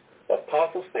decades of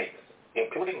powerful states,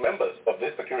 including members of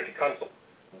this Security Council,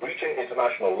 breaching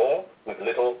international law with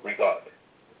little regard.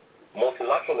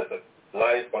 Multilateralism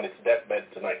lies on its deathbed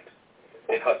tonight.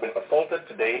 It has been assaulted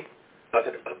today as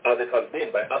it has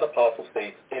been by other powerful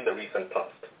states in the recent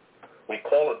past. We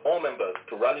call on all members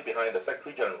to rally behind the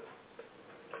Secretary General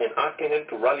in asking him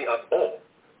to rally us all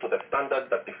to the standard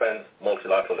that defends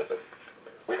multilateralism.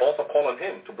 We also call on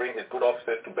him to bring his good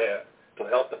offices to bear to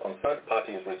help the concerned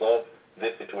parties resolve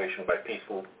this situation by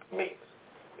peaceful means.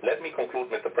 Let me conclude,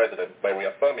 Mr. President, by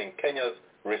reaffirming Kenya's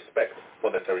respect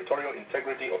for the territorial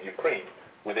integrity of Ukraine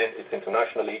within its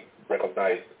internationally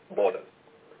recognized borders.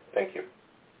 Thank you.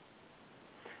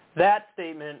 That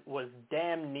statement was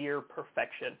damn near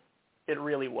perfection. It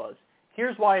really was.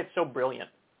 Here's why it's so brilliant.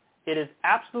 It is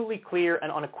absolutely clear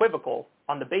and unequivocal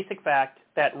on the basic fact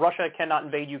that Russia cannot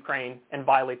invade Ukraine and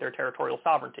violate their territorial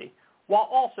sovereignty, while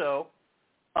also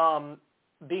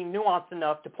being nuanced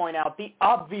enough to point out the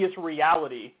obvious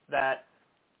reality that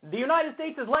the United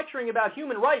States is lecturing about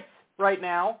human rights right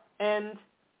now, and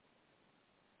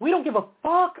we don't give a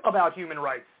fuck about human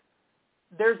rights.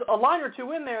 There's a line or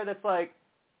two in there that's like,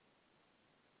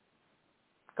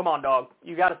 come on, dog.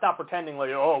 You got to stop pretending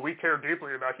like, oh, we care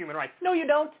deeply about human rights. No, you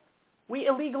don't. We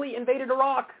illegally invaded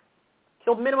Iraq,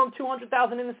 killed minimum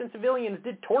 200,000 innocent civilians,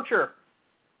 did torture.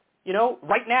 You know,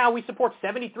 right now we support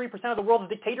 73% of the world's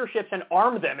dictatorships and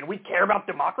arm them, and we care about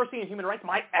democracy and human rights.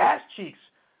 My ass cheeks,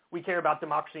 we care about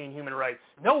democracy and human rights.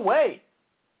 No way.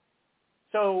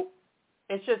 So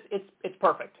it's just, it's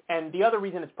perfect. And the other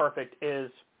reason it's perfect is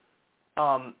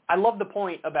I love the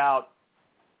point about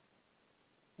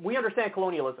we understand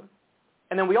colonialism.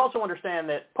 And then we also understand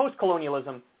that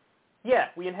post-colonialism, yeah,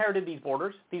 we inherited these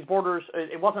borders. These borders,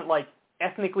 it wasn't like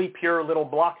ethnically pure little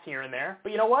blocks here and there.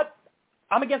 But you know what?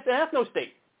 I'm against an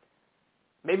ethno-state.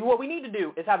 Maybe what we need to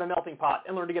do is have a melting pot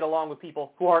and learn to get along with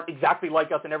people who aren't exactly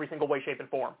like us in every single way, shape, and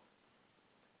form.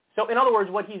 So in other words,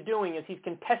 what he's doing is he's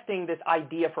contesting this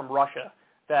idea from Russia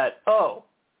that, oh,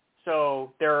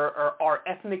 So there are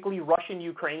ethnically Russian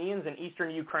Ukrainians in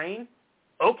eastern Ukraine.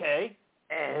 Okay,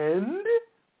 and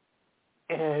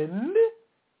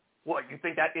what, you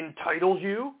think that entitles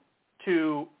you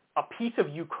to a piece of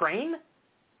Ukraine?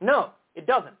 No, it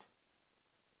doesn't.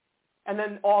 And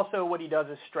then also what he does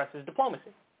is stresses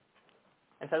diplomacy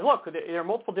and says, look, there are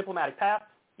multiple diplomatic paths.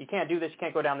 You can't do this. You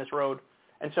can't go down this road.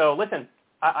 And so, listen,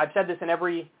 I've said this in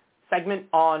every segment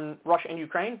on Russia and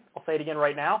Ukraine. I'll say it again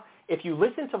right now. If you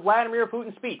listen to Vladimir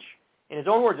Putin's speech, in his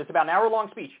own words, it's about an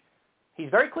hour-long speech. He's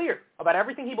very clear about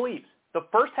everything he believes. The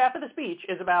first half of the speech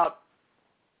is about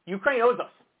Ukraine owes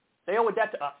us. They owe a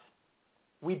debt to us.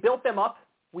 We built them up.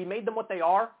 We made them what they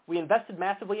are. We invested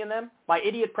massively in them. My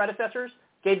idiot predecessors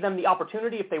gave them the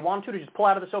opportunity, if they wanted to just pull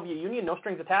out of the Soviet Union, no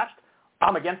strings attached.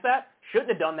 I'm against that. Shouldn't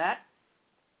have done that.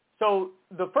 So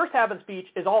the first half of the speech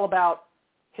is all about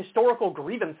historical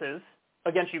grievances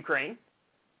against Ukraine.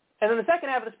 And then the second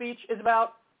half of the speech is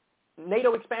about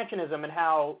NATO expansionism and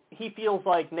how he feels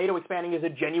like NATO expanding is a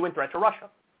genuine threat to Russia.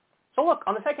 So look,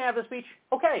 on the second half of the speech,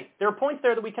 okay, there are points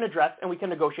there that we can address and we can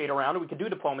negotiate around and we can do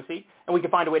diplomacy and we can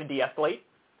find a way to de-escalate.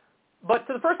 But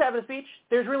to the first half of the speech,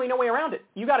 there's really no way around it.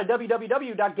 You got a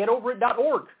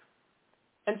www.getoverit.org.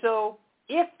 And so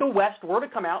if the West were to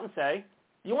come out and say,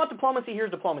 you want diplomacy,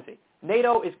 here's diplomacy.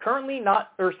 NATO is currently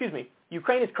not, or excuse me,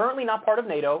 Ukraine is currently not part of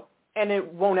NATO and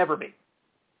it won't ever be.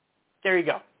 There you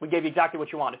go. We gave you exactly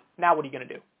what you wanted. Now what are you going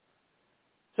to do?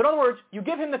 So in other words, you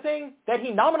give him the thing that he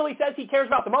nominally says he cares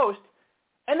about the most,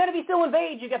 and then if he still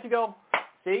invades, you get to go,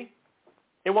 see,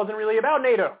 it wasn't really about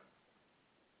NATO.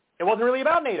 It wasn't really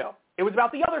about NATO. It was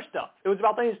about the other stuff. It was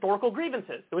about the historical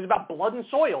grievances. It was about blood and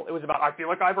soil. It was about, I feel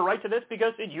like I have a right to this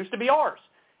because it used to be ours.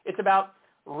 It's about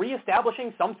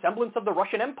reestablishing some semblance of the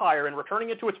Russian Empire and returning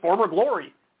it to its former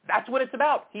glory. That's what it's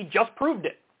about. He just proved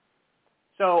it.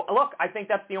 So, look, I think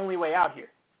that's the only way out here.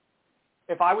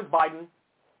 If I was Biden,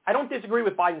 I don't disagree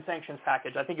with Biden's sanctions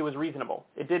package. I think it was reasonable.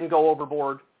 It didn't go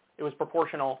overboard. It was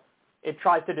proportional. It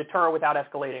tries to deter without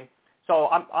escalating. So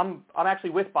I'm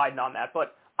actually with Biden on that.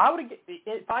 But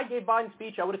if I gave Biden's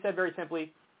speech, I would have said very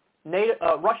simply,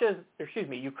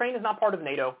 Ukraine is not part of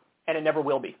NATO, and it never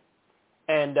will be.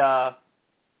 And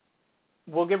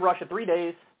we'll give Russia 3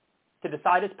 days to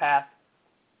decide its path.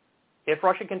 If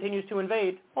Russia continues to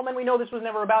invade, well, then we know this was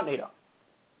never about NATO.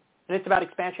 And it's about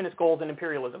expansionist goals and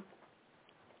imperialism.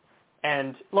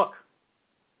 And look,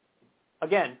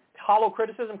 again, hollow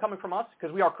criticism coming from us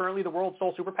because we are currently the world's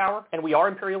sole superpower and we are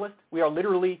imperialist. We are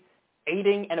literally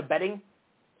aiding and abetting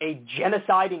a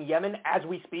genocide in Yemen as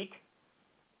we speak.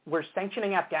 We're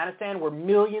sanctioning Afghanistan where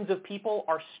millions of people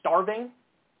are starving.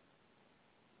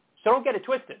 So don't get it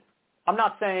twisted. I'm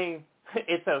not saying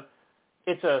it's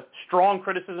a strong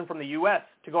criticism from the U.S.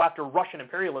 to go after Russian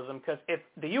imperialism because if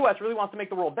the U.S. really wants to make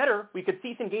the world better, we could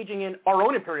cease engaging in our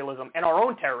own imperialism and our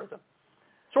own terrorism.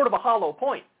 Sort of a hollow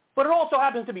point. But it also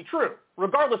happens to be true,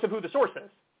 regardless of who the source is,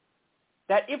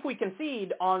 that if we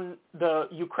concede on the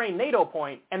Ukraine-NATO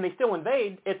point and they still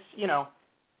invade, it's,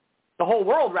 the whole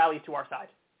world rallies to our side.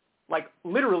 Like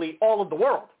literally all of the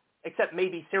world, except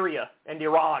maybe Syria and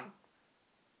Iran.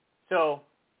 So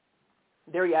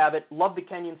there you have it. Love the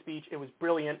Kenyan speech. It was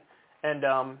brilliant.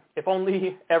 And if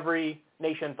only every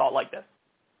nation thought like this.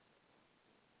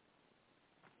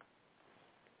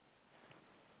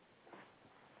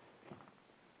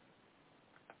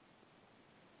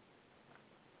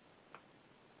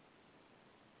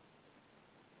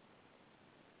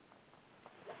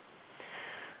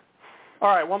 All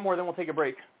right, one more, then we'll take a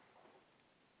break.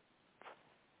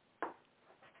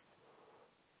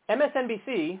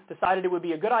 MSNBC decided it would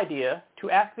be a good idea to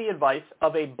ask the advice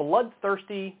of a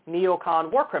bloodthirsty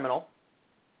neocon war criminal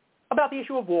about the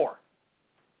issue of war.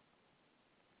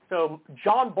 So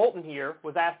John Bolton here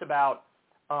was asked about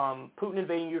Putin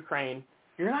invading Ukraine.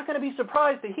 You're not going to be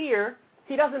surprised to hear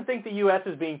he doesn't think the U.S.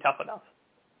 is being tough enough.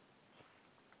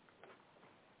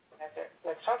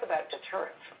 Let's talk about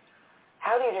deterrence.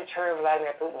 How do you deter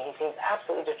Vladimir Putin? He seems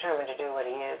absolutely determined to do what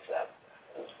he is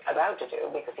about to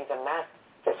do because he's amassed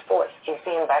this force. Do you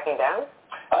see him backing down?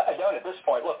 I don't at this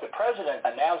point. Look, the president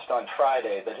announced on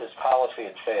Friday that his policy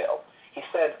had failed. He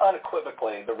said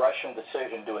unequivocally the Russian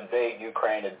decision to invade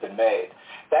Ukraine had been made.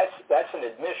 That's an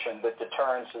admission that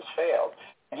deterrence has failed.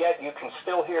 And yet you can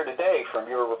still hear today from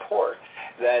your report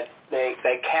that they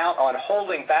count on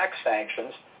holding back sanctions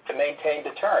to maintain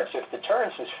deterrence. If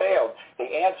deterrence has failed, the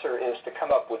answer is to come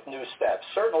up with new steps,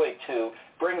 certainly to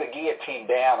bring the guillotine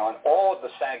down on all of the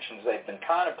sanctions they've been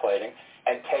contemplating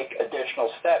and take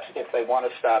additional steps if they want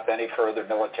to stop any further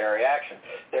military action.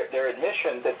 Their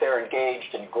admission that they're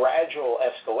engaged in gradual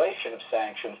escalation of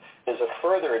sanctions is a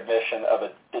further admission of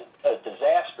a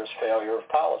disastrous failure of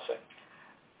policy.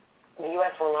 The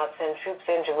U.S. will not send troops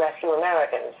in to rescue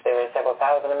Americans. There are several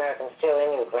thousand Americans still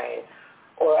in Ukraine,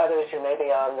 or others who may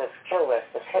be on this kill list,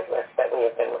 this hit list that we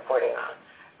have been reporting on,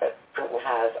 that Putin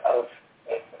has of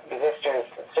resistors,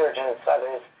 insurgents,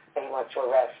 others that he wants to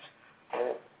arrest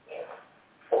and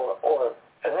or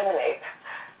eliminate.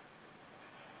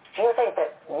 Do you think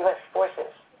that U.S.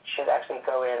 forces should actually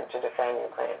go in to defend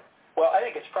Ukraine? Well, I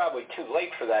think it's probably too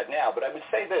late for that now, but I would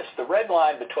say this. The red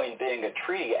line between being a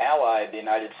treaty ally of the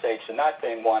United States and not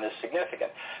being one is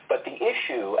significant. But the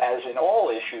issue, as in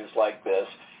all issues like this,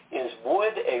 is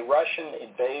would a Russian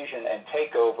invasion and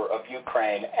takeover of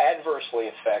Ukraine adversely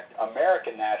affect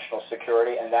American national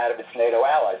security and that of its NATO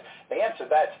allies? The answer to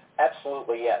that's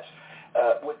absolutely yes.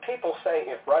 Would people say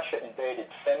if Russia invaded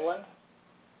Finland,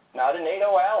 not a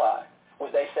NATO ally,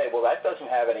 would they say, well, that doesn't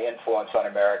have any influence on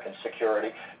American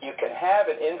security? You can have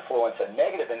an influence, a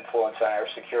negative influence on our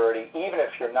security, even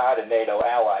if you're not a NATO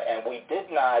ally. And we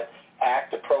did not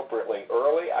act appropriately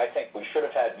early. I think we should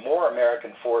have had more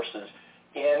American forces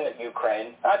in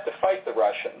Ukraine, not to fight the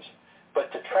Russians, but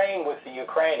to train with the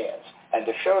Ukrainians and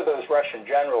to show those Russian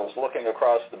generals looking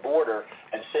across the border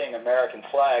and seeing American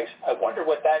flags. I wonder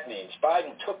what that means.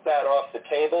 Biden took that off the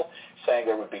table, saying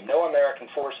there would be no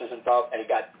American forces involved, and he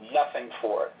got nothing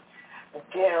for it.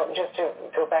 Just to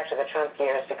go back to the Trump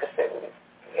years, because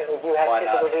you had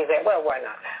difficulties there. Well, why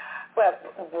not?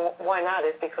 Well, why not?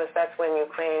 It's because that's when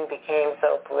Ukraine became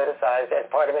so politicized as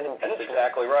part of an impeachment. That's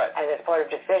exactly right. And as part of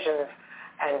decisions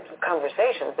and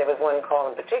conversations. There was one call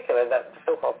in particular, that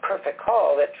so-called perfect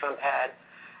call that Trump had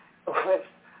with,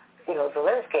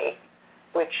 Kulinski,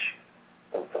 which,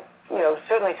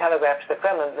 certainly telegraphed to the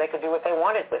Kremlin they could do what they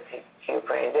wanted with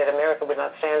Ukraine, that America would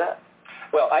not stand up.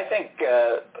 Well, I think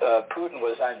Putin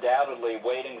was undoubtedly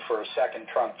waiting for a second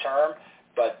Trump term,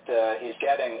 but he's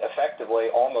getting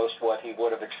effectively almost what he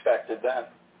would have expected then.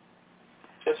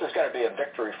 This is going to be a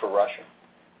victory for Russia.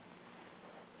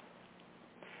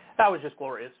 That was just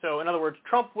glorious. So, in other words,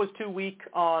 Trump was too weak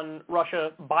on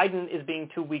Russia. Biden is being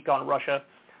too weak on Russia.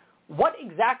 What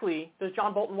exactly does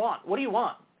John Bolton want? What do you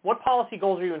want? What policy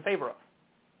goals are you in favor of?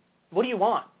 What do you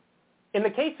want? In the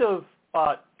case of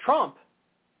Trump,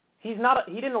 he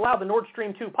didn't allow the Nord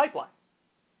Stream 2 pipeline.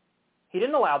 He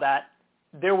didn't allow that.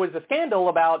 There was a scandal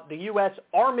about the U.S.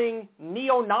 arming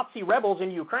neo-Nazi rebels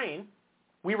in Ukraine.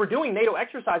 We were doing NATO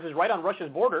exercises right on Russia's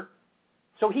border.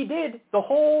 So he did the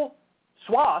whole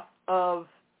swath of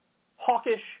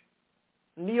hawkish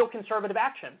neoconservative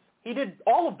actions. He did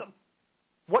all of them.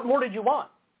 What more did you want?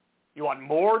 You want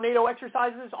more NATO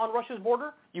exercises on Russia's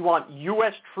border? You want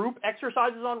U.S. troop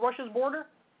exercises on Russia's border?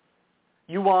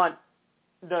 You want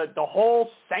the whole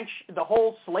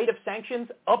slate of sanctions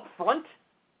up front?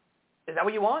 Is that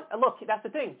what you want? And look, that's the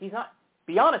thing. He's not.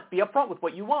 Be honest. Be upfront with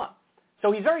what you want.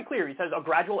 So he's very clear. He says a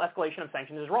gradual escalation of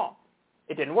sanctions is wrong.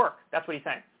 It didn't work. That's what he's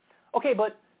saying. Okay,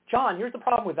 but John, here's the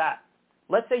problem with that.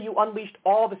 Let's say you unleashed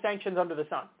all the sanctions under the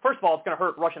sun. First of all, it's going to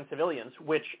hurt Russian civilians,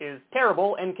 which is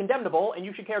terrible and condemnable, and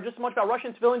you should care just as much about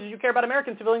Russian civilians as you care about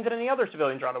American civilians and any other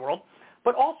civilians around the world.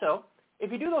 But also,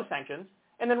 if you do those sanctions,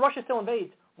 and then Russia still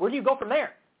invades, where do you go from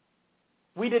there?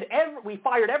 We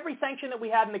fired every sanction that we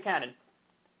had in the cannon,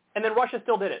 and then Russia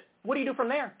still did it. What do you do from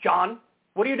there? John,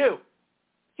 what do?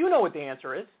 You know what the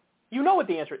answer is. You know what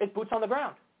the answer is. It's boots on the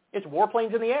ground. It's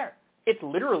warplanes in the air. It's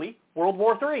literally World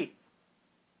War III.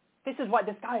 This is why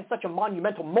this guy is such a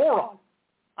monumental moron,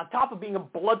 on top of being a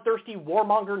bloodthirsty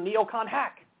warmonger neocon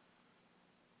hack.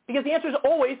 Because the answer is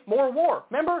always more war.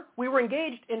 Remember, we were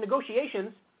engaged in negotiations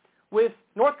with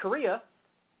North Korea,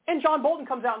 and John Bolton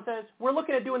comes out and says, we're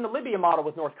looking at doing the Libya model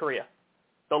with North Korea.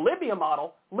 The Libya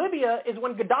model? Libya is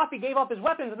when Gaddafi gave up his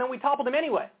weapons and then we toppled him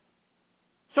anyway.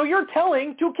 So you're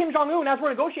telling to Kim Jong-un, as we're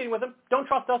negotiating with him, don't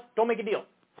trust us, don't make a deal.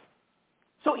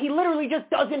 So he literally just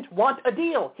doesn't want a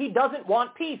deal. He doesn't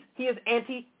want peace. He is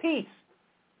anti-peace.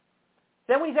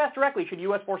 Then when he's asked directly, should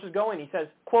U.S. forces go in, he says,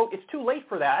 quote, it's too late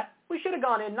for that. We should have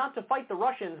gone in not to fight the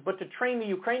Russians, but to train the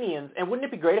Ukrainians. And wouldn't it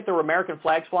be great if there were American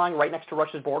flags flying right next to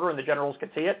Russia's border and the generals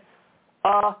could see it?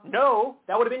 No,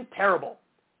 that would have been terrible.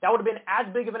 That would have been as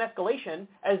big of an escalation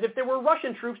as if there were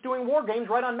Russian troops doing war games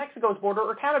right on Mexico's border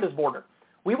or Canada's border.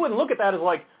 We wouldn't look at that as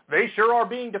like, they sure are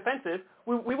being defensive.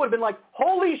 We would have been like,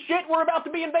 holy shit, we're about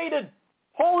to be invaded.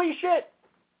 Holy shit.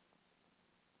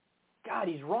 God,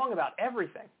 he's wrong about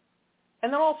everything.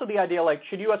 And then also the idea, like,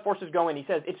 should U.S. forces go in? He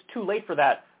says, it's too late for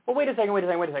that. Well, wait a second.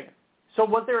 So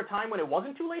was there a time when it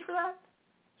wasn't too late for that?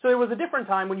 So there was a different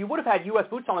time when you would have had U.S.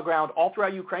 boots on the ground all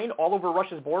throughout Ukraine, all over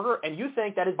Russia's border, and you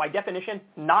think that is by definition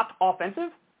not offensive?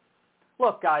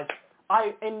 Look, guys,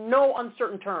 in no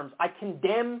uncertain terms, I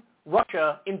condemn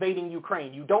Russia invading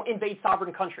Ukraine. You don't invade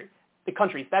sovereign countries.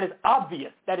 That is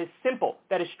obvious. That is simple.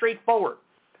 That is straightforward.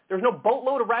 There's no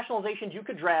boatload of rationalizations you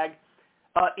could drag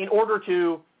in order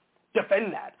to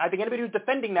defend that. I think anybody who's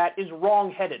defending that is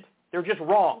wrong-headed. They're just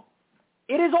wrong.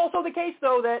 It is also the case,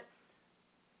 though, that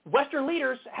Western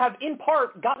leaders have, in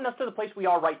part, gotten us to the place we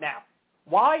are right now.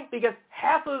 Why? Because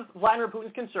half of Vladimir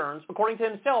Putin's concerns, according to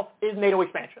himself, is NATO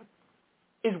expansion,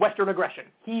 is Western aggression.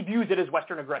 He views it as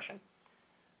Western aggression.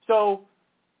 So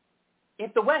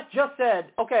if the West just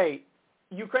said, okay,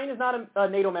 Ukraine is not a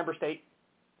NATO member state,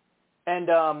 and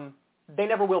they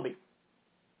never will be,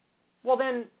 well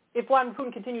then, if Vladimir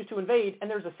Putin continues to invade, and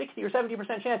there's a 60 or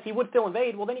 70% chance he would still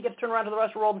invade, well then he gets to turn around to the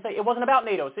rest of the world and say, it wasn't about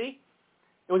NATO, see?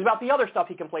 It was about the other stuff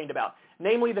he complained about,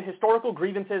 namely the historical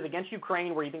grievances against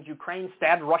Ukraine, where he thinks Ukraine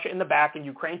stabbed Russia in the back, and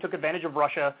Ukraine took advantage of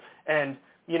Russia, and,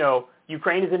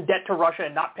 Ukraine is in debt to Russia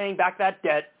and not paying back that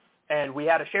debt, and we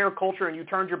had a shared culture, and you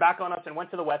turned your back on us and went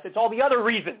to the West. It's all the other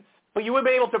reasons. But you would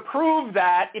be able to prove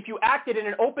that if you acted in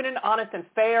an open and honest and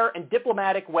fair and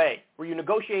diplomatic way, where you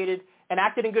negotiated and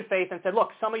acted in good faith and said,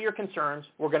 look, some of your concerns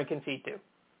we're going to concede to. You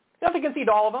don't have to concede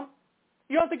to all of them.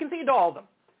 You don't have to concede to all of them.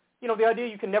 The idea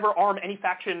you can never arm any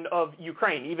faction of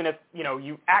Ukraine, even if,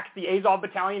 you axe the Azov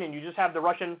battalion and you just have the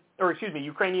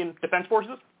Ukrainian defense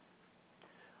forces.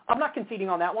 I'm not conceding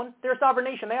on that one. They're a sovereign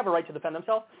nation. They have a right to defend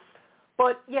themselves.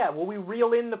 But, yeah, will we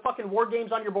reel in the fucking war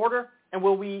games on your border? And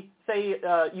will we say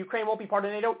Ukraine won't be part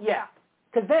of NATO? Yeah.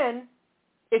 Because then,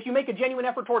 if you make a genuine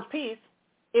effort towards peace,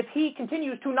 if he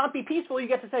continues to not be peaceful, you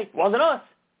get to say, wasn't us.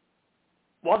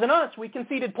 Wasn't us. We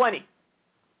conceded plenty.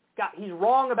 God, he's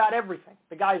wrong about everything.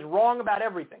 The guy's wrong about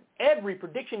everything. Every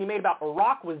prediction he made about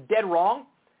Iraq was dead wrong.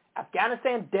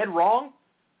 Afghanistan, dead wrong.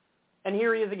 And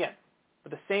here he is again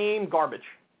with the same garbage.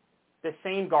 The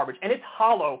same garbage. And it's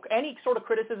hollow. Any sort of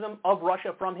criticism of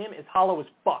Russia from him is hollow as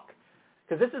fuck.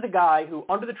 Because this is a guy who,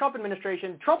 under the Trump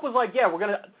administration, Trump was like, yeah, we're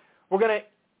gonna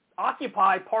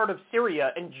occupy part of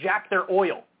Syria and jack their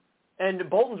oil. And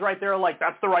Bolton's right there like,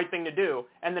 that's the right thing to do.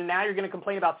 And then now you're going to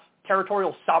complain about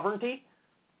territorial sovereignty?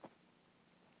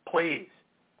 Please.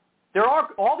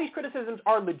 All these criticisms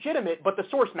are legitimate, but the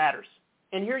source matters.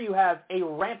 And here you have a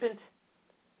rampant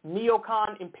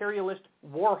neocon imperialist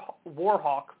war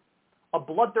hawk, a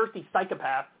bloodthirsty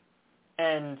psychopath,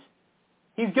 and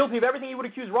he's guilty of everything he would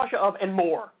accuse Russia of and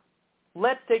more.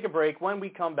 Let's take a break. When we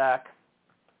come back,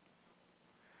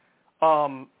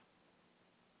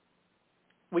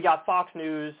 we got Fox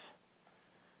News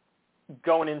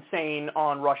going insane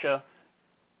on Russia.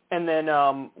 And then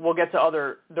we'll get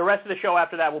to the rest of the show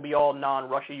after that will be all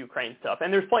non-Russia, Ukraine stuff.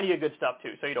 And there's plenty of good stuff,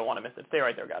 too, so you don't want to miss it. Stay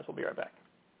right there, guys. We'll be right back.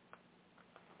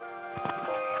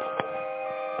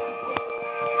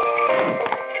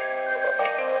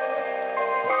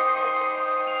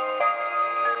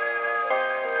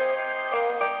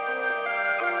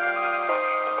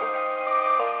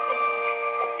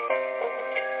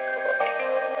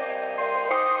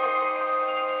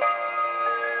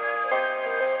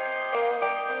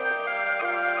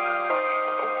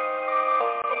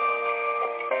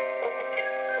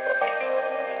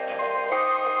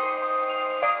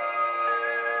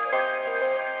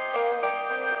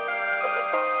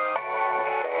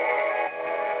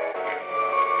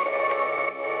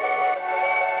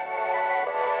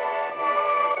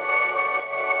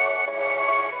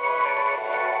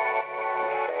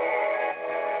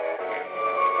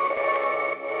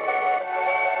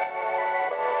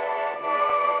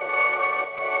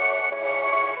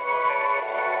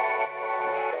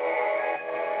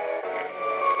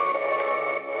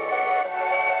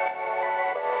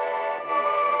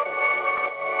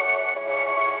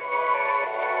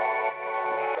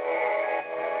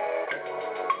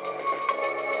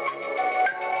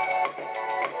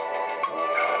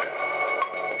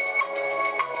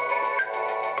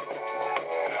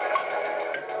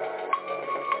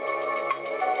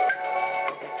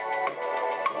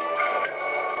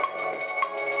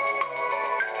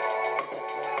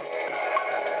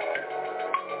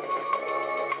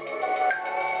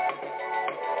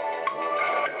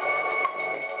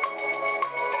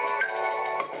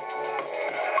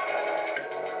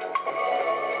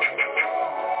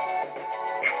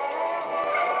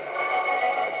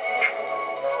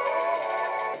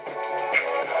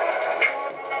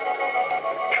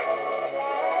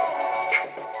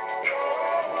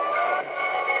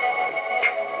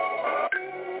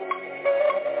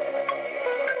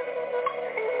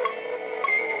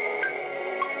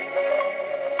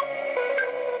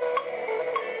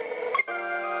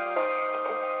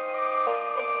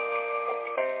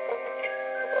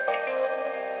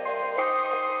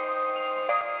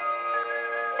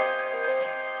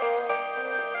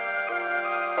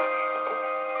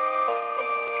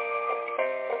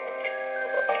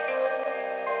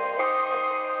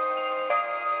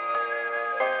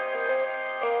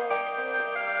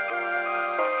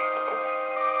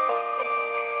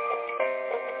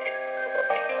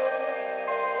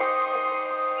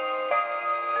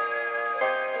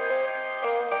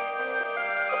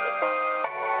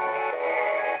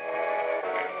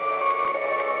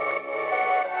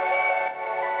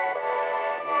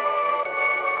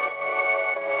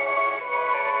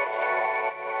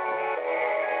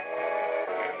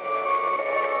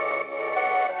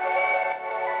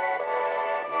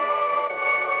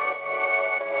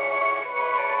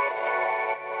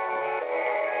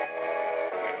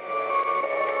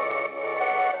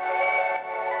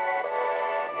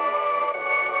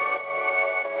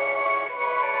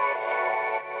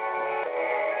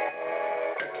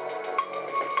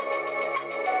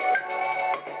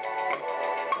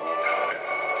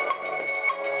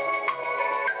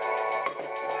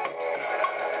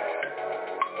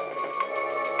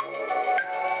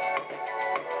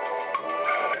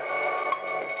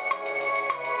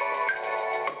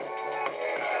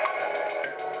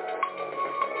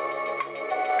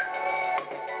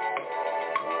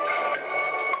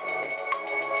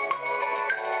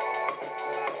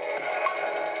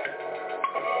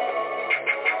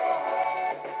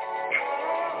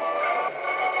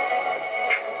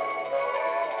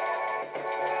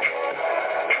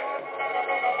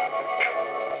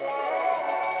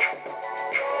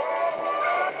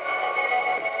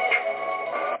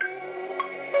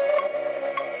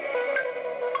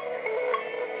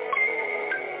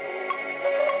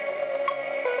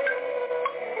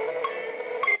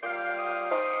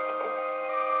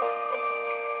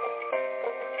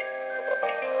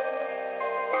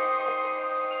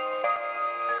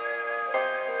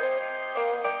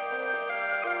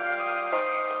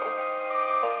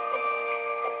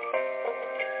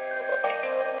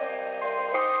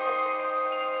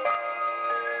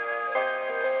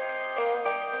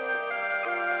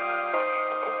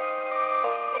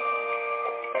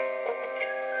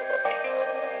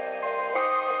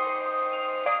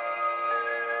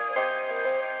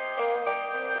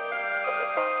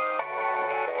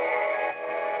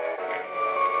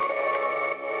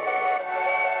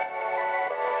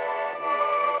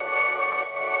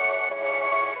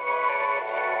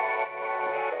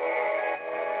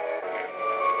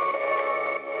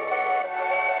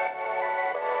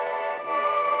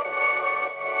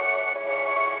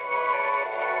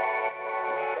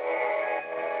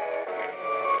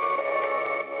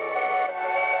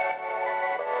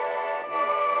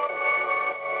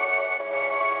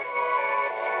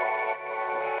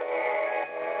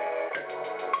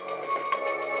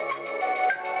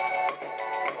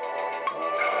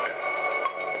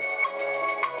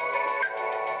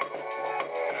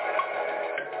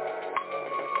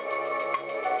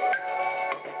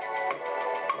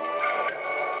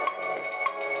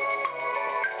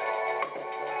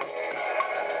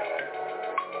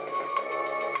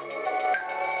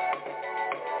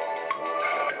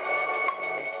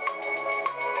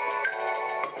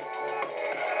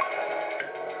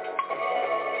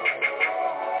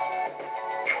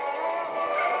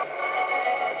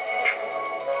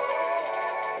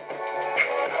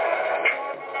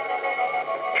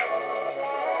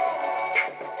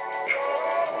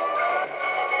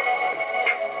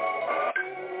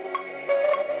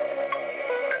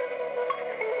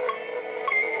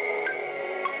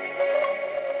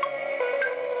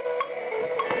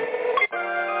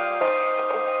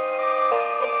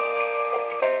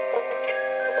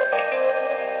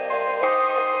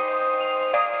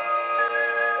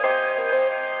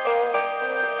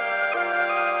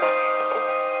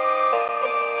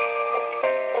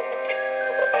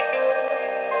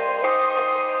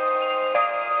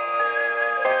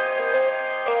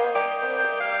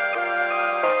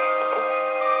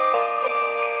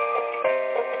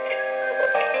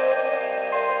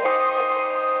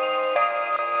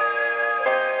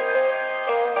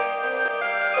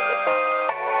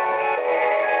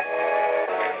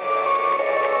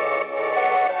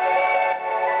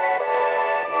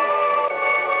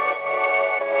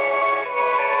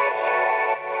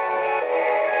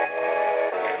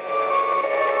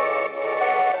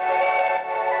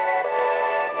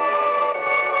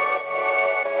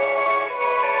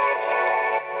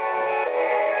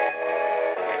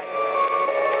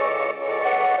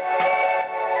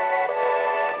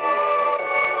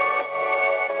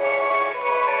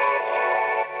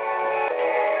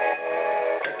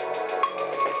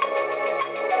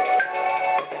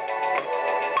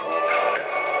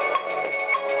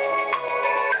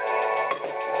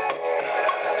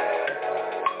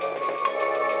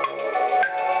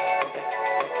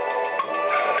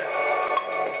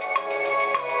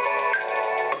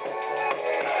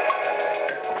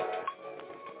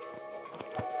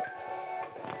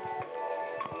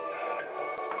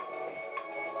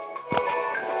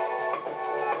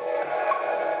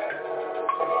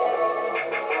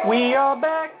 We are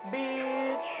back,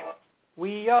 bitch.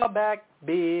 We are back,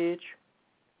 bitch.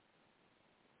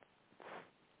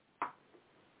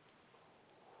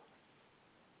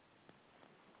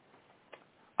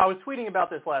 I was tweeting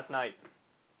about this last night.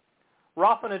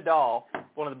 Rafa Nadal,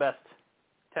 one of the best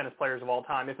tennis players of all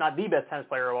time, if not the best tennis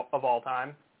player of all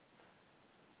time,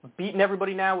 beating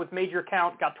everybody now with major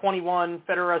count, got 21,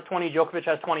 Federer has 20, Djokovic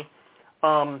has 20.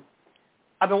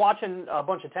 I've been watching a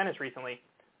bunch of tennis recently.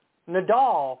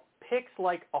 Nadal picks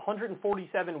like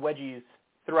 147 wedgies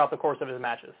throughout the course of his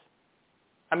matches.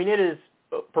 I mean, it is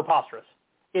preposterous.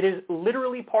 It is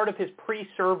literally part of his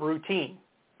pre-serve routine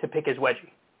to pick his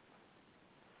wedgie.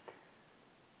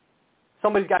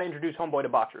 Somebody's got to introduce homeboy to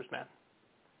boxers, man.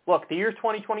 Look, the year's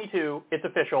 2022. It's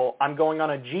official. I'm going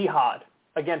on a jihad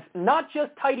against not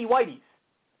just tighty-whities,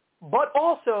 but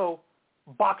also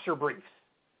boxer briefs.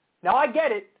 Now, I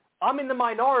get it. I'm in the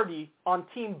minority on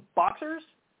team boxers,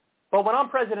 but when I'm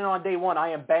president on day one, I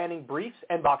am banning briefs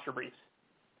and boxer briefs.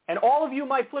 And all of you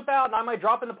might flip out, and I might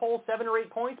drop in the poll 7 or 8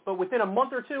 points, but within a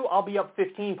month or two, I'll be up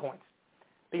 15 points.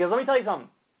 Because let me tell you something.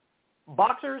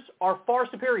 Boxers are far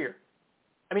superior.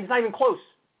 I mean, it's not even close.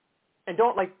 And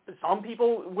don't, like, some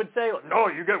people would say, no,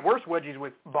 you get worse wedgies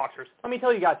with boxers. Let me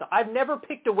tell you guys something. I've never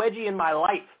picked a wedgie in my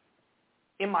life.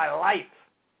 In my life.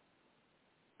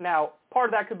 Now, part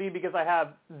of that could be because I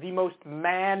have the most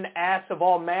man-ass of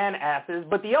all man-asses,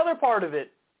 but the other part of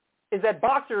it is that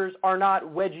boxers are not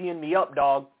wedgieing me up,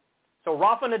 dog. So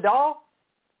Rafa Nadal,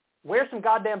 wear some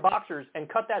goddamn boxers and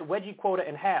cut that wedgie quota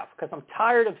in half, because I'm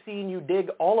tired of seeing you dig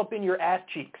all up in your ass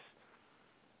cheeks.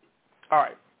 All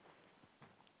right.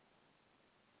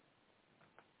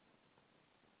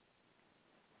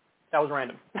 That was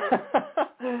random.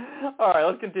 All right,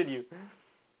 let's continue.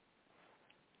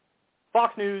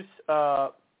 Fox News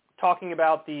talking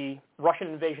about the Russian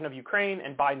invasion of Ukraine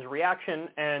and Biden's reaction.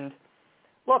 And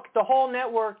look, the whole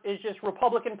network is just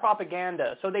Republican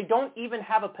propaganda. So they don't even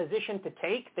have a position to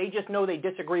take. They just know they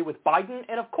disagree with Biden.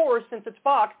 And of course, since it's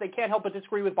Fox, they can't help but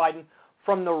disagree with Biden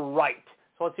from the right.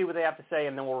 So let's see what they have to say,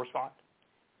 and then we'll respond.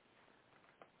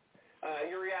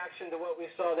 Your reaction to what we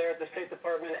saw there at the State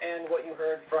Department and what you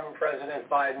heard from President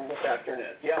Biden this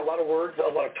afternoon. Yeah, a lot of words, a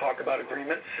lot of talk about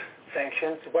agreements,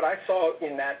 sanctions. What I saw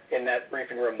in that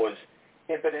briefing room was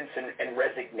impotence and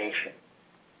resignation.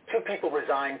 Two people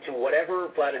resigned to whatever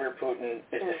Vladimir Putin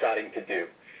is deciding to do.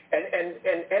 And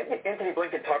Anthony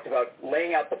Blinken talked about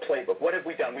laying out the playbook. What have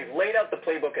we done? We've laid out the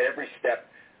playbook at every step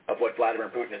of what Vladimir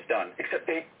Putin has done, except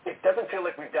it doesn't feel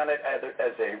like we've done it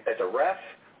as a ref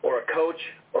or a coach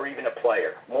or even a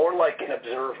player, more like an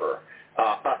observer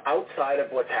outside of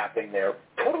what's happening there.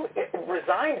 Totally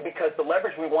resigned because the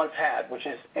leverage we once had, which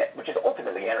is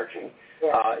ultimately energy,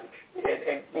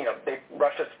 and you know,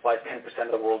 Russia supplies 10%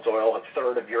 of the world's oil, a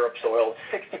third of Europe's oil,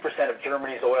 60% of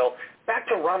Germany's oil. Back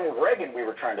to Ronald Reagan, we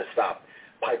were trying to stop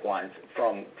pipelines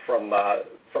from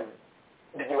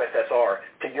the USSR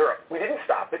to Europe. We didn't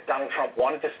stop it. Donald Trump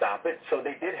wanted to stop it, so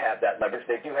they did have that leverage.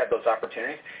 They do have those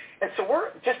opportunities. And so we're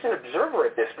just an observer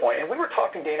at this point. And we were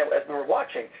talking, Dana, as we were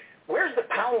watching, where's the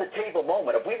pound-the-table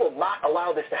moment of we will not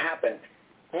allow this to happen?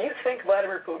 Do you think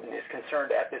Vladimir Putin is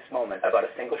concerned at this moment about a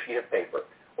single sheet of paper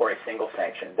or a single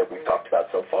sanction that we've talked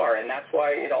about so far? And that's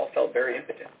why it all felt very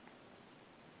impotent.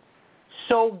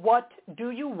 So what do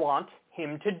you want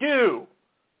him to do?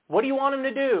 What do you want him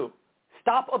to do?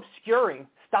 Stop obscuring.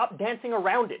 Stop dancing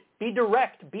around it. Be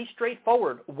direct. Be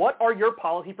straightforward. What are your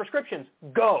policy prescriptions?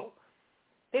 Go.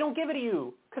 They don't give it to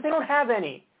you because they don't have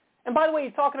any. And by the way,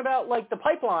 he's talking about like the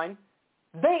pipeline.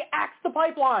 They axed the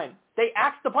pipeline. They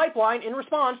axed the pipeline in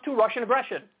response to Russian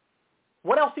aggression.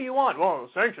 What else do you want? Well,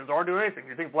 sanctions aren't doing anything.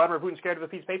 You think Vladimir Putin's scared of a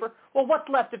piece of paper? Well, what's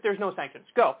left if there's no sanctions?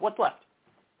 Go. What's left?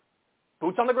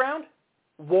 Boots on the ground?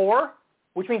 War,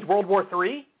 which means World War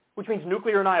III, which means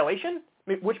nuclear annihilation,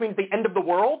 which means the end of the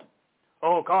world?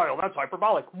 Oh, Kyle, that's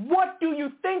hyperbolic. What do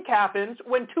you think happens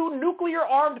when two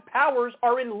nuclear-armed powers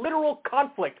are in literal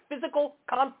conflict, physical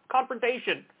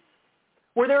confrontation,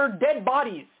 where there are dead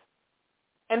bodies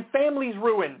and families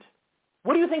ruined?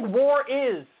 What do you think war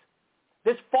is?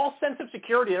 This false sense of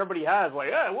security everybody has, like,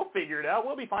 yeah, we'll figure it out,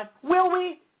 we'll be fine. Will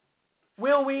we?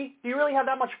 Will we? Do you really have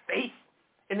that much faith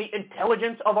in the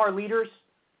intelligence of our leaders?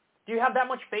 Do you have that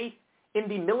much faith in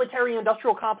the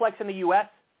military-industrial complex in the U.S.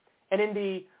 and in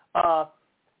the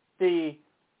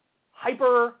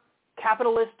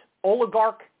hyper-capitalist,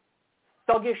 oligarch,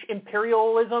 thuggish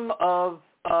imperialism of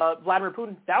Vladimir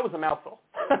Putin? That was a mouthful.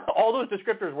 All those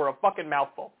descriptors were a fucking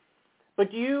mouthful.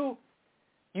 But do you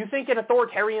think an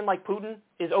authoritarian like Putin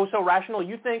is oh so rational?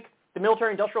 You think the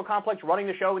military-industrial complex running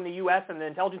the show in the U.S. and the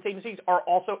intelligence agencies are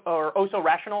oh so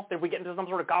rational? That if we get into some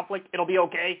sort of conflict, it'll be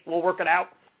okay, we'll work it out?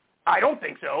 I don't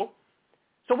think so.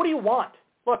 So what do you want?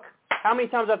 Look, how many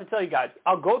times do I have to tell you guys?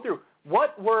 I'll go through.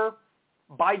 What were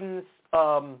Biden's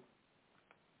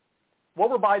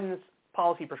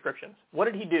policy prescriptions? What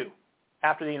did he do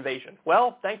after the invasion?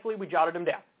 Well, thankfully, we jotted them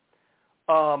down.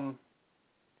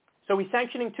 So he's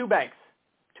sanctioning two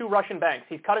Russian banks.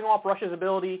 He's cutting off Russia's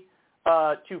ability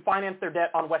to finance their debt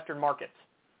on Western markets.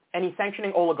 And he's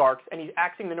sanctioning oligarchs, and he's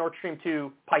axing the Nord Stream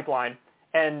 2 pipeline.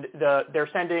 And they're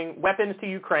sending weapons to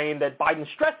Ukraine that Biden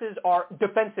stresses are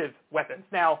defensive weapons.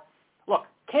 Now, look,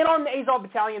 can't arm the Azov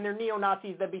battalion. They're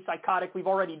neo-Nazis. That'd be psychotic. We've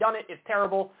already done it. It's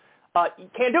terrible.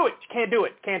 Can't do it. Can't do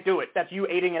it. Can't do it. That's you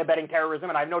aiding and abetting terrorism,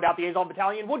 and I have no doubt the Azov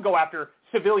battalion would go after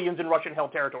civilians in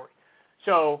Russian-held territory.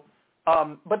 So,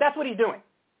 but that's what he's doing.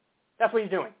 That's what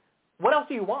he's doing. What else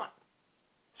do you want?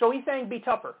 So he's saying be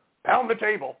tougher. Pound the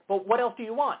table. But what else do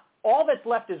you want? All that's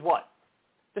left is what?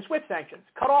 The SWIFT sanctions.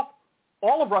 Cut off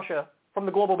all of Russia from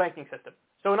the global banking system.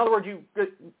 So in other words, you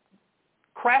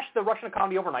crash the Russian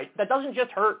economy overnight. That doesn't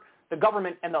just hurt the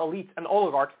government and the elites and the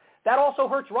oligarchs. That also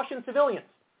hurts Russian civilians.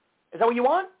 Is that what you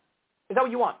want? Is that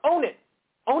what you want? Own it.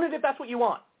 Own it if that's what you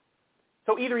want.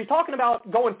 So either he's talking about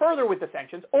going further with the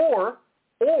sanctions, or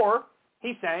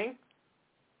he's saying,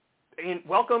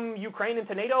 welcome Ukraine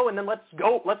into NATO, and then let's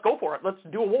go for it. Let's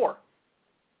do a war.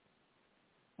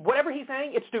 Whatever he's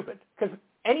saying, it's stupid, because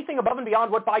anything above and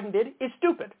beyond what Biden did is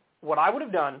stupid. What I would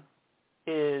have done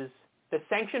is the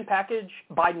sanction package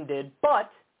Biden did,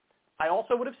 but I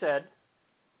also would have said,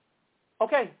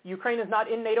 okay, Ukraine is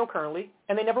not in NATO currently,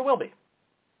 and they never will be.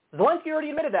 Zelensky already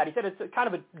admitted that. He said it's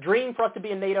kind of a dream for us to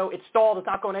be in NATO. It's stalled. It's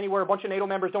not going anywhere. A bunch of NATO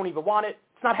members don't even want it.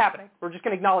 It's not happening. We're just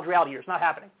going to acknowledge reality here. It's not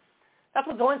happening. That's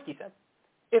what Zelensky said.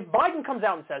 If Biden comes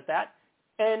out and says that,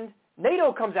 and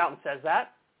NATO comes out and says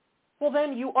that, well,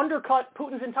 then you undercut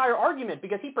Putin's entire argument,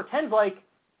 because he pretends like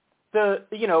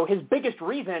his biggest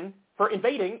reason for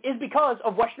invading is because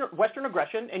of Western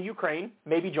aggression and Ukraine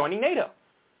maybe joining NATO.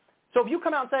 So if you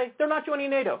come out and say, they're not joining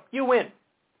NATO, you win.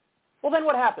 Well, then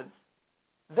what happens?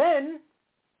 Then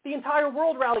the entire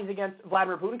world rallies against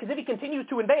Vladimir Putin, because if he continues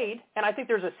to invade, and I think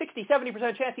there's a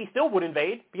 60-70% chance he still would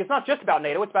invade, because it's not just about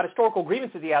NATO, it's about historical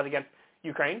grievances he has against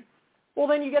Ukraine, well,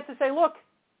 then you get to say, look,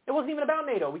 it wasn't even about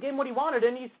NATO. We gave him what he wanted,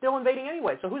 and he's still invading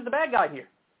anyway. So who's the bad guy here?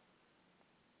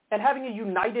 And having a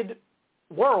united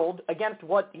world against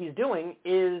what he's doing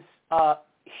is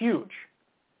huge,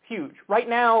 huge. Right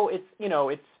now,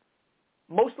 it's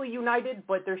mostly united,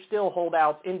 but there's still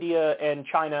holdouts. India and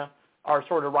China are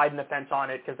sort of riding the fence on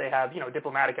it because they have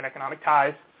diplomatic and economic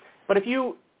ties. But if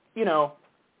you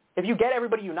get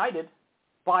everybody united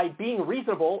by being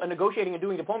reasonable and negotiating and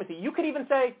doing diplomacy, you could even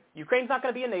say, Ukraine's not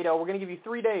going to be in NATO. We're going to give you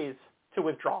 3 days to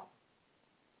withdraw.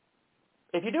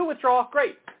 If you do withdraw,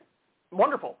 great.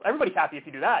 Wonderful. Everybody's happy if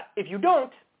you do that. If you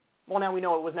don't, well, now we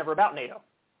know it was never about NATO.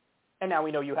 And now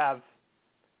we know you have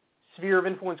sphere of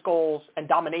influence goals and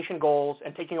domination goals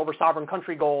and taking over sovereign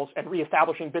country goals and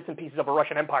reestablishing bits and pieces of a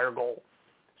Russian empire goal.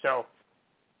 So,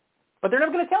 but they're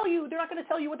never going to tell you. They're not going to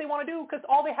tell you what they want to do, because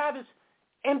all they have is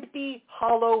empty,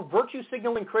 hollow,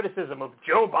 virtue-signaling criticism of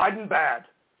Joe Biden bad.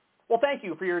 Well, thank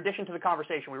you for your addition to the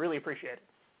conversation. We really appreciate it.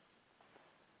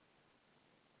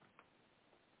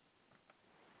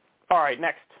 All right,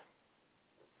 next.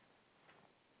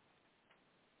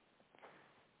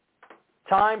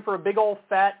 Time for a big old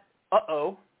fat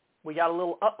uh-oh. We got a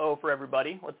little uh-oh for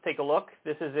everybody. Let's take a look.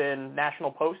 This is in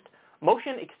National Post.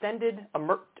 Motion to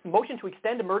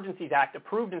Extend Emergencies Act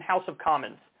approved in House of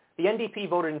Commons. The NDP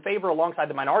voted in favor alongside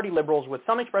the minority liberals, with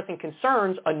some expressing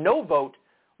concerns a no vote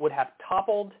would have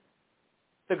toppled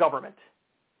the government.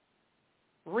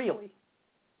 Really?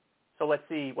 So let's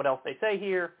see what else they say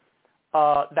here.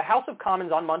 The House of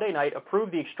Commons on Monday night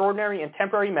approved the extraordinary and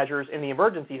temporary measures in the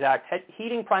Emergencies Act,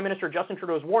 heeding Prime Minister Justin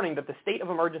Trudeau's warning that the state of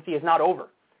emergency is not over,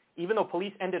 even though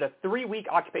police ended a 3-week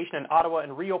occupation in Ottawa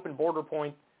and reopened border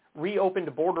points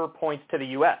to the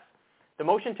U.S. The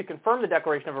motion to confirm the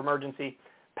declaration of emergency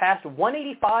passed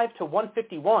 185 to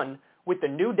 151, with the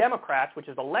New Democrats, which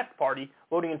is the left party,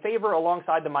 voting in favor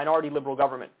alongside the minority liberal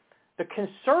government. The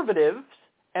Conservatives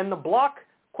and the Bloc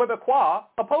Québécois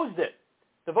opposed it.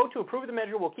 The vote to approve the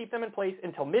measure will keep them in place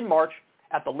until mid-March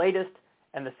at the latest,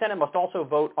 and the Senate must also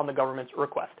vote on the government's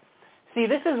request. See,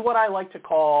 this is what I like to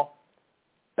call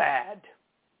bad.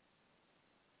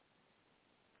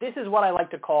 This is what I like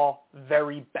to call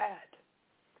very bad.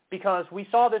 Because we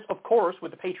saw this, of course,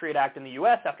 with the Patriot Act in the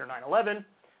U.S. after 9/11,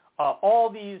 all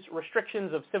these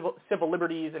restrictions of civil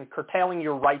liberties and curtailing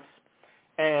your rights.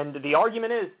 And the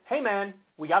argument is, hey, man,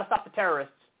 we got to stop the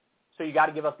terrorists, so you got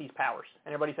to give us these powers.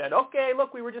 And everybody said, okay,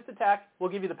 look, we were just attacked. We'll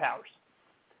give you the powers.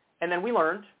 And then we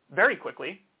learned very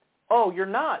quickly, oh, you're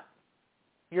not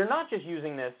you're not just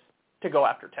using this to go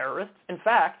after terrorists. In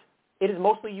fact, it is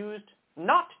mostly used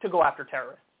not to go after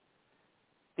terrorists.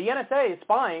 The NSA is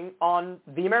spying on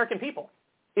the American people,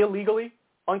 illegally,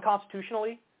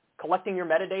 unconstitutionally, collecting your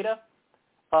metadata.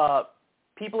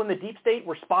 People in the deep state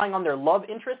were spying on their love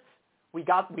interests. We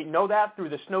know that through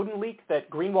the Snowden leak that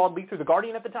Greenwald leaked through The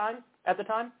Guardian at the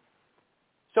time.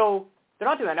 So they're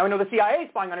not doing that. Now we know the CIA is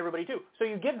spying on everybody too. So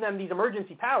you give them these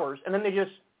emergency powers, and then they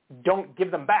just don't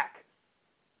give them back.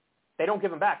 They don't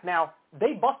give them back. Now,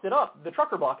 they busted up the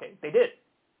trucker blockade. They did.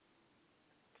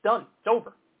 It's done. It's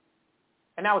over.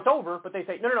 And now it's over, but they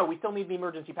say, no, we still need the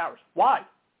emergency powers. Why?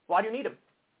 Why do you need them?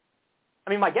 I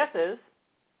mean, my guess is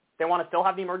they want to still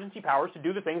have the emergency powers to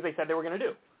do the things they said they were going to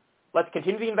do. Let's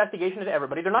continue the investigation into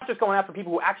everybody. They're not just going after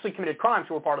people who actually committed crimes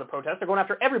who were part of the protest. They're going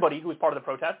after everybody who was part of the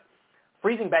protest,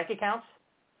 freezing bank accounts,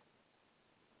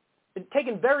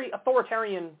 taking very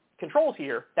authoritarian controls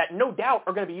here that no doubt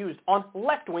are going to be used on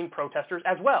left-wing protesters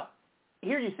as well.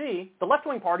 Here you see the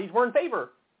left-wing parties were in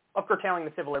favor of curtailing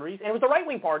the civil liberties, and it was the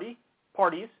right-wing parties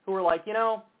who were like,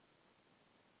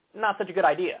 not such a good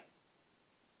idea.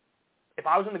 If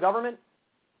I was in the government,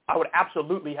 I would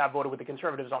absolutely have voted with the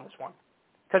conservatives on this one,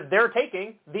 because they're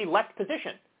taking the left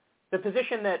position, the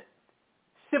position that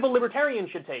civil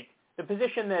libertarians should take, the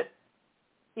position that,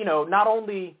 not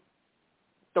only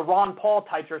the Ron Paul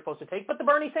types are supposed to take, but the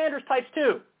Bernie Sanders types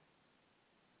too.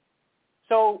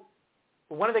 So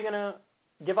when are they going to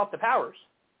give up the powers?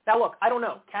 Now look, I don't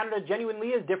know. Canada genuinely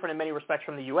is different in many respects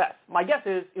from the U.S. My guess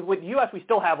is with the U.S. we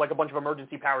still have like a bunch of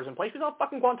emergency powers in place. We still have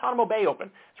fucking Guantanamo Bay open.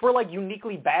 So we're like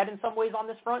uniquely bad in some ways on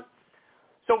this front.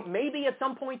 So maybe at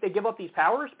some point they give up these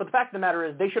powers, but the fact of the matter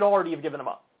is they should already have given them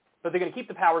up. But they're going to keep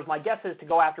the powers. My guess is to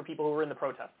go after people who were in the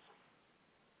protests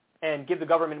and give the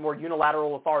government more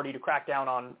unilateral authority to crack down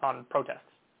on protests.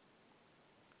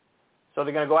 So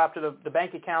they're going to go after the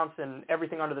bank accounts and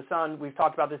everything under the sun. We've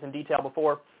talked about this in detail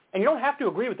before. And you don't have to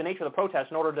agree with the nature of the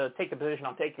protest in order to take the position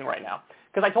I'm taking right now.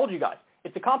 Because I told you guys,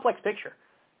 it's a complex picture.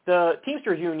 The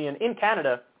Teamsters Union in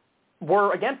Canada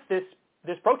were against this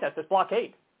protest, this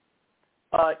blockade.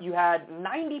 You had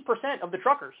 90% of the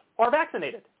truckers are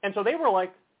vaccinated. And so they were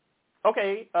like,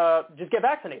 okay, just get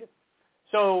vaccinated.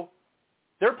 So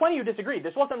there are plenty who disagreed.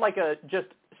 This wasn't like just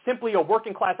simply a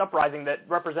working class uprising that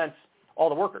represents all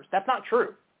the workers. That's not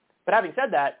true. But having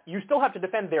said that, you still have to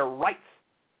defend their rights.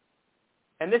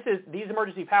 And these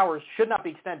emergency powers should not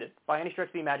be extended by any stretch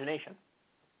of the imagination.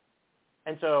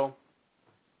 And so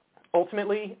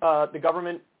ultimately, the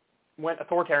government went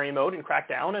authoritarian mode and cracked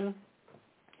down, and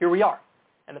here we are.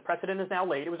 And the precedent is now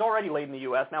laid. It was already laid in the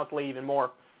U.S. Now it's laid even more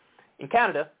in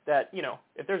Canada that,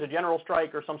 if there's a general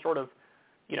strike or some sort of,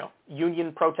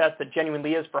 union protest that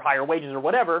genuinely is for higher wages or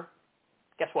whatever,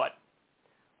 guess what?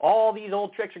 All these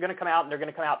old tricks are going to come out, and they're going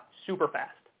to come out super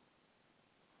fast.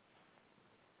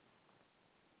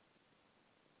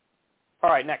 All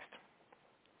right, next.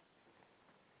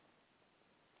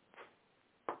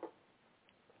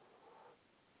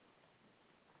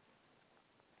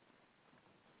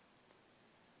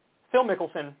 Phil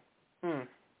Mickelson.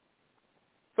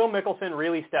 Phil Mickelson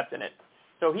really stepped in it.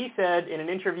 So he said in an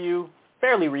interview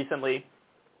fairly recently,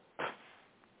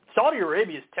 Saudi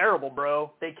Arabia is terrible,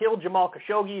 bro. They killed Jamal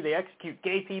Khashoggi. They execute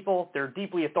gay people. They're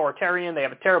deeply authoritarian. They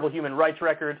have a terrible human rights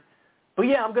record. But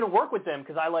yeah, I'm going to work with them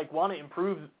because I want to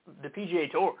improve the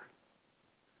PGA Tour.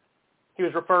 He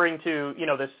was referring to,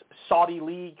 this Saudi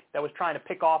league that was trying to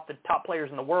pick off the top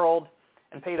players in the world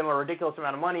and pay them a ridiculous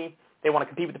amount of money. They want to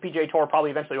compete with the PGA Tour,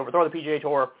 probably eventually overthrow the PGA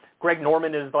Tour. Greg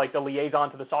Norman is like the liaison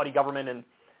to the Saudi government and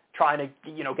trying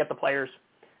to, get the players.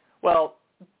 Well,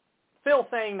 Phil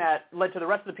saying that led to the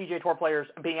rest of the PGA Tour players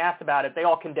being asked about it. They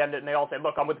all condemned it, and they all said,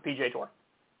 look, I'm with the PGA Tour.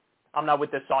 I'm not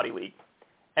with this Saudi league.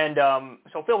 And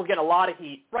so Phil was getting a lot of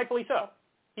heat, rightfully so.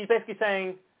 He's basically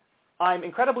saying, I'm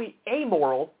incredibly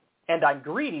amoral and I'm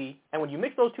greedy, and when you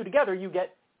mix those two together, you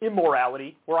get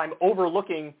immorality, where I'm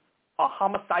overlooking a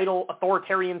homicidal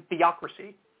authoritarian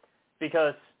theocracy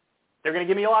because they're going to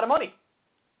give me a lot of money.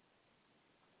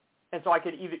 And so I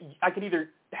could either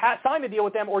sign the deal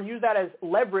with them or use that as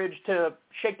leverage to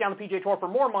shake down the PGA Tour for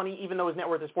more money, even though his net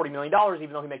worth is $40 million,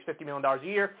 even though he makes $50 million a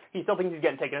year. He still thinks he's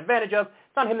getting taken advantage of.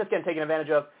 It's not him that's getting taken advantage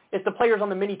of. It's the players on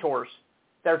the mini tours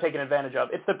that are taken advantage of.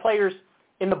 It's the players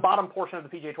in the bottom portion of the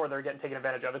PGA Tour that are getting taken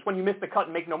advantage of. It's when you miss the cut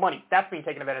and make no money. That's being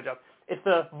taken advantage of. It's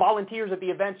the volunteers at the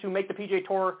events who make the PGA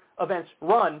Tour events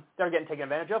run that are getting taken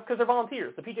advantage of because they're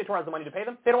volunteers. The PGA Tour has the money to pay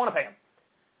them. They don't want to pay them.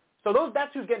 So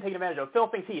that's who's getting taken advantage of. Phil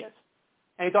thinks he is.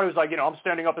 And he thought he was like, I'm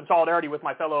standing up in solidarity with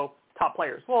my fellow top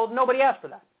players. Well, nobody asked for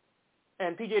that.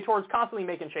 And PGA Tour is constantly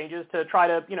making changes to try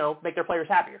to, make their players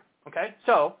happier. Okay?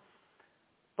 So,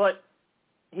 but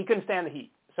he couldn't stand the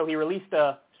heat. So he released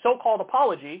a so-called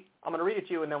apology. I'm going to read it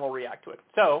to you, and then we'll react to it.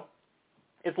 So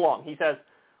it's long. He says,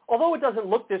 although it doesn't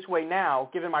look this way now,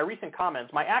 given my recent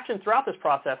comments, my actions throughout this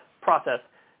process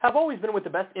have always been with the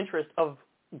best interest of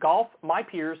golf, my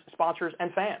peers, sponsors,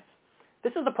 and fans.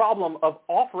 This is the problem of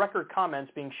off-record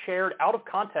comments being shared out of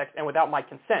context and without my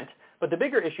consent, but the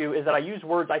bigger issue is that I use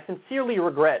words I sincerely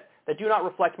regret that do not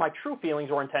reflect my true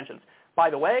feelings or intentions. By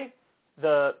the way,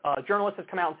 the journalist has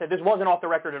come out and said this wasn't off the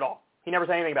record at all. He never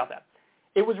said anything about that.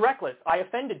 It was reckless. I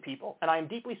offended people, and I am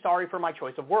deeply sorry for my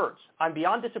choice of words. I'm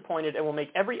beyond disappointed and will make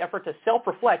every effort to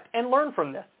self-reflect and learn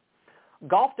from this.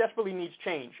 Golf desperately needs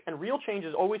change, and real change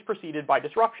is always preceded by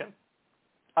disruption.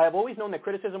 I have always known that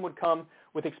criticism would come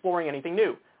with exploring anything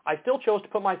new. I still chose to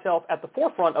put myself at the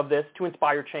forefront of this to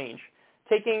inspire change,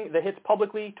 taking the hits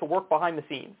publicly to work behind the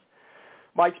scenes.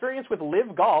 My experience with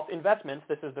Live Golf Investments,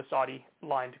 this is the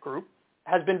Saudi-lined group,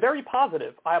 has been very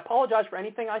positive. I apologize for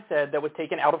anything I said that was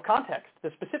taken out of context.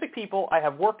 The specific people I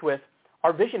have worked with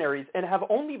are visionaries and have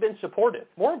only been supportive.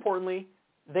 More importantly,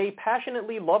 they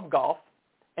passionately love golf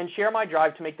and share my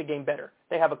drive to make the game better.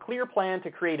 They have a clear plan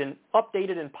to create an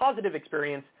updated and positive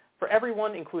experience for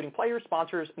everyone, including players,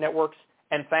 sponsors, networks,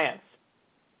 and fans.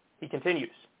 He continues.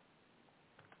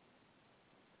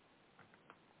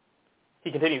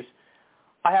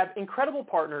 I have incredible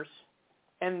partners,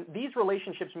 and these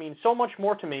relationships mean so much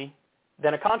more to me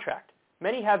than a contract.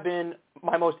 Many have been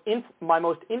my most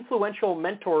influential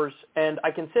mentors, and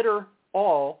I consider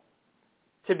all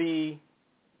to be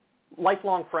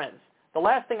lifelong friends. The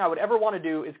last thing I would ever want to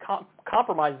do is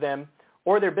compromise them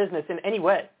or their business in any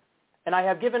way. And I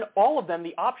have given all of them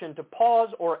the option to pause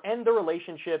or end the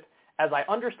relationship as I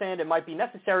understand it might be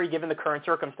necessary given the current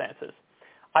circumstances.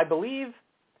 I believe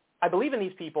in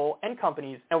these people and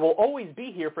companies and will always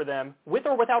be here for them with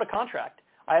or without a contract.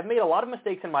 I have made a lot of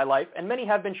mistakes in my life, and many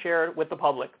have been shared with the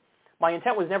public. My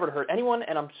intent was never to hurt anyone,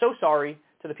 and I'm so sorry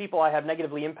to the people I have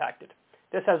negatively impacted.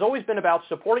 This has always been about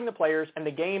supporting the players and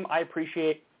the game I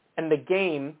appreciate,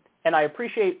 and I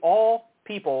appreciate all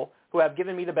people who have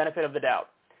given me the benefit of the doubt.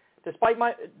 Despite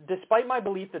my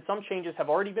belief that some changes have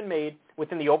already been made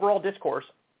within the overall discourse,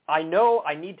 I know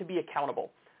I need to be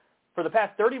accountable. For the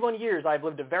past 31 years, I have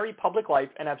lived a very public life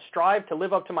and have strived to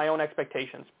live up to my own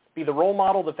expectations, be the role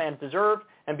model the fans deserve,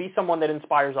 and be someone that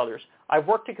inspires others. I've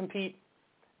worked to compete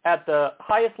at the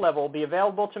highest level, be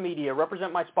available to media,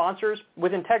 represent my sponsors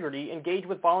with integrity, engage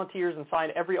with volunteers, and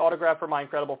sign every autograph for my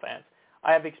incredible fans.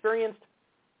 I have experienced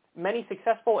many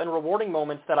successful and rewarding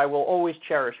moments that I will always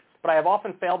cherish, but I have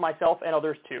often failed myself and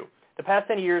others too. The past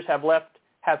 10 years have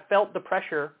felt the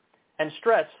pressure and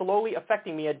stress slowly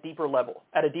affecting me at a deeper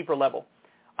level.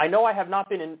 I know I have not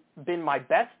been my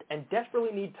best and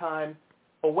desperately need time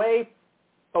away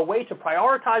to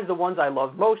prioritize the ones I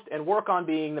love most and work on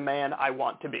being the man I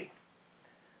want to be.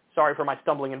 Sorry for my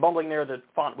stumbling and bumbling there. The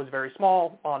font was very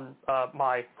small on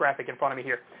my graphic in front of me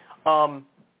here.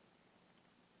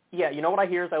 Yeah, you know what I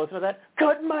hear as I listen to that?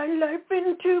 Cut my life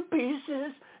into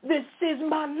pieces. This is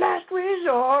my last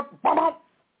resort.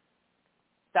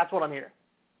 That's what I'm hearing.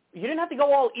 You didn't have to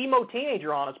go all emo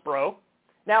teenager on us, bro.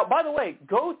 Now, by the way,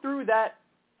 go through that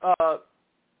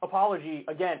apology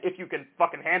again if you can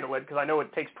fucking handle it, because I know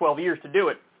it takes 12 years to do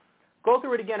it. Go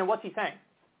through it again, and what's he saying?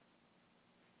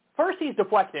 First, he's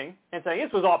deflecting and saying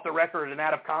this was off the record and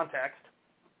out of context.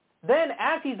 Then,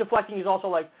 as he's deflecting, he's also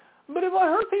like, but if I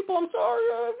hurt people, I'm sorry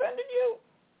I offended you.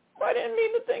 I didn't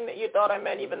mean the thing that you thought I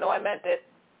meant, even though I meant it.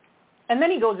 And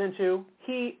then he goes into,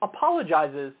 he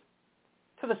apologizes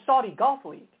to the Saudi Golf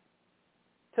League,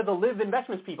 to the Live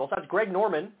Investments people. So that's Greg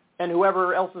Norman and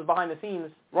whoever else is behind the scenes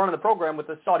running the program with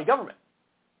the Saudi government.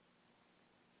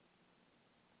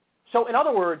 So in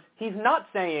other words, he's not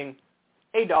saying,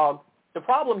 hey, dog, the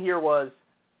problem here was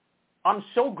I'm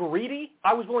so greedy,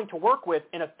 I was willing to work with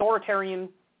an authoritarian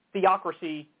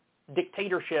theocracy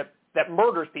dictatorship that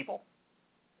murders people.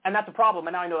 And that's a problem,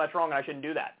 and now I know that's wrong and I shouldn't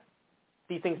do that.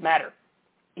 These things matter.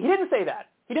 He didn't say that.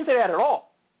 He didn't say that at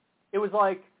all. It was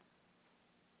like,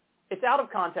 it's out of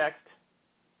context.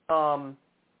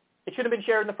 It should have been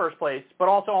shared in the first place, but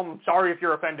also I'm sorry if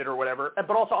you're offended or whatever.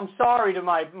 But also I'm sorry to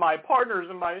my partners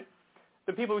and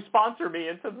the people who sponsor me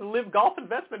and to the Live Golf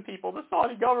Investment people, the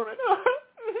Saudi government.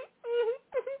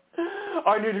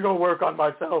 I need to go work on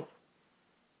myself.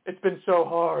 It's been so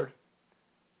hard.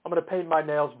 I'm going to paint my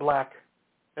nails black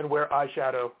and wear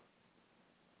eyeshadow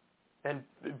and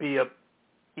be a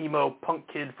emo punk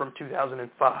kid from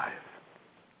 2005.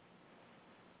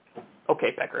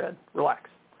 Okay, Peckerhead, relax.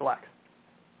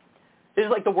 This is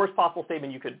like the worst possible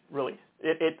statement you could release.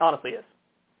 It honestly is.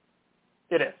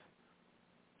 It is.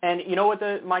 And you know what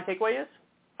my takeaway is?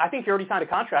 I think he already signed a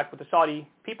contract with the Saudi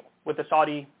people, with the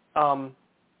Saudi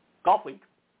Golf League,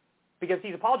 because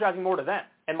he's apologizing more to them.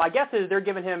 And my guess is they're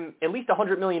giving him at least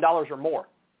 $100 million or more.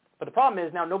 But the problem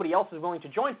is now nobody else is willing to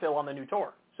join Phil on the new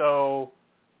tour. So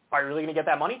are you really going to get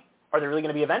that money? Are there really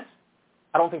going to be events?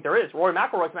 I don't think there is. Rory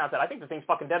McIlroy came out and said, I think the thing's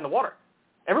fucking dead in the water.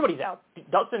 Everybody's out.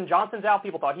 Dustin Johnson's out.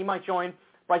 People thought he might join.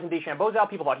 Bryson DeChambeau's out.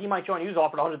 People thought he might join. He was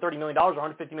offered $130 million or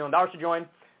 $150 million to join.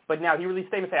 But now he released a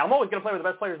statement saying, I'm always going to play where the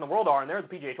best players in the world are, and they're the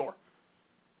PGA Tour.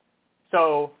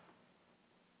 So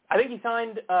I think he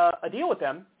signed a deal with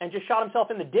them and just shot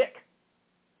himself in the dick.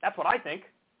 That's what I think.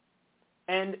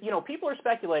 And, you know, people are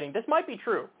speculating. This might be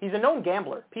true. He's a known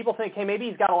gambler. People think, hey, maybe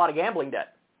he's got a lot of gambling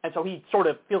debt. And so he sort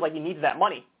of feels like he needs that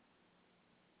money.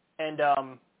 And,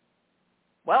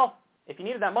 well, if he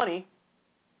needed that money,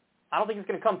 I don't think it's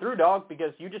going to come through, dog,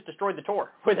 because you just destroyed the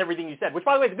tour with everything you said, which,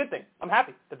 by the way, is a good thing. I'm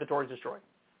happy that the tour is destroyed.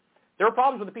 There are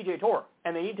problems with the PGA Tour,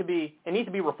 and it needs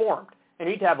to be reformed. They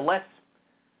need to have less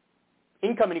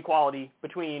income inequality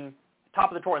between the top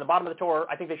of the tour and the bottom of the tour.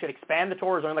 I think they should expand the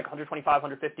tour. There's only like 125,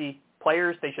 150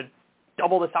 players. They should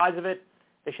double the size of it.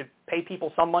 They should pay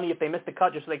people some money if they miss the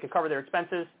cut just so they could cover their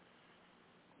expenses.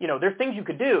 You know, there's things you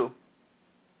could do,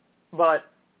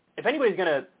 but if anybody's going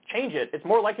to change it, it's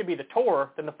more likely to be the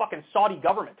tour than the fucking Saudi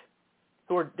government,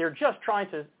 they're just trying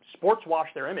to sports wash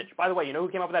their image. By the way, you know who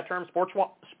came up with that term, sports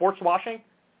washing?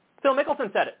 Phil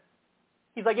Mickelson said it.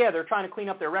 He's like, yeah, they're trying to clean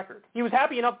up their record. He was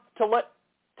happy enough to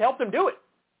help them do it.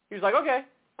 He was like, okay,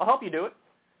 I'll help you do it.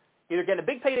 Either get a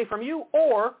big payday from you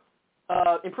or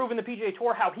improving the PGA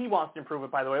Tour how he wants to improve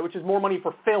it, by the way, which is more money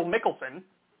for Phil Mickelson.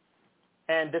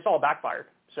 And this all backfired.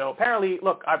 So apparently,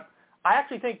 look, I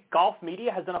actually think golf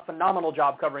media has done a phenomenal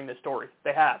job covering this story.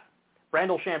 They have.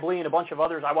 Brandel Chambly and a bunch of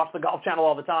others. I watch the Golf Channel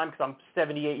all the time because I'm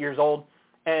 78 years old.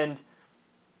 And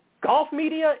golf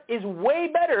media is way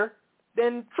better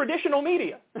than traditional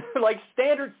media, like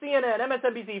standard CNN,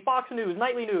 MSNBC, Fox News,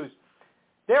 Nightly News.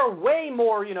 They're way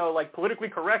more, you know, like politically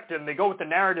correct, and they go with the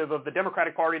narrative of the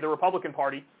Democratic Party, the Republican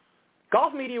Party.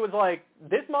 Golf media was like,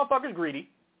 this motherfucker's greedy,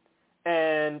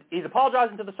 and he's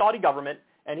apologizing to the Saudi government,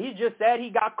 and he just said he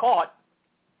got caught,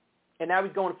 and now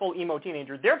he's going full emo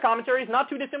teenager. Their commentary is not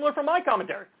too dissimilar from my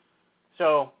commentary.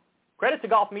 So credit to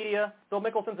golf media. Phil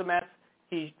Mickelson's a mess.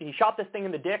 He shot this thing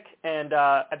in the dick, and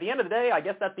at the end of the day, I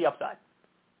guess that's the upside.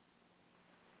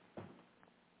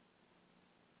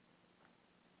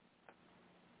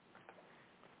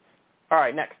 All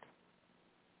right, next.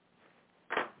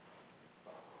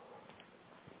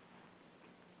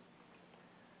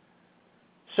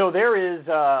 So there's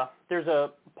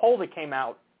a poll that came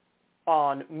out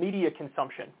on media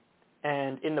consumption,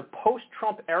 and in the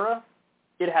post-Trump era,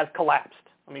 it has collapsed.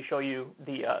 Let me show you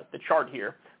the chart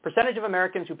here. Percentage of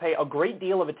Americans who pay a great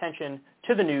deal of attention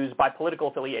to the news by political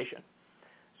affiliation.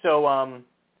 So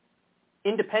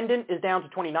independent is down to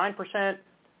 29%.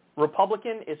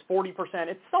 Republican is 40%.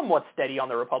 It's somewhat steady on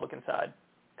the Republican side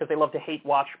because they love to hate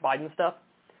watch Biden stuff.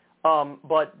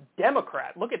 But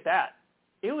Democrat, look at that.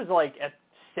 It was like at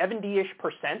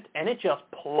 70-ish%, and it just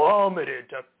plummeted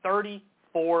to 34%.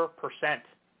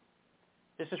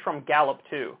 This is from Gallup,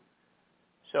 too.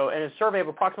 So, in a survey of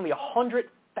approximately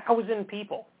 100,000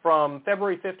 people from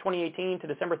February 5th, 2018 to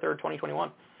December 3rd, 2021.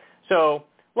 So,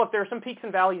 look, there are some peaks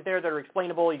and valleys there that are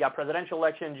explainable. You got presidential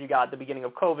elections. You got the beginning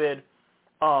of COVID.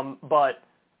 But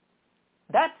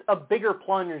that's a bigger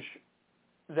plunge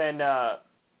than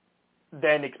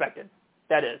expected.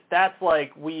 That is. That's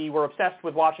like we were obsessed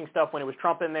with watching stuff when it was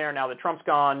Trump in there. Now that Trump's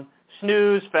gone,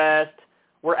 snooze fest,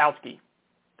 we're outski.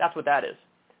 That's what that is.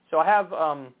 So I have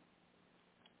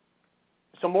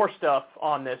some more stuff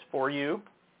on this for you.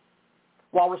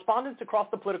 While respondents across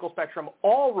the political spectrum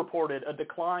all reported a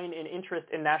decline in interest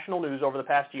in national news over the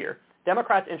past year,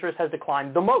 Democrats' interest has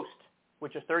declined the most,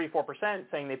 which is 34%,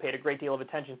 saying they paid a great deal of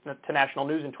attention to national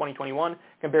news in 2021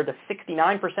 compared to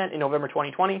 69% in November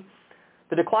 2020.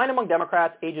 The decline among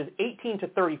Democrats ages 18 to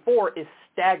 34 is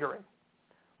staggering.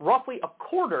 Roughly a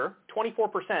quarter,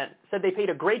 24%, said they paid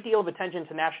a great deal of attention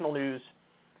to national news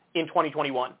in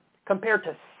 2021, compared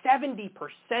to 70%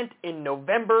 in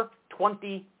November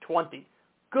 2020.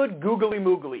 Good googly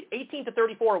moogly. 18 to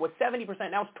 34 was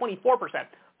 70%, now it's 24%.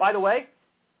 By the way,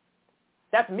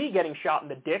 that's me getting shot in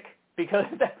the dick because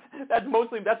that's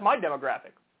my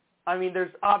demographic. I mean,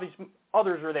 there's obvious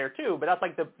others are there too, but that's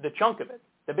like the chunk of it.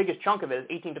 The biggest chunk of it is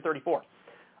 18 to 34.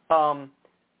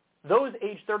 Those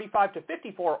aged 35 to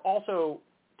 54 also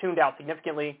tuned out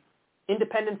significantly.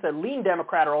 Independents that lean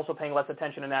Democrat are also paying less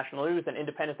attention to national news than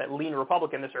independents that lean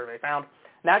Republican, the survey found.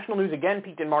 National news again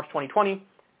peaked in March 2020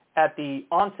 at the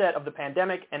onset of the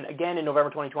pandemic and again in November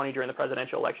 2020 during the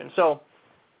presidential election. So,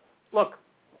 look,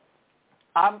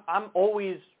 I'm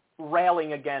always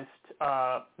railing against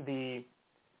the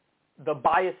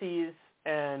biases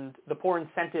and the poor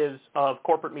incentives of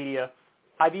corporate media.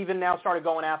 I've even now started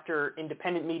going after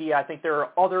independent media. I think there are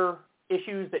other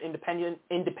issues that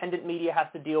independent media has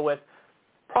to deal with.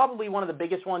 Probably one of the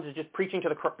biggest ones is just preaching to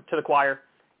the choir.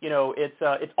 You know,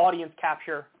 it's audience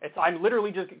capture. I'm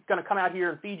literally just going to come out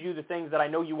here and feed you the things that I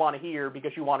know you want to hear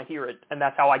because you want to hear it, and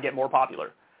that's how I get more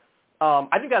popular.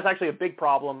 I think that's actually a big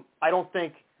problem. I don't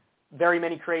think very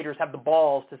many creators have the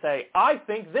balls to say, I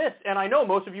think this, and I know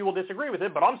most of you will disagree with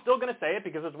it, but I'm still going to say it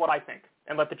because it's what I think,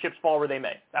 and let the chips fall where they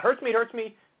may. That hurts me, it hurts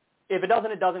me. If it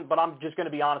doesn't, it doesn't, but I'm just going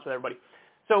to be honest with everybody.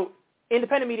 So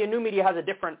independent media, new media has a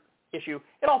different issue.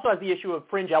 It also has the issue of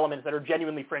fringe elements that are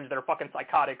genuinely fringe, that are fucking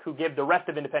psychotic, who give the rest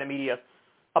of independent media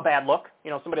a bad look. You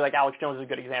know, somebody like Alex Jones is a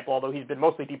good example, although he's been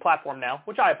mostly deplatformed now,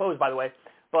 which I oppose, by the way.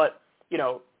 But, you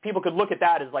know, people could look at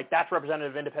that as like, that's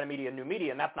representative of independent media and new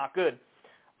media, and that's not good.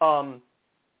 So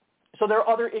there are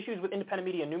other issues with independent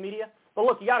media and new media. But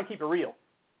look, you got to keep it real.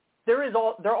 There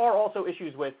are also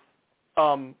issues with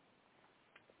what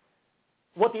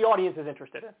the audience is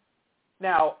interested in.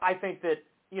 Now, I think that,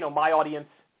 you know, my audience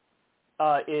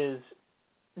is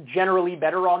generally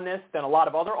better on this than a lot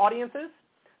of other audiences,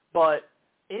 but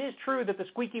it is true that the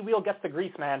squeaky wheel gets the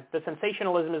grease, man. The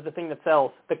sensationalism is the thing that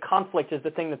sells. The conflict is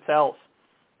the thing that sells.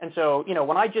 And so, you know,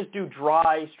 when I just do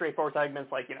dry, straightforward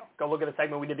segments like, you know, go look at a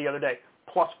segment we did the other day,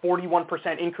 plus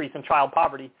 41% increase in child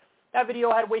poverty, that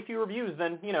video had way fewer views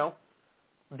than, you know,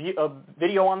 a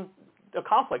video on a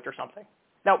conflict or something.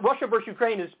 Now, Russia versus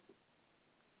Ukraine is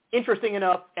interesting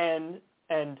enough and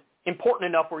important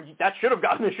enough where that should have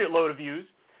gotten a shitload of views,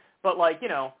 but, like, you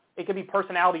know, it could be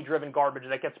personality-driven garbage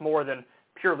that gets more than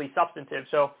purely substantive.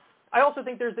 So I also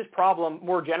think there's this problem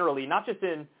more generally, not just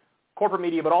in corporate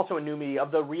media, but also in new media,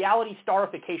 of the reality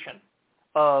starification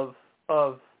of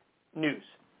news.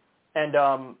 And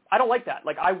I don't like that.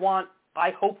 Like,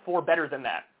 I hope for better than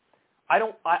that. I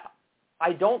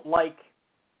don't like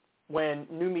when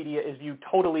new media is viewed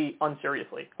totally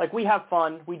unseriously. Like, we have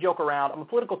fun, we joke around. I'm a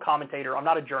political commentator. I'm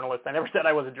not a journalist. I never said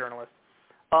I was a journalist.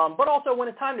 But also, when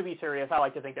it's time to be serious, I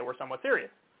like to think that we're somewhat serious.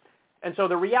 And so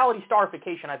the reality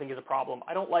starification, I think, is a problem.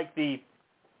 I don't like the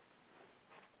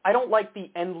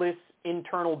endless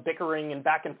internal bickering and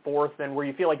back and forth, and where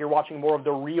you feel like you're watching more of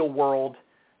the real world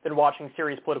than watching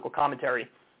serious political commentary.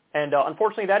 And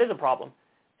unfortunately, that is a problem.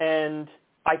 And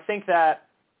I think that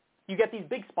you get these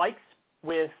big spikes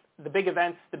with the big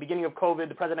events, the beginning of COVID,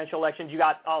 the presidential elections. You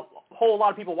got a whole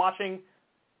lot of people watching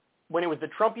when it was the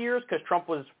Trump years, because Trump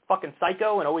was fucking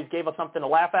psycho and always gave us something to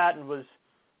laugh at and was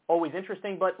always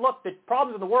interesting. But look, the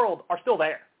problems in the world are still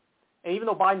there. And even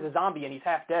though Biden's a zombie and he's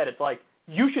half dead, it's like,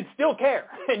 you should still care,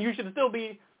 and you should still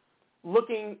be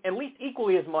looking at least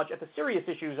equally as much at the serious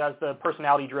issues as the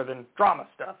personality-driven drama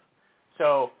stuff.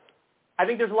 So I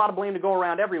think there's a lot of blame to go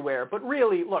around everywhere. But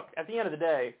really, look, at the end of the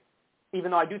day,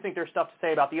 even though I do think there's stuff to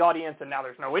say about the audience and now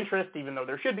there's no interest, even though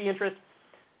there should be interest,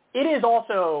 it is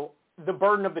also the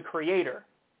burden of the creator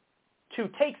to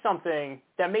take something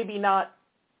that maybe not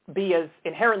be as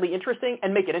inherently interesting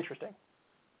and make it interesting.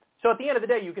 So at the end of the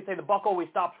day, you could say the buck always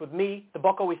stops with me, the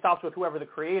buck always stops with whoever the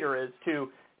creator is, to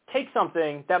take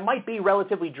something that might be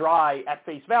relatively dry at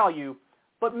face value,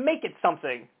 but make it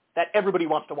something that everybody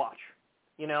wants to watch,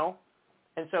 you know?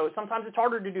 And so sometimes it's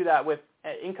harder to do that with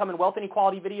income and wealth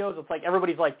inequality videos. It's like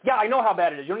everybody's like, yeah, I know how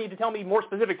bad it is. You don't need to tell me more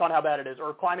specifics on how bad it is.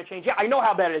 Or climate change. Yeah, I know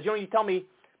how bad it is. You don't need to tell me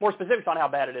more specifics on how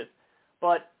bad it is.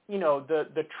 But, you know,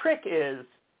 the trick is,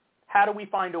 how do we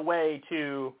find a way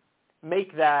to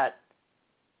make that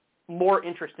more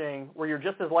interesting, where you're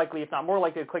just as likely, if not more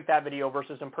likely, to click that video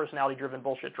versus some personality-driven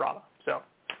bullshit drama. So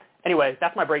anyway,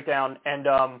 that's my breakdown. And,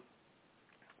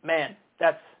 man,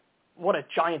 what a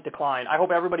giant decline. I hope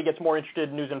everybody gets more interested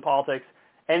in news and politics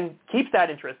and keeps that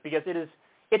interest, because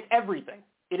it's everything.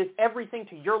 It is everything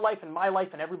to your life and my life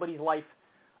and everybody's life.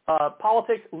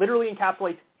 Politics literally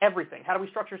encapsulates everything. How do we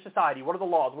structure society? What are the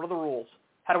laws? What are the rules?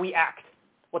 How do we act?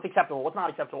 What's acceptable? What's not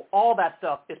acceptable? All that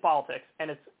stuff is politics,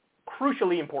 and it's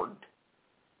crucially important.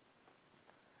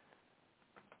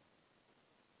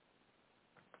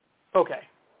 Okay.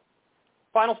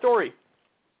 Final story.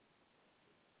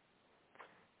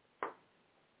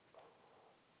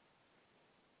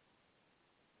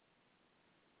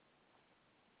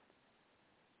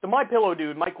 The MyPillow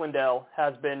dude, Mike Lindell,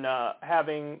 has been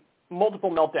having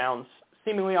multiple meltdowns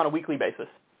seemingly on a weekly basis.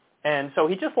 And so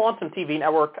he just launched some TV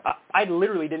network. I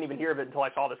literally didn't even hear of it until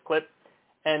I saw this clip.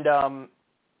 And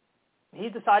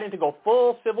he's deciding to go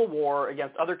full civil war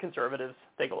against other conservatives.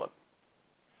 Take a look.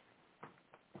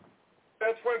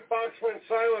 That's when Fox went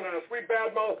silent on us. We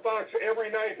badmouth Fox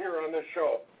every night here on this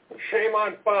show. Shame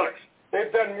on Fox.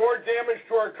 They've done more damage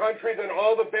to our country than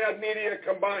all the bad media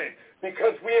combined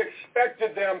because we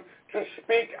expected them to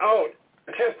speak out.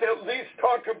 Just at least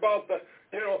talk about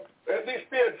at least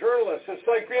be a journalist. It's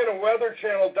like being a Weather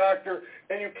Channel doctor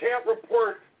and you can't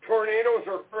report tornadoes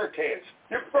or hurricanes.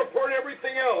 You can report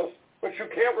everything else, but you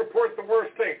can't report the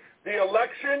worst thing, the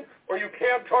election, or you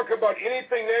can't talk about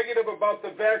anything negative about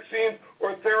the vaccines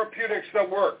or therapeutics that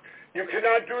work. You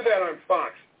cannot do that on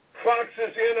Fox. Fox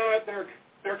is in on it.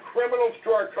 They're criminals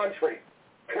to our country,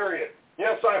 period.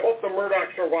 Yes, I hope the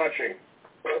Murdochs are watching.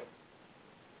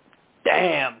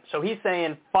 Damn. So he's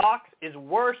saying Fox is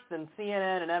worse than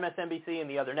CNN and MSNBC and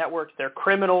the other networks. They're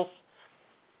criminals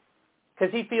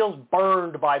because he feels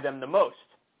burned by them the most.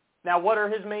 Now, what are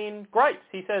his main gripes?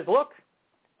 He says, look,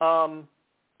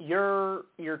 you're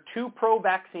too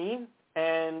pro-vaccine,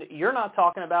 and you're not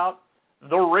talking about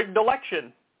the rigged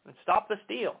election and stop the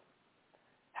steal.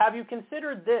 Have you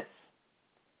considered this?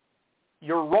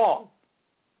 You're wrong.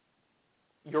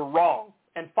 You're wrong.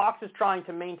 And Fox is trying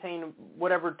to maintain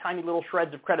whatever tiny little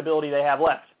shreds of credibility they have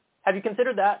left. Have you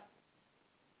considered that?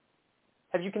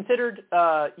 Have you considered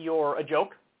you're a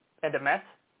joke and a mess?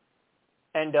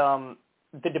 And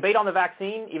the debate on the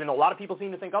vaccine, even though a lot of people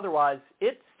seem to think otherwise,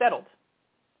 it's settled.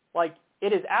 Like,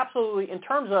 it is absolutely, in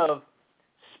terms of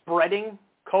spreading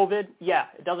COVID, yeah,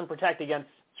 it doesn't protect against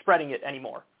spreading it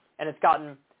anymore. And it's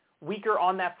gotten weaker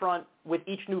on that front with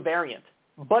each new variant.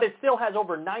 But it still has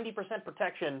over 90%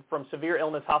 protection from severe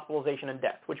illness, hospitalization, and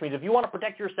death, which means if you want to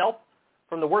protect yourself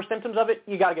from the worst symptoms of it,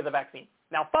 you got to get the vaccine.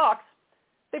 Now, Fox,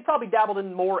 they probably dabbled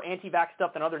in more anti-vax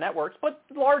stuff than other networks, but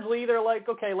largely they're like,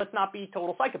 okay, let's not be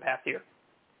total psychopaths here.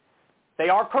 They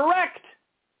are correct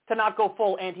to not go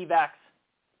full anti-vax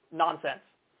nonsense.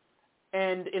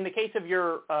 And in the case of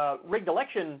your rigged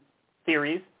election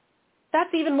theories,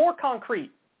 that's even more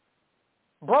concrete.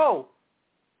 Bro,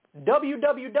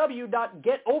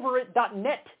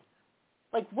 www.getoverit.net.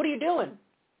 Like, what are you doing?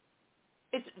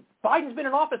 Biden's been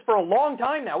in office for a long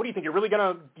time now. What do you think? You're really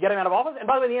going to get him out of office? And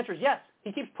by the way, the answer is yes.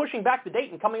 He keeps pushing back the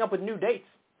date and coming up with new dates.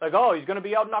 Like, oh, he's going to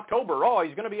be out in October. Oh,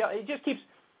 he's going to be out. He just keeps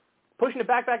pushing it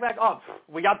back. Oh,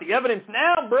 we got the evidence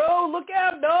now, bro. Look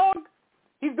out, dog.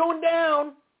 He's going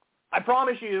down. I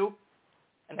promise you.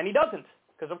 And then he doesn't.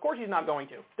 Because, of course, he's not going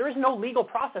to. There is no legal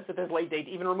process at this late date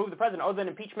to even remove the president other than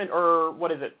impeachment or,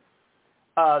 what is it,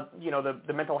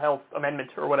 the mental health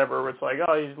amendment or whatever, where it's like,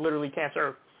 oh, he's literally can't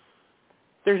serve.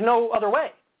 There's no other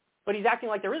way. But he's acting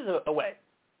like there is a way.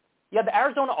 You had the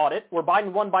Arizona audit where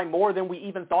Biden won by more than we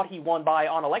even thought he won by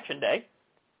on Election Day.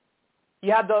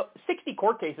 You had the 60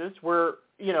 court cases where,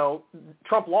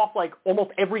 Trump lost like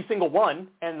almost every single one,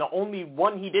 and the only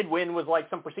one he did win was like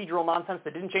some procedural nonsense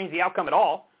that didn't change the outcome at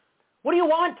all. What do you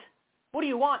want? What do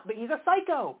you want? But he's a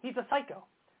psycho. He's a psycho.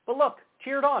 But look,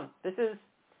 cheer it on. This is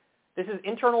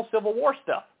internal Civil War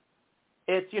stuff.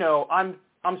 It's, I'm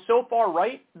so far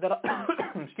right that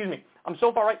excuse me. I'm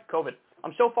so far right. COVID.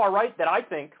 I'm so far right that I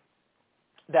think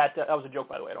that that was a joke,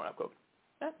 by the way. I don't have COVID.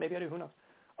 Maybe I do. Who knows?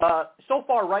 So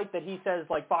far right that he says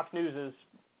like Fox News is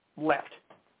left.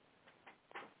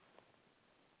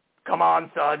 Come on,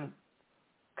 son.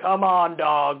 Come on,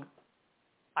 dog.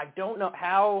 I don't know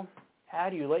how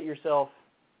do you let yourself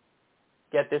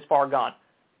get this far gone?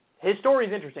 His story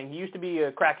is interesting. He used to be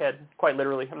a crackhead, quite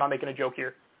literally. I'm not making a joke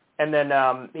here. And then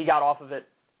he got off of it.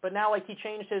 But now, like, he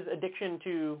changed his addiction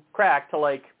to crack to,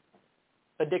 like,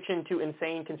 addiction to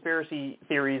insane conspiracy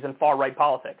theories and far-right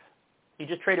politics. He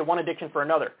just traded one addiction for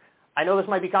another. I know this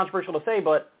might be controversial to say,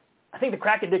 but I think the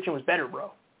crack addiction was better,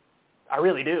 bro. I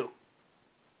really do.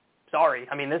 Sorry.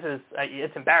 I mean,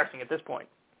 it's embarrassing at this point.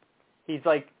 He's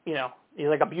like, he's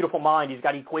like a beautiful mind. He's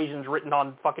got equations written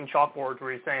on fucking chalkboards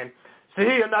where he's saying,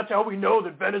 see, and that's how we know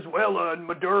that Venezuela and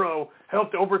Maduro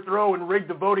helped overthrow and rig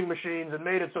the voting machines and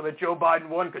made it so that Joe Biden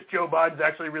won because Joe Biden's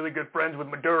actually really good friends with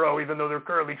Maduro, even though they're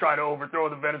currently trying to overthrow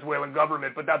the Venezuelan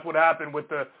government. But that's what happened with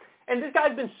the... And this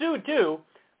guy's been sued, too,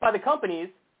 by the companies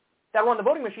that run the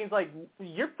voting machines. Like,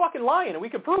 you're fucking lying, and we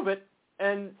could prove it.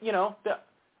 And,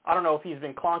 I don't know if he's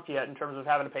been clonked yet in terms of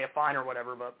having to pay a fine or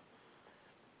whatever, but...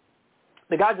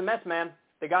 The guy's a mess, man.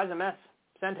 The guy's a mess.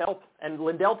 Send help. And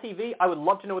Lindell TV, I would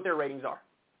love to know what their ratings are.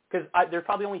 Because there's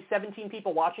probably only 17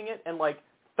 people watching it, and like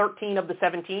 13 of the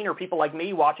 17 are people like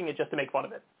me watching it just to make fun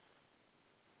of it.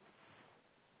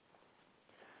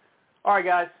 All right,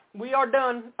 guys. We are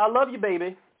done. I love you,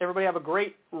 baby. Everybody have a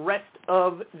great rest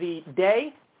of the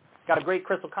day. Got a great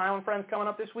Crystal Kyle and Friends coming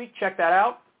up this week. Check that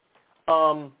out.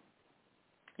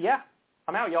 Yeah.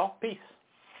 I'm out, y'all. Peace.